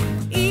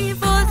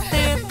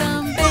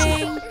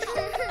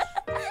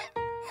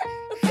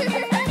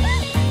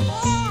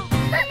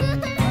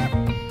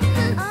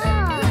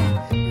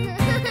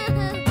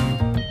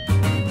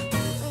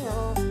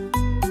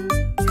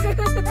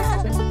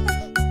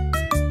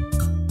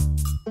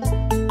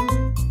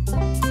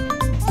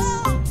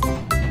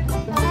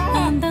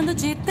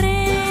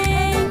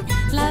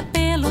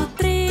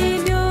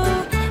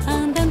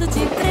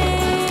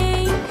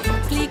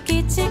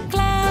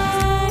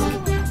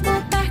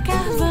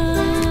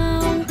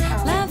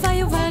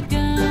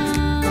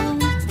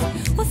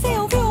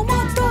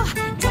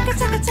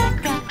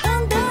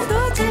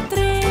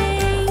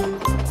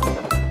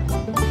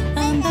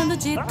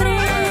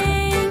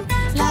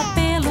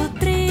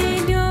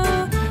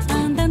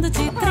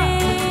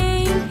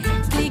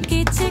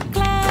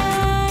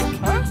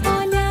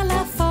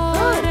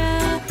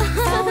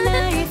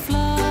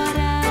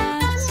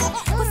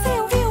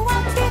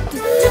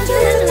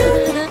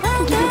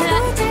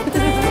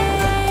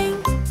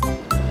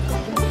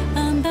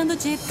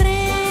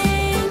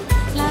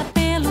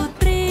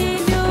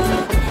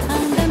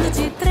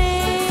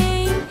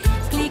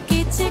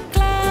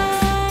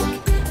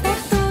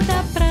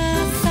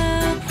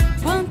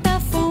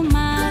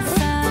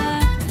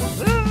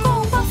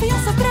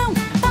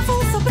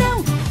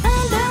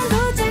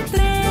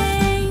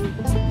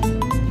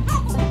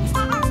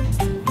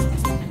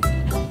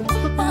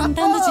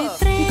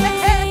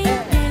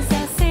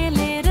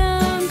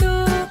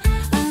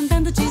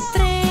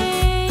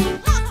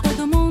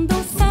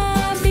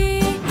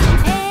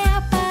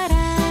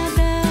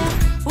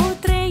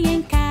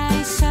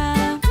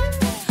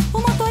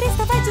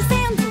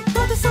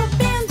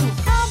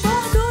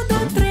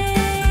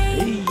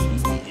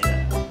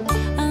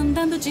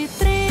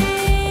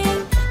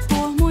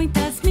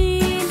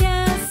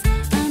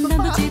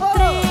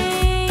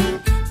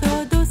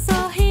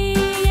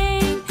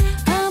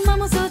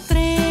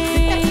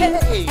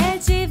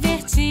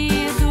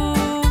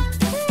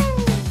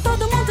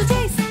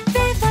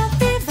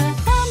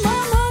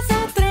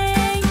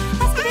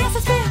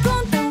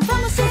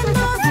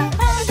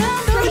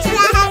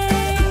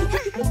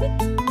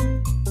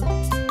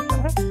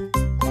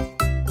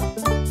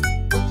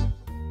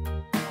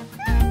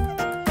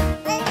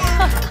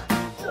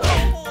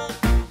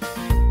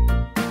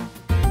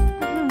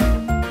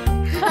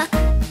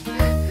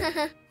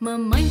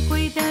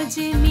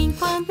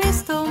 quando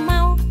estou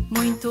mal,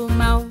 muito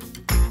mal.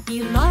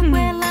 E logo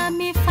ela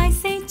me faz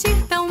sentir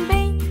tão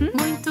bem,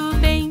 muito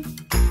bem.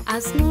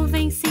 As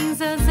nuvens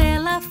cinzas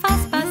ela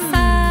faz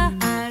passar,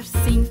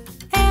 sim.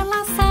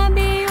 Ela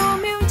sabe o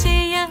meu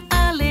dia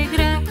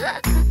alegrar.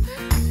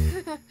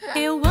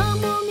 Eu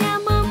amo minha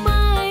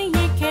mamãe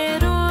e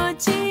quero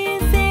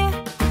dizer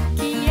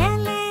que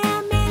ela é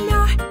a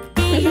melhor.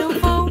 E eu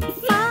vou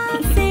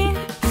fazer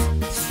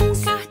um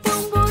cartão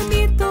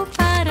bonito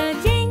para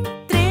lhe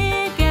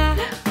entregar.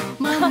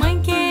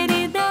 Mamãe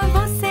querida,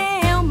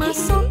 você é uma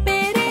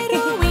super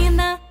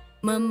heroína.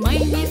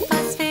 Mamãe me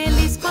faz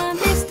feliz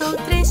quando estou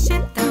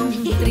triste, tão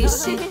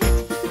triste.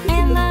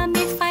 Ela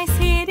me faz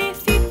rir e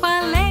fico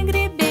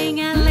alegre,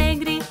 bem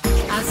alegre.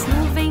 As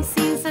nuvens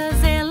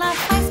cinzas ela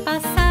faz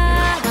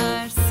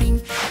passar,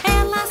 sim.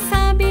 Ela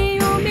sabe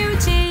o meu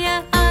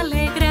dia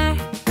alegrar.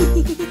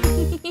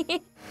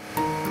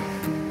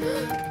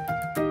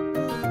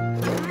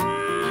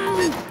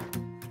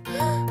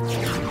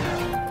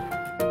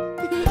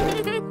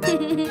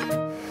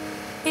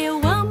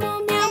 Eu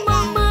amo minha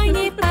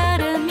mamãe e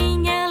para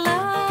mim ela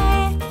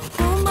é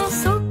uma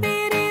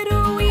super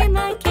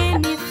heroína que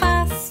me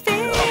faz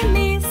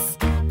feliz.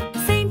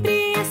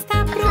 Sempre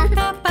está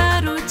pronta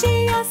para o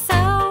dia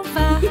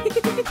salvar.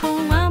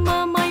 Com a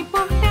mamãe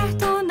por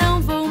perto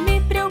não vou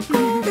me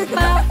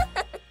preocupar.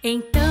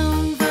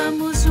 Então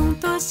vamos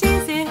juntos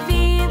dizer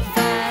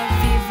viva,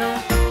 viva.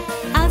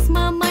 As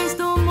mamães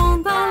do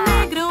mundo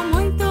alegram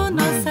muito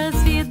nossas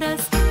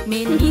vidas.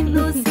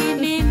 Meninos e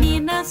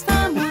meninas,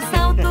 vamos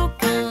alto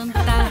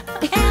cantar.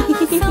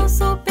 Elas são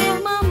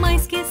super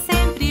mamães que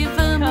sempre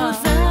vamos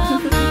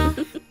amar.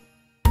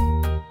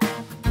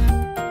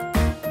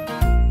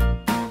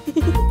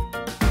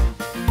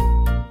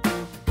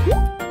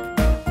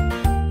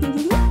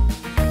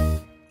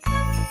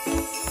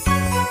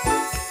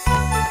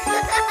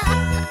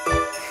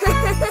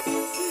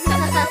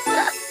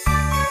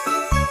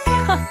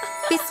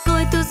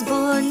 Biscoitos,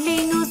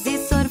 bolinhos e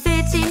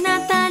sorvete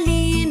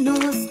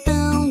natalinos,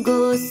 tão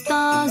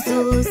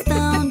gostosos,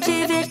 tão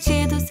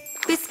divertidos.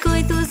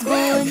 Biscoitos,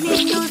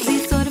 bolinhos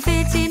e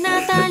sorvete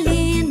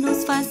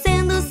natalinos,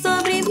 fazendo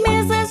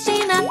sobremesas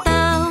de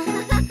Natal.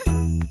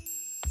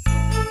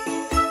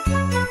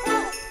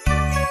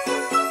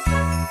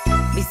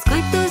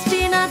 Biscoitos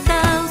de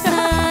Natal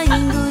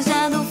saindo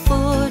já do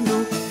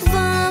forno,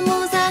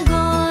 vamos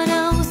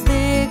agora os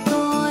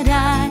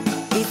decorar.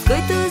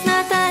 Biscoitos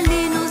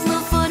natalinos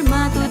no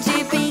formato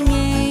de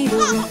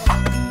pinheiro,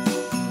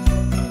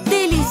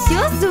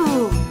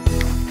 delicioso!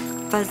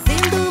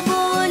 Fazendo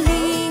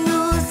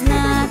bolinhos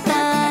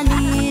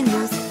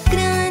natalinos,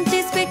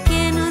 grandes,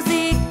 pequenos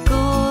e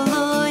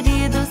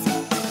coloridos.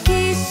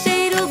 Que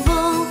cheiro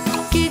bom,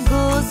 que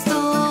gosto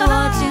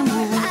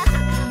ótimo.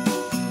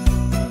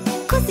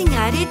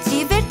 Cozinhar é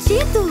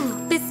divertido.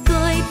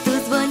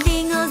 Biscoitos,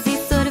 bolinhos e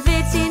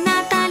sorvete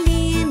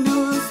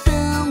natalinos,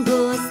 tão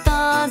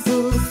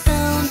gostosos,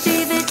 tão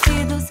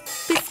divertidos.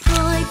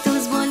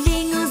 Biscoitos,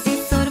 bolinhos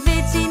e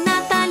sorvete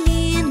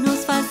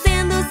natalinos,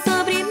 fazendo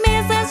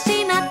sobremesas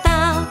de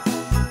Natal.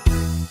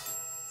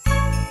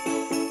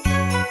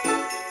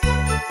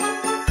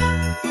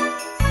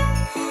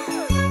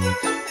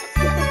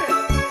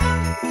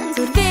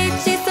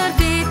 Sorvete,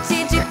 sorvete,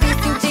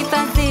 difícil de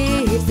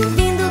fazer,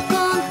 servindo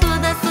com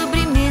toda a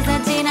sobremesa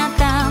de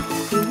Natal.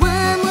 Eu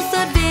amo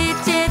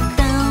sorvete, é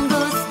tão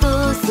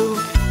gostoso.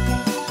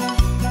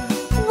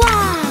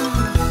 Uau!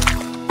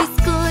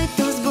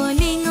 Biscoitos,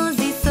 bolinhos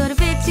e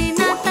sorvete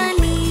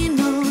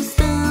natalinos,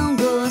 tão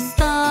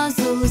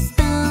gostosos,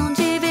 tão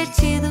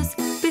divertidos.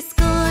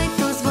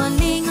 Biscoitos,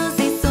 bolinhos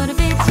e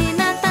sorvete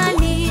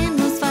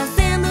natalinos,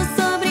 fazendo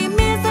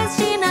sobremesas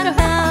de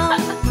Natal.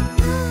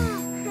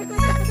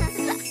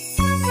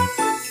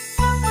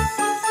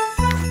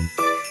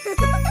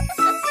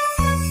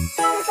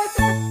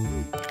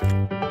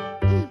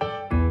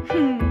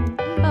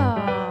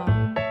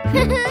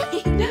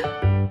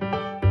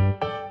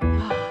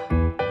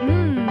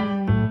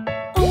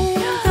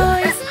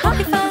 Dois, o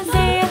que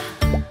fazer?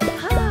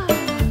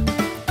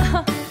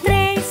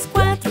 3,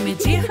 4,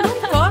 medir num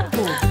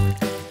copo.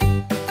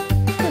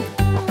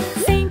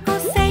 5,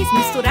 6,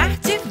 misturar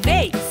de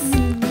vez.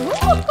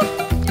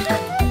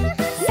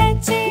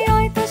 7,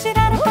 8,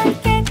 girar a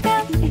panqueca.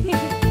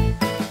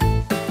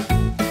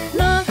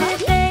 9,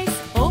 10,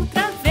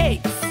 outra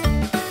vez.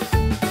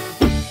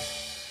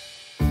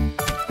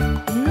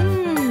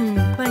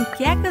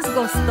 Panquecas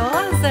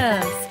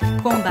gostosas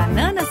com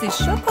bananas e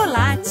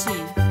chocolate.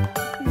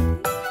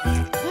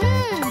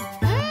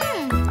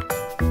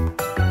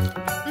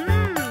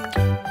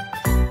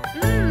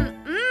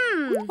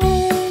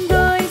 1,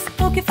 2,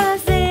 o que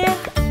fazer?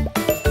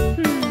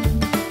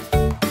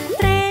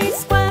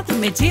 3, 4,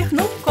 medir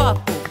num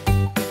copo.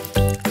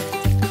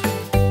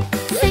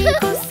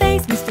 5,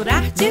 6,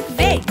 misturar de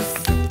vez.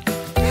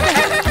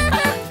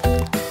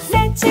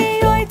 7,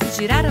 8,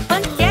 girar a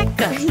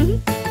panqueca.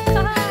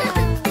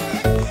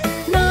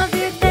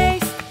 9,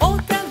 10,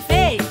 outra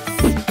vez.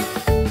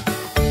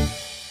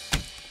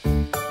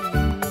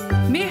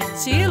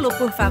 Mirtilo,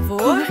 por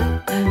favor.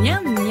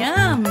 Nham,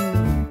 nham.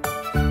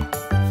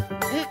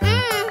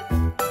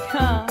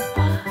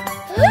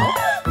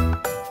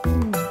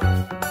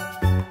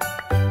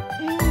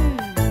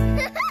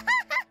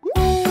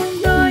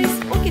 1, 2,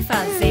 o que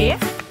fazer?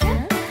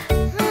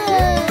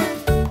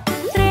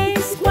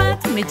 3,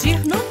 4, medir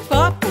no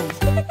copo.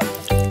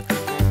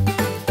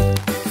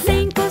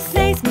 5,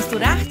 6,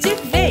 misturar de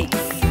vez.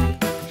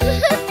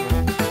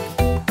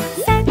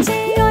 7,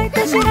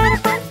 8, girar a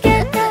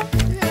panqueca.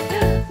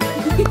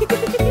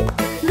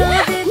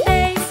 9,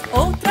 10,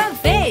 outra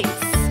vez.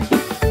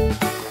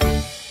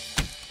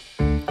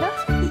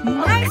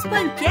 Mais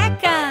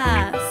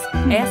panquecas.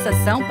 Essas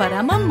são para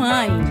a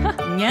mamãe.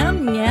 Nham,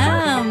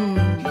 nham.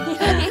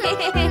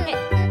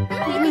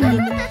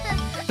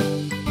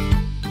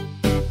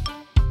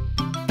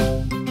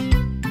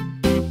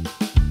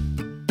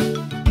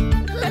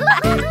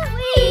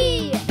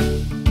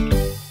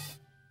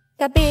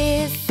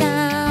 Cabeça,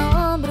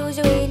 ombro,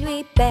 joelho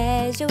e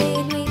pé,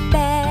 joelho e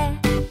pé.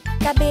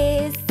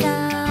 Cabeça,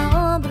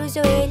 ombro,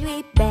 joelho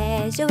e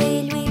pé,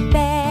 joelho e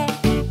pé.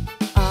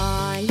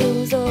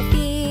 Olhos,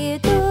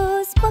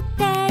 ouvidos,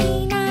 boca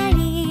e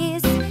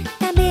nariz.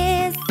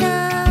 Cabeça,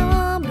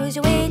 ombro,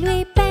 joelho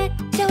e pé,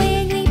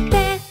 joelho e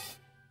pé.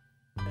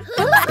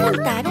 Vamos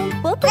cantar um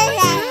pouco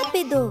mais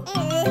rápido.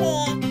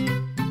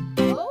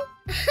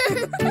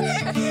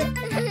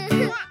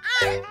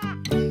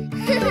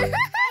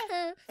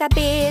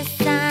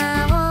 Cabeça,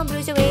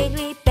 ombro, joelho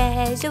e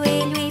pé,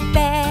 joelho e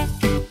pé.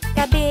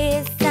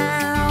 Cabeça,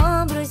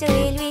 ombro,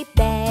 joelho e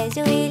pé,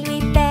 joelho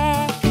e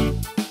pé.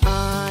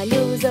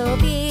 Olhos,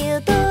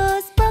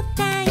 ouvidos,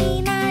 boca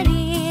e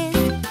nariz.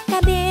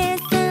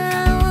 Cabeça,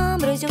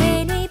 ombro,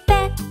 joelho e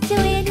pé,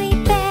 joelho e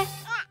pé.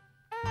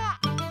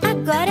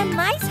 Agora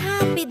mais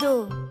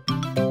rápido.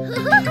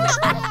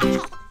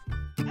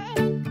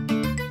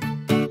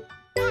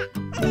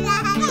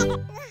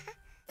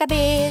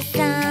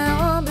 Cabeça,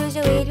 ombro,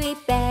 joelho e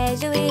pé,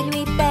 joelho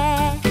e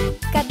pé.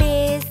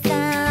 Cabeça,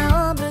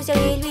 ombro,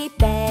 joelho e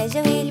pé,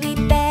 joelho e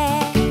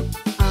pé.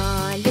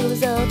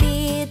 Olhos,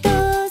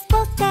 ouvidos,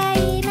 boca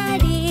e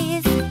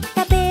nariz.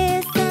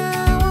 Cabeça,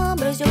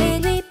 ombro,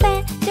 joelho e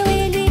pé,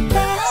 joelho e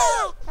pé.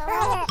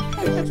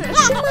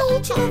 Uma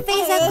última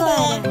vez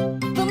agora.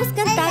 Vamos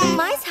cantar o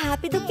mais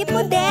rápido que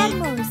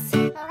pudermos.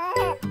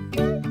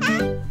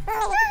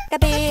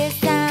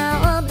 Cabeça,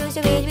 ombro,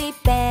 joelho e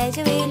pé,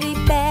 joelho e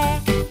pé.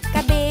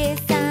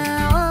 Cabeça,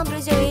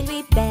 ombro, joelho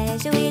e pé,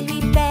 joelho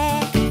e pé.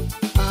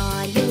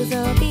 Olhos,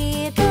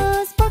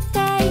 ouvidos,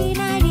 boca e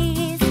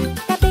nariz.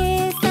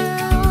 Cabeça,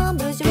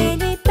 ombro,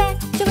 joelho e pé,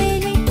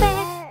 joelho e pé.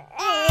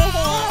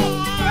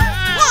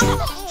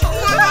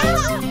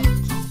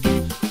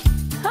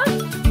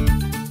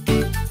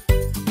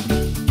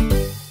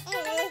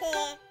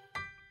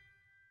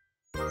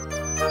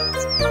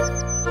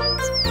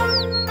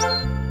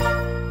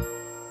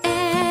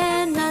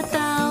 É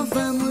Natal,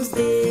 vamos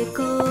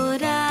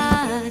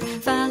decorar.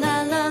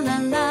 Fala lá lá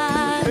lá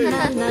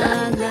lá lá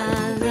lá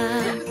lá.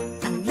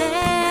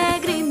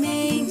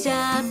 Alegremente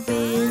a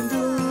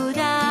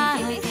pendurar.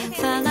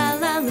 Fala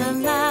lá lá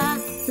lá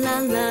lá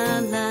lá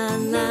lá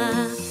lá.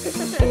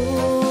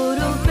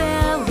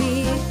 Ouro-véu e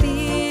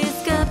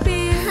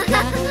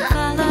pisca-pisca.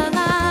 Fala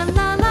lá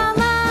lá lá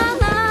lá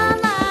lá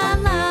lá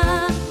lá.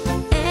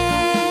 É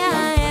a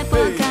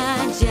época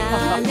de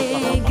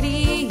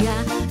alegria.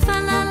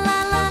 Fala lá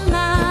lá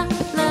lá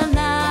lá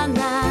lá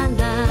lá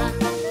lá.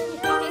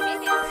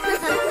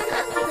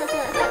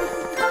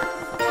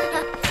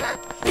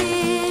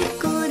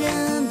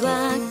 Decorando a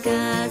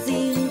casa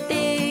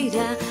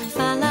inteira.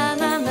 Fala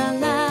lá lá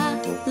lá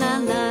lá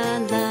lá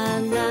lá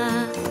lá.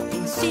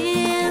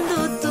 Enchendo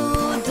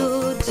tudo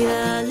de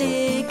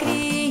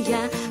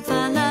alegria.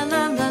 Fala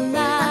lá lá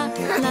lá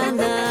lá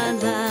lá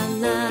lá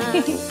lá.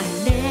 A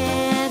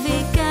neve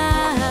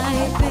cai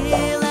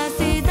pela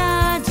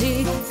cidade.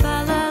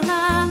 Fala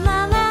lá lá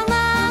lá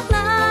lá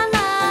lá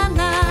lá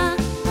lá.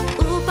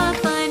 O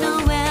Papai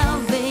Noel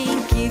vem,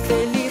 que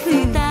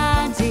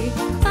felicidade.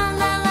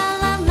 Fala lá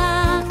lá lá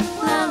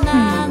lá lá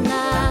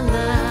lá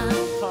lá.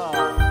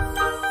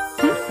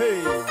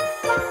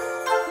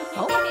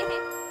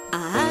 A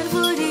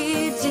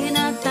árvore de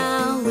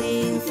Natal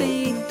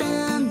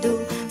enfeitando.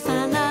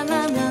 Fala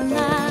lá lá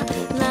lá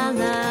lá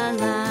lá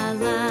lá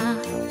lá.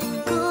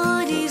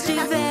 Cores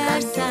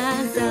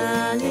diversas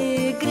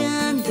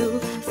alegrando.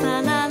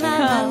 Fala lá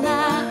lá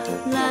lá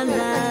lá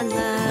lá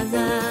lá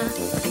lá.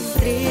 A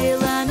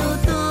estrela no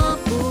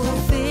topo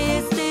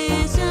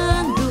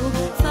festejando.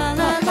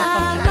 Fala lá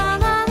lá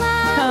lá lá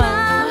lá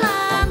lá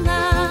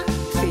lá.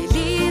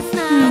 Feliz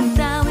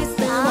Natal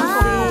estamos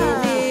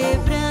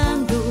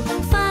celebrando.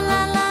 Fala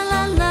lá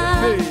lá lá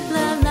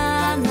lá lá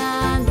lá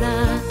lá.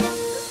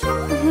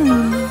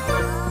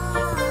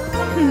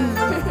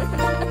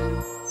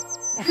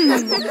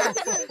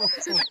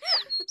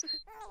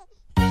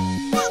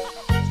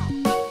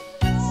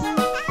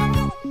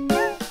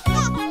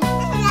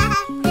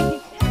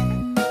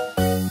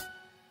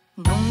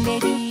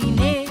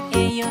 Bomberine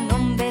e io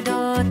non vedo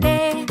te.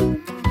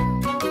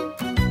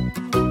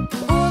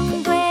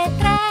 1, 2,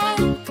 3.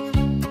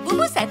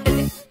 Vamos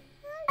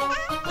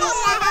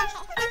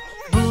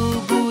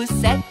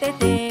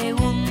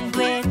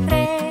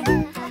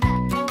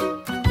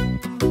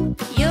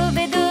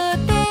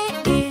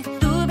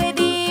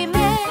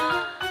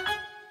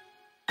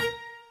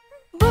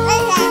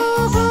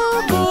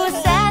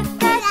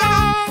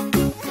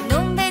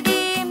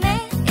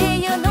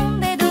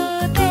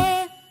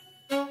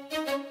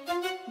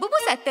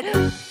sete,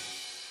 D.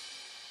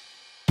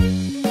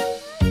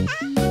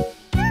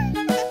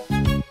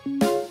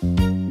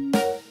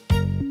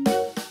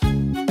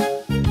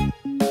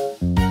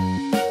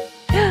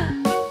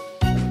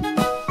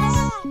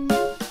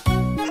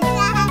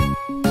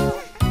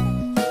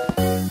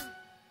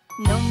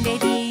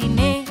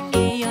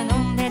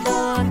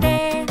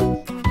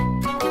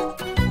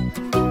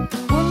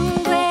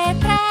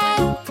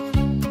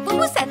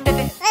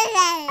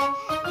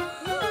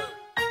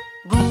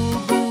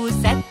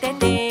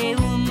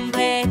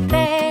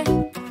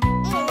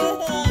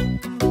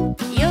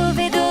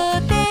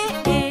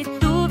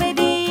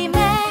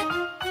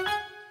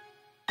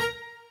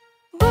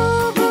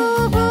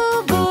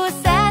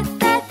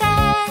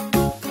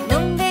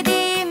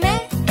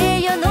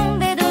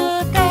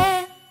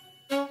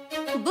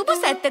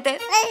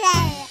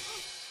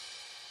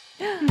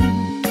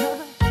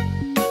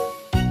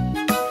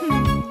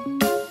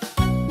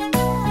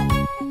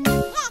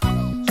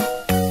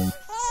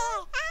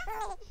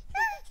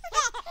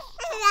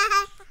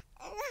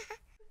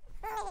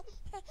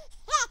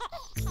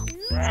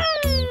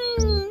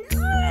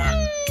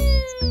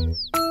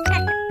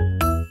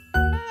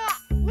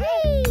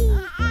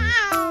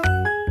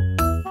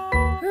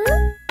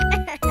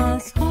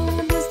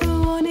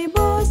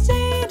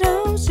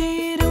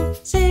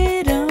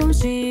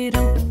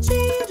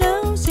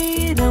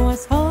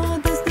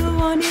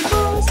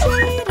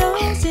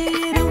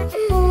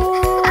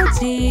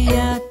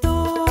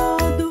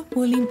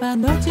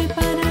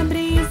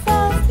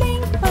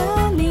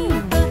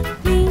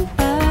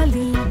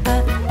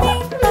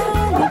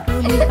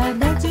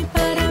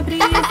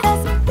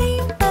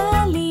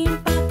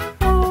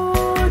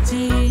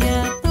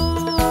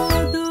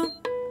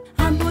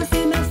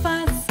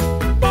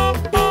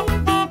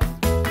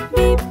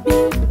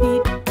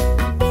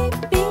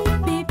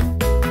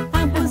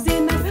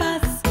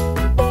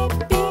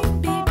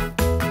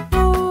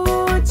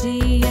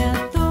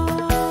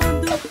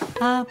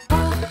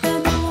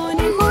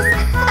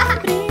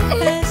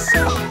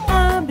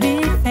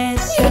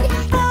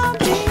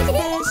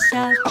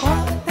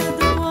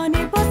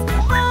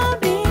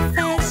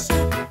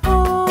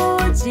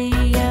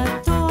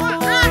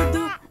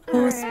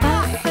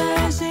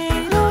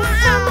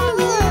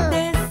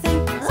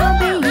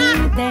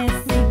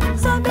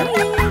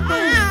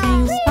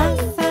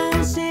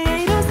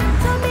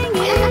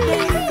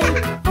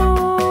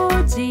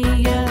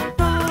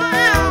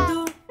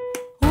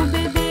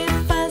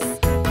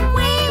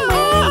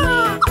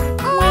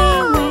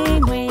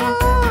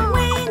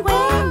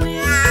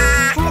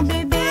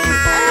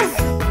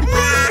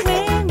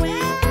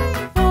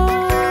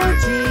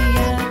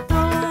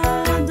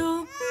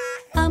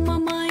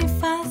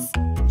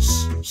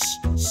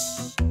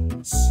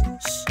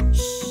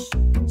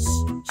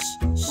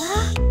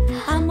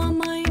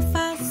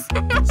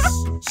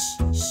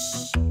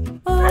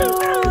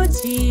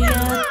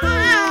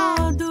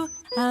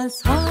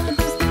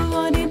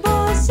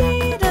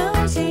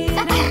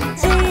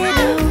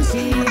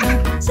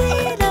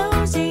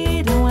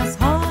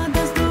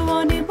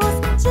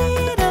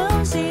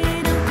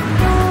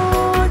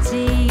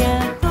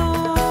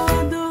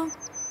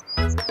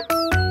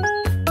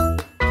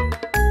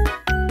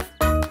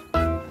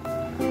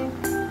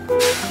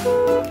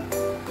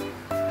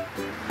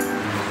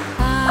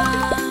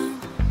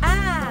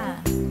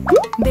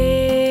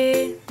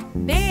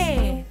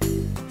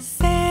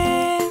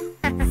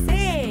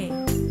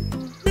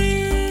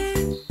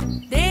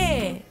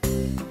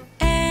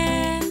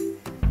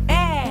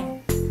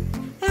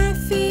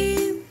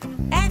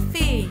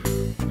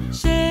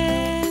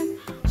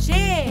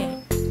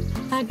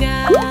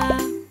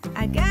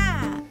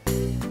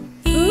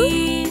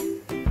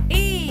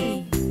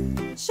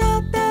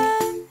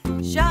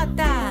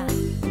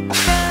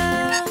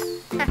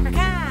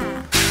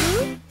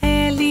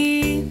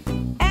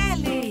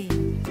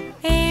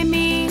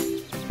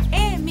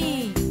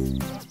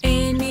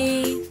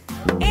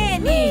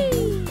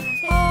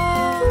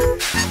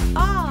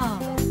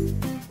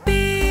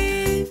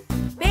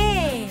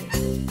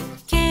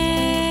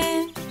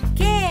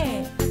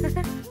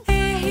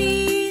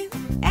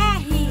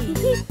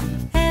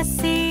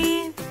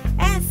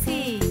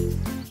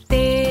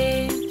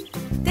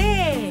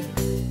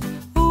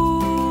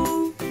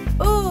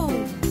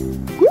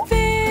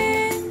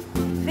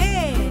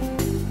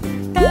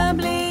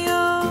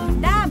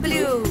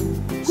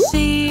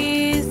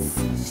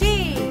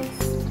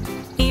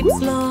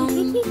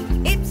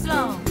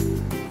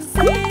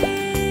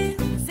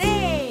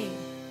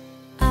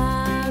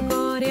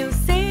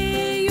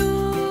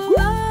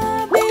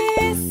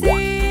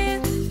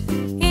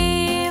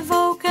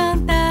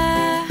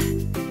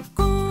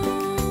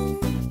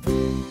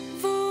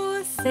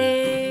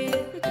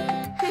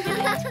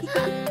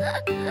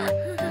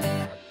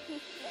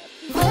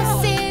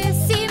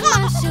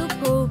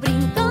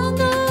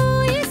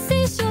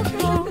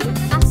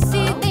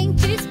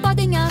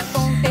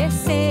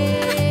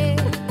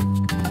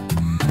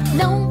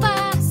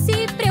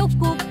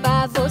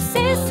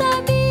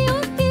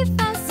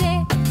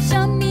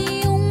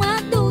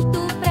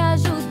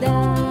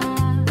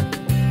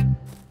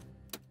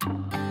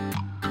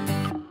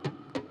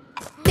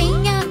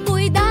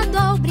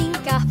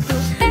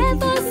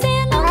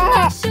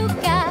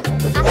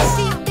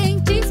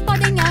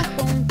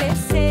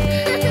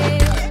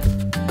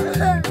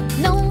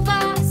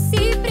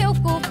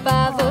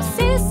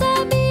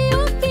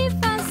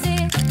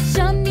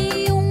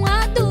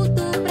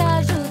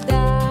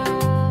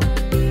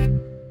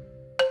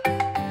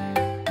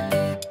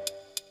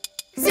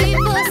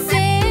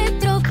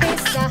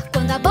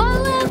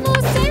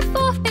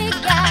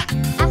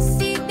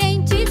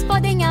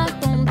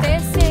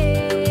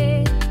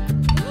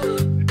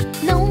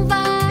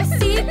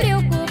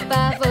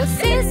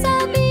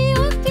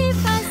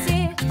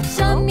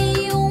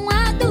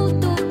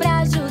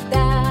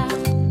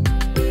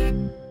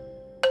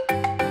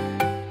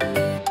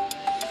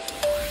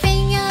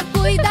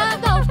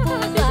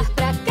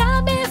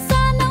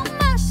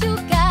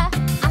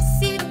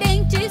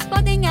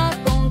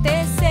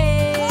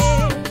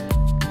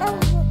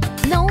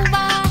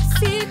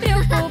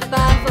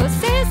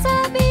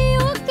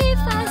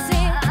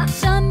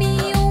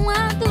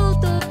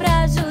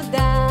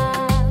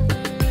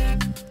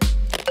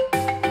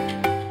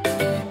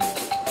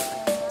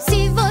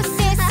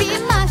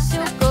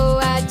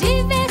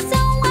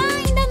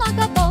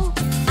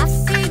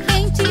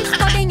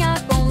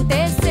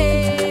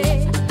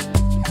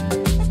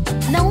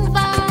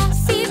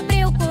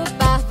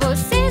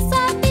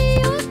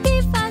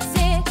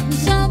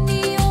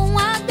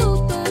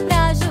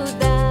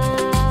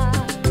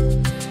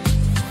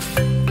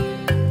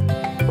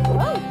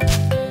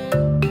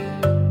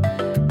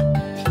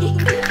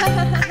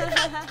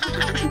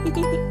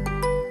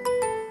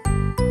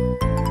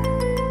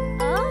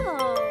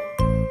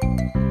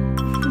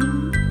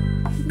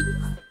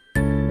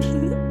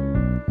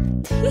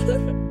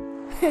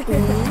 2,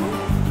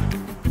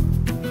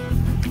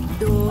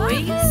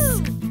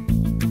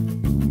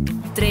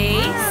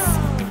 3,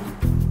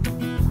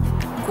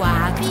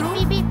 4,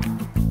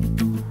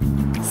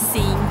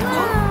 5,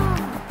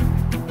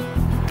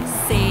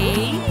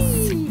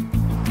 6,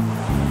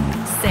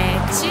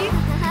 7,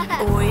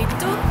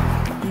 8,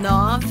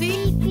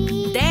 9,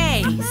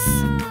 10.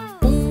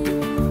 1,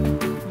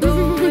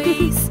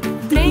 2,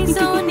 3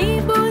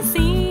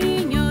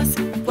 onibuzinhos.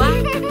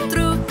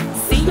 4,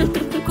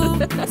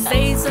 5,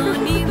 6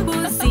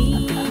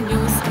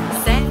 onibuzinhos.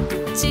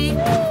 7,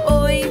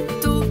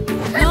 8,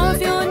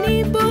 9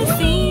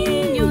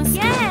 onibuzinhos.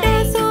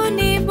 10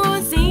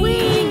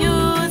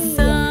 onibuzinhos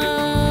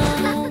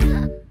são.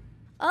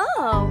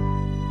 Oh!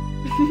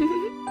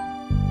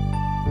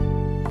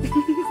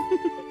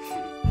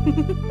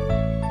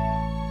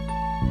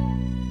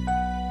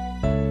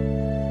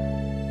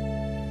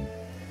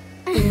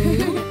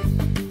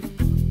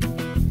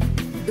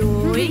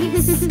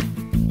 2,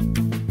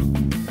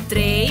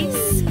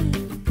 3,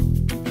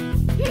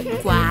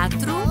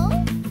 4,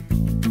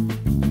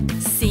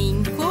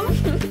 5,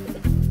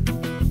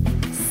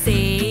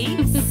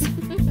 6,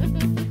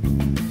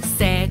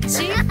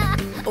 7,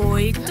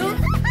 8,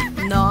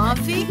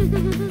 9,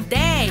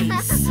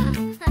 10.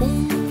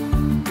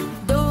 1,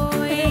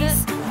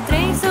 2,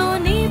 3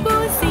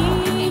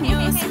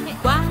 onibuzinhos.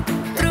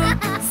 4,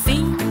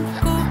 5,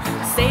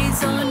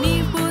 6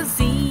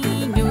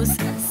 onibuzinhos.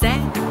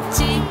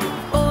 7,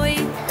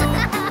 8,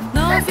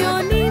 9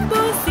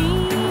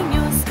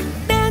 onibuzinhos.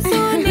 10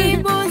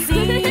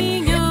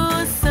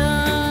 onibuzinhos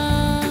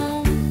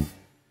são.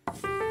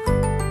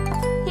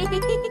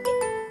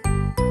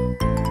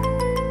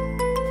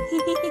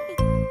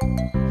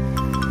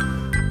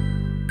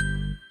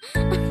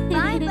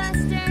 Bye,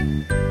 Buster.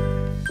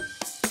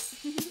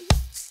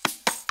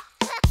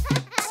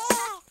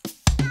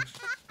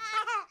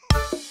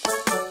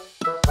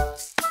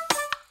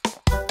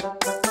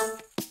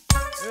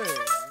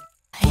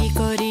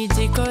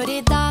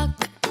 Ricoridi-coridoc,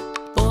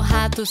 o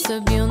rato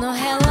subiu no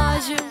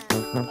relógio,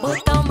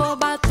 o tambor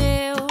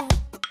bateu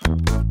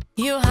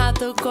e o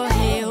rato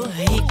correu.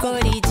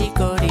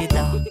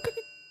 Ricoridi-coridoc.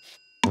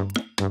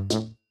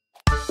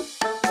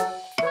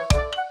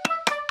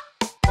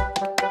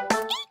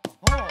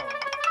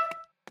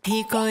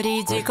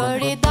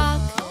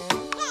 Ricoridi-coridoc,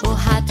 o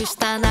rato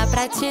está na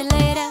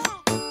prateleira,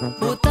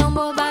 o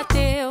tambor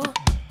bateu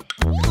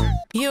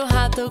e o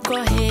rato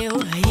correu.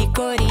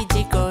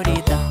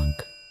 Ricoridi-coridoc.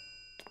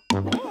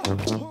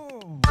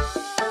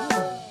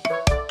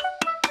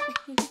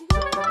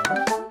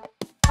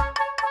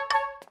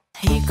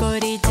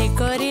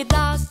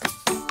 Ricoridi-coridoc,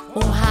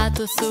 o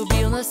rato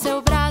subiu no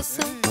seu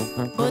braço,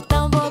 o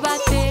tambor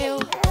bateu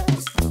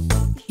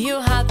e o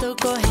rato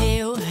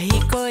correu.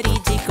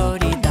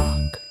 Ricoridi-coridoc.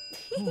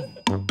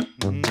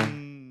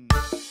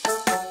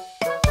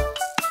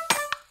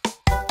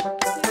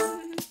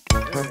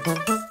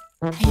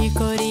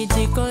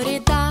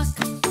 Ricoridi-coridoc,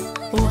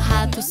 o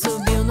rato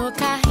subiu no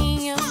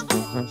carrinho,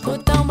 o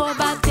tambor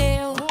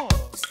bateu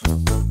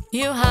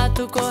e o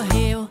rato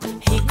correu.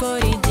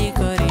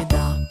 Ricoridi-coridoc.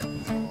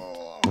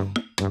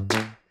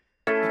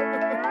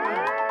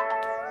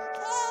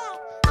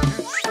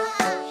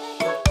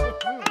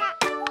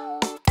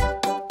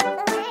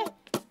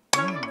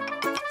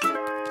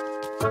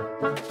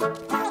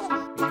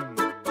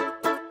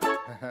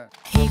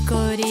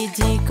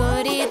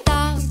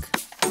 Ricoridi-coridoc,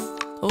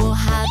 o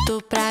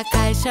rato pra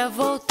caixa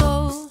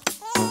voltou,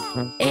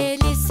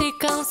 ele se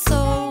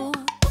cansou,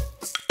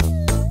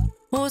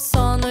 o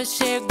sono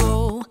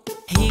chegou.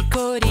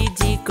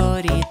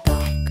 Ricoridi-coridoc.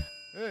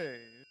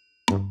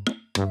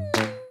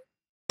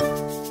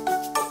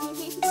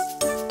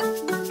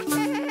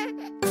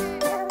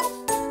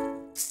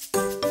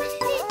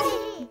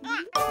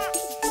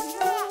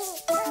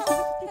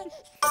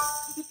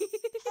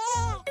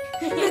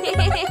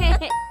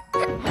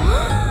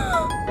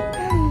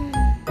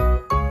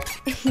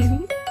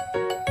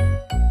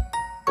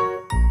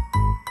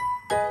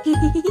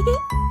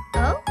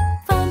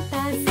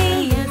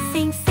 Fantasia,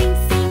 sim, sim,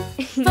 sim.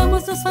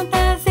 Vamos nos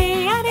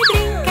fantasiar e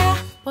brincar.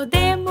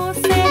 Podemos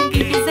ser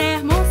quem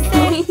quisermos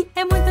ser.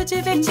 É muito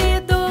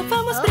divertido,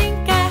 vamos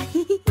brincar.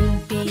 Um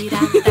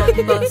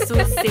pirata posso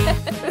ser,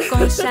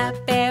 com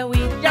chapéu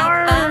e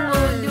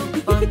tapa-olho,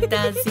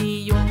 botas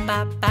e um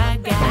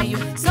papagaio.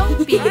 Sou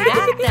um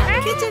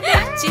pirata, que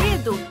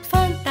divertido.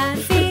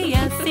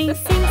 Fantasia, sim,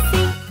 sim,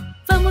 sim.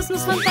 Vamos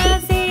nos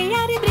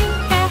fantasiar e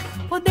brincar.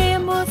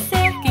 Podemos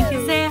ser quem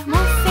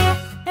quisermos ser.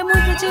 É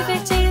muito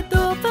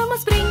divertido,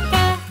 vamos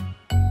brincar.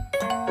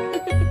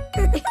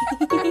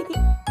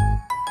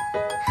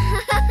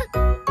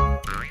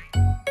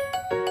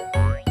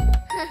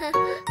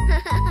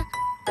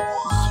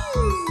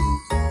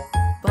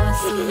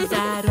 Posso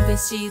usar um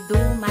vestido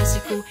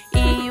mágico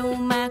e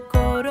uma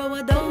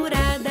coroa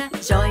dourada,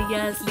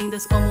 joias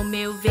lindas como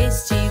meu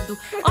vestido.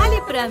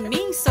 Olhe pra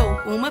mim, sou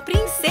uma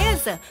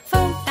princesa.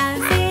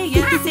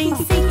 Fantasia, sim,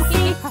 sim,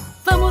 sim.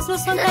 Vamos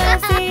nos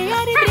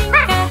fantasiar e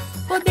brincar.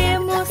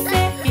 Podemos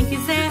ser quem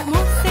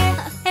quisermos ser.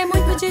 É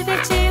muito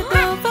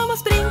divertido,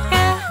 vamos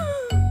brincar.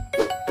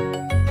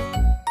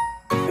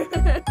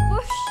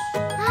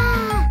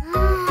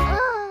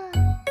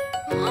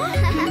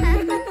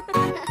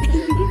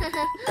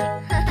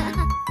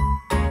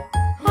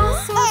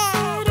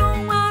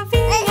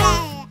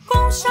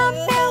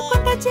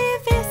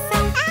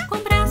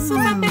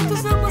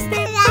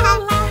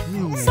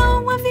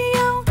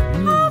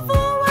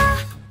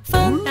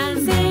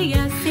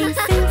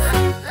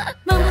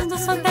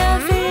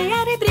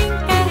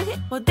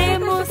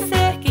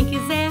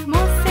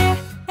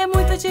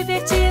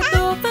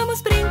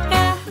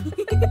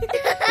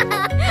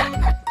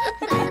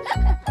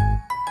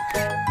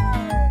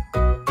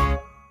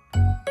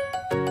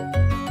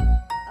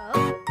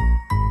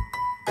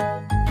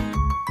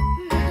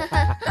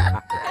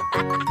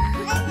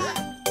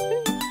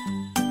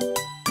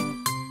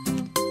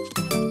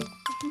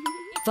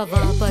 Vovó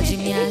pode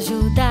me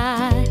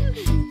ajudar.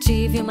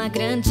 Tive uma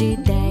grande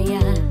ideia: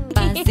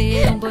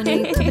 fazer um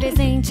bonito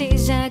presente,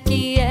 já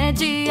que é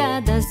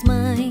Dia das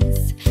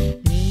Mães.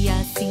 E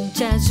assim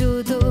te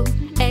ajudo,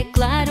 é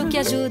claro que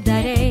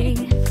ajudarei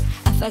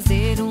a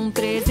fazer um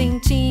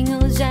presentinho,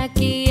 já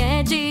que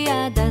é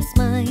Dia das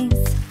Mães.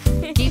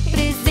 Que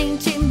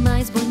presente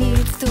mais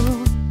bonito,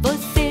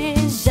 você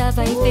já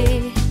vai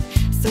ver.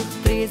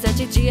 Surpresa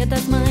de Dia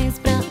das Mães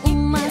pra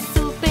uma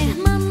super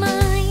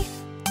mamãe.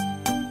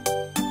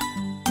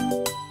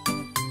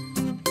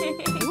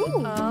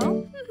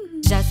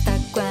 Já está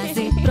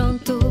quase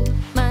pronto,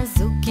 mas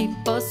o que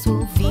posso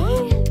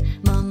ouvir?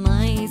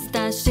 Mamãe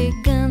está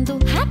chegando,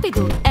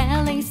 rápido,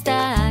 ela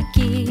está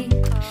aqui.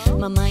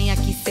 Mamãe,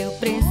 aqui seu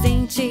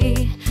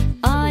presente,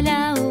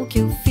 olha o que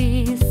eu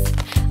fiz.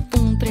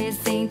 Um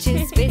presente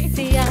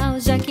especial,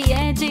 já que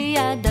é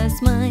Dia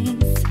das Mães.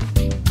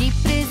 Que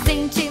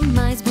presente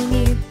mais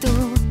bonito,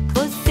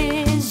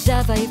 você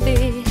já vai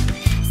ver.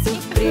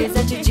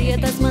 Surpresa de Dia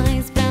das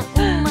Mães pra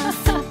uma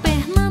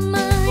super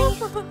mamãe.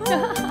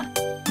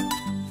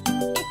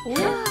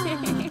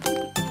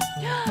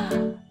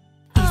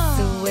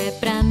 Isso é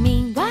pra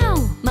mim,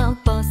 uau! Mal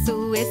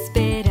posso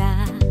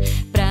esperar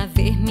pra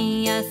ver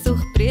minha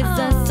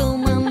surpresa. Sou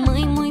uma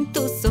mãe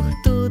muito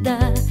sortuda.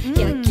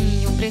 E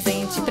aqui um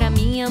presente pra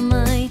minha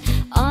mãe.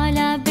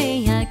 Olha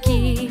bem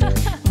aqui,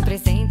 um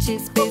presente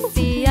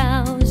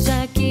especial,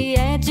 já que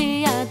é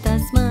Dia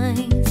das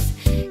Mães.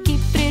 Que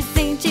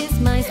presentes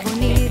mais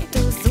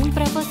bonitos, um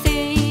pra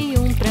você e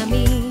um pra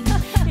mim.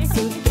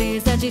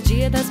 Surpresa de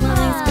Dia das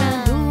Mães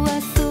pra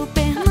duas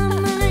super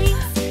mamães.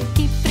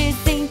 Que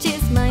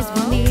presentes mais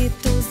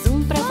bonitos,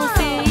 um pra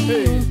você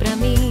e um pra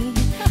mim.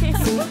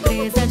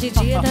 Surpresa de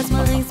Dia das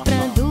Mães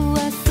pra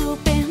duas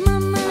super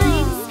mamães.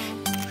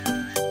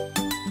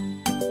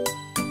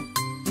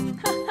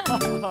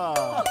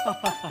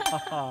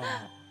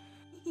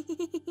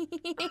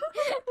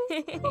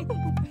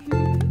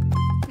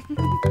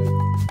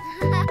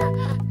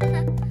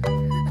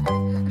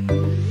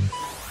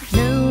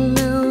 Não,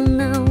 não,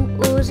 não,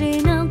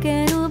 hoje não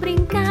quero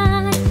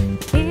brincar.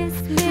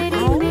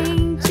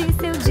 Experimente,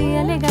 seu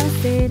dia legal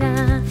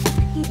será.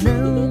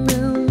 Não,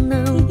 não,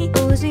 não,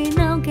 hoje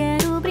não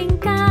quero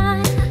brincar.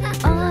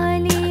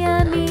 Olhe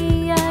a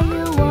Mia e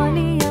o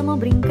Oli amam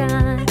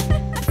brincar.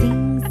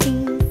 Sim,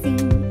 sim, sim,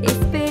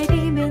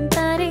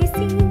 experimentarei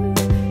sim.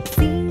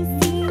 Sim,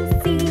 sim,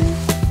 sim,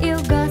 eu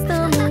gosto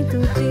muito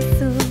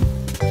disso.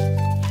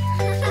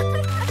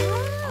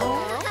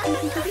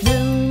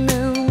 Não,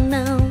 não,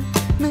 não,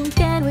 não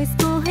quero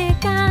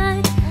escorregar.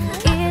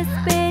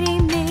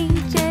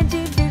 Experimente, é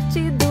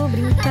divertido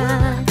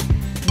brincar.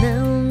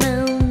 Não,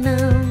 não,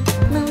 não,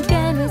 não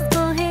quero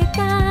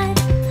escorregar.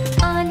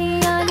 Olhe,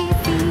 olhe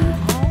sim,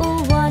 o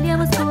olho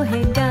ama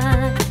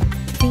escorregar.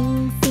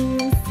 Sim, sim,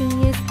 sim,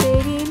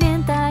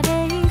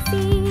 experimentarei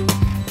sim.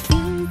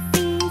 Sim,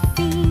 sim,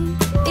 sim,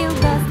 eu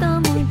gosto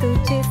muito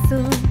disso.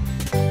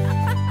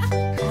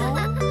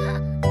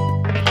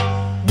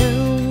 Não,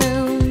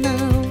 não,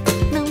 não,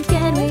 não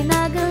quero ir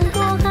na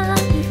gangorra.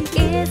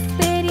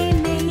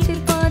 Experimente,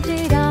 pode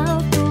ir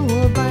alto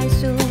ou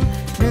baixo.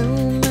 Não,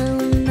 não,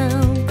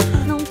 não,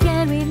 não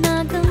quero ir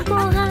na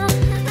gangorra.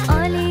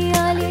 Olhe,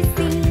 olhe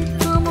sim,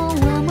 como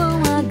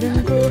amam a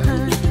gangorra.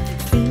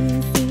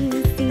 Sim, sim,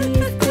 sim,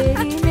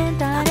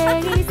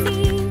 experimentarei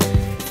sim.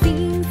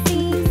 Sim,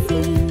 sim,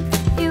 sim,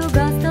 eu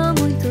gosto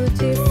muito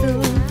disso.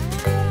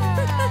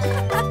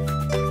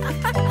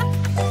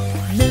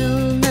 Não,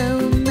 não,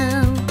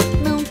 não,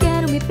 não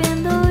quero me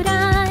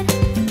pendurar.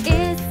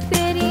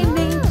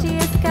 Experimente,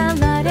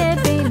 escalar é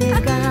bem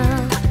legal.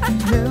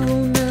 Não,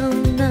 não,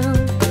 não,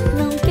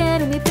 não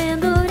quero me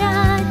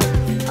pendurar.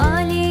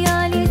 Olhe,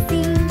 olhe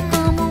sim,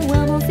 como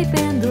amam se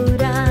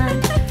pendurar.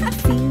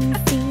 Sim,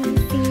 sim,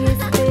 sim,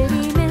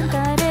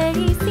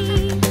 experimentarei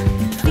sim.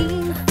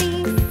 Sim,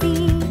 sim,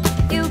 sim,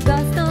 eu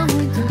gosto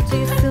muito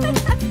disso.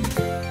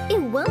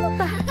 Eu amo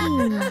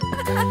Parquinho.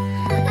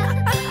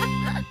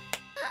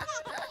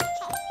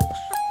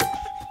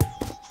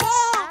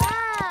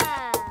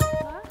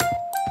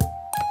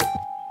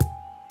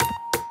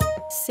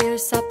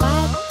 Seus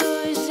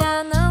sapatos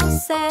já não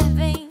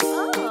servem.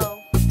 Oh,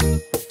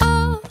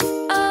 oh,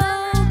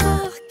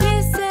 por que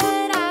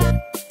será?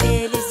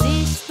 Eles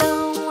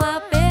estão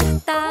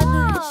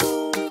apertados.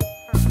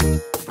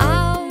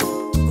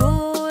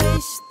 Algo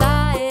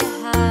está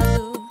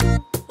errado.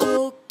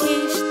 O que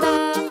está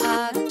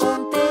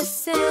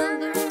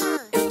acontecendo?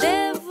 Eu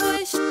devo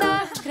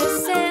estar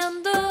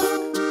crescendo.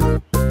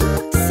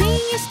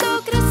 Sim,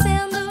 estou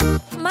crescendo.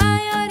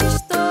 Maior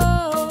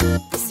estou.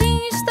 Sim,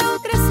 estou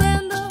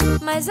crescendo.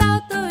 Mais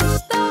alto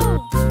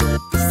estou.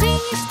 Sim,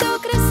 estou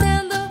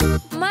crescendo.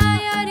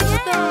 Maior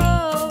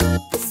estou.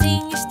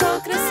 Sim, estou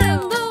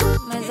crescendo.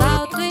 Mais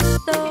alto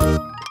estou.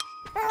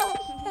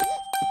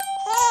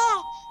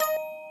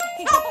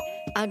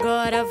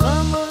 Agora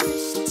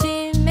vamos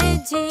te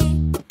medir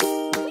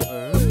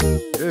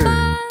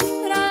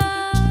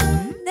para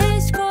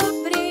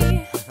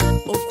descobrir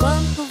o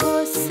quanto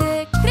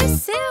você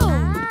cresceu.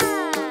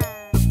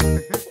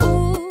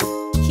 O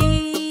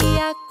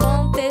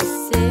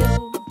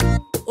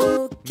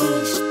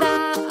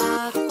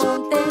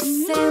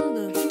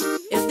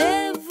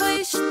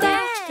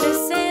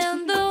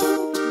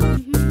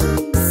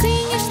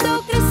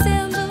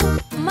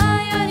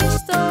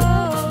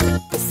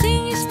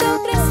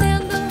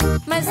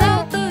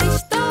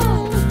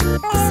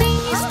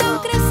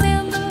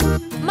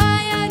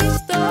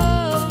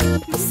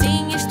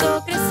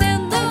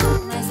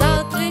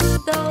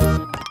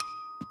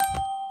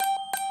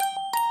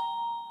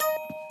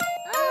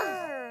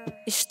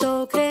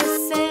Estou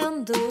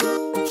crescendo,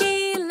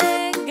 que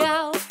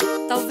legal.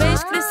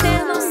 Talvez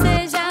crescer não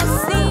seja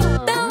assim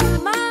tão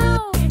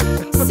mal.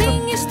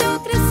 Sim, estou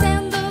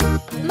crescendo,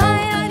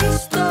 maior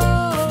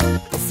estou.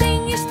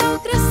 Sim, estou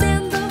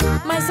crescendo,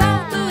 mais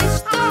alto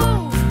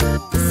estou.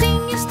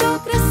 Sim, estou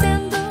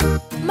crescendo,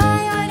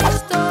 maior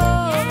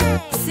estou.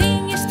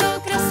 Sim, estou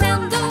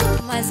crescendo,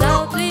 mais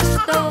alto estou.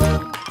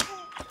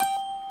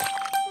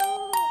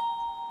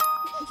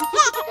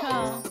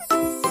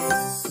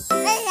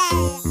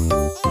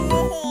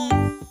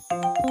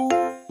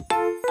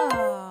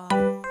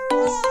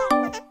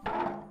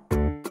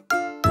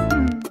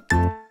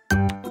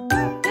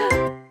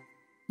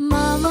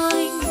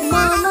 Mamãe,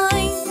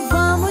 mamãe,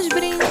 vamos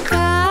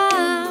brincar.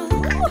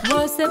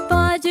 Você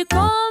pode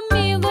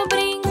comigo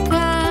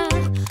brincar.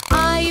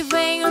 Aí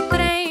vem o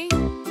trem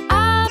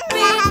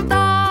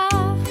apitar.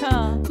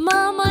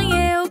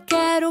 Mamãe, eu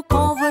quero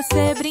com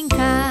você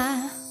brincar.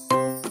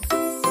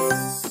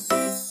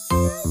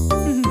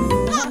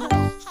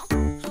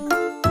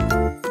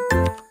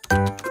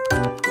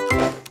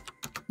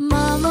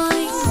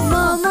 Mamãe,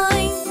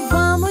 mamãe,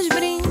 vamos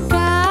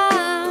brincar.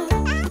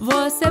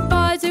 Você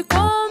pode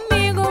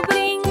comigo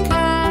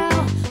brincar.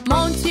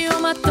 Monte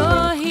uma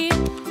torre,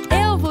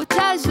 eu vou te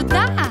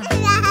ajudar.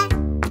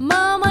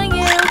 Mamãe,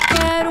 eu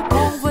quero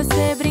com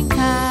você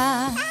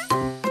brincar.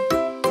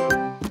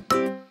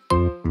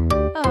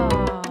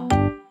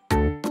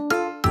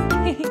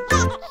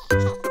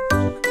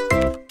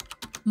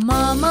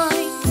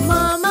 Mamãe,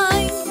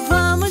 mamãe,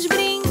 vamos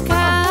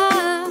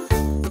brincar.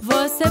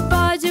 Você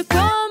pode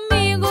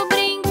comigo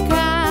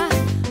brincar.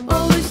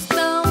 Os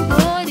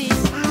tambores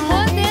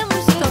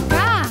podemos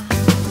tocar.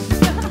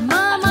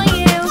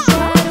 Mamãe, eu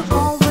quero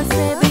com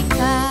você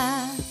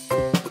brincar.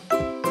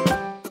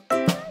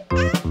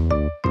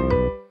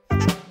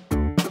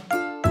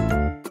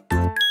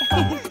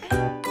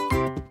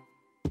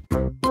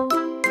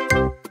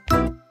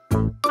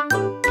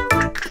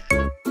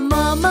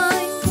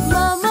 Mamãe,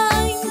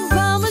 mamãe,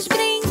 vamos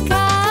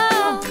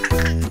brincar.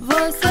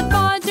 Você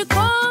pode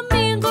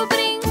comigo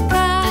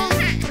brincar.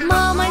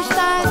 Mamãe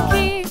está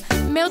aqui,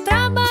 meu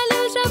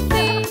trabalho já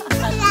fiz.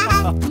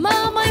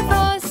 Mamãe,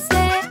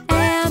 você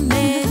é a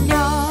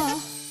melhor.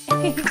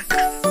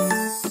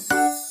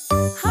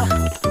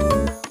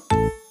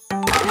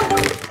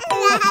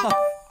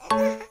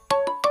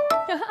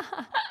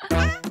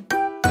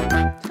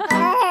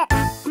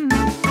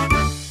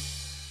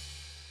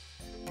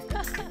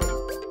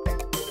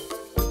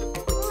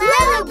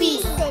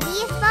 Lellobee.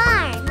 Feliz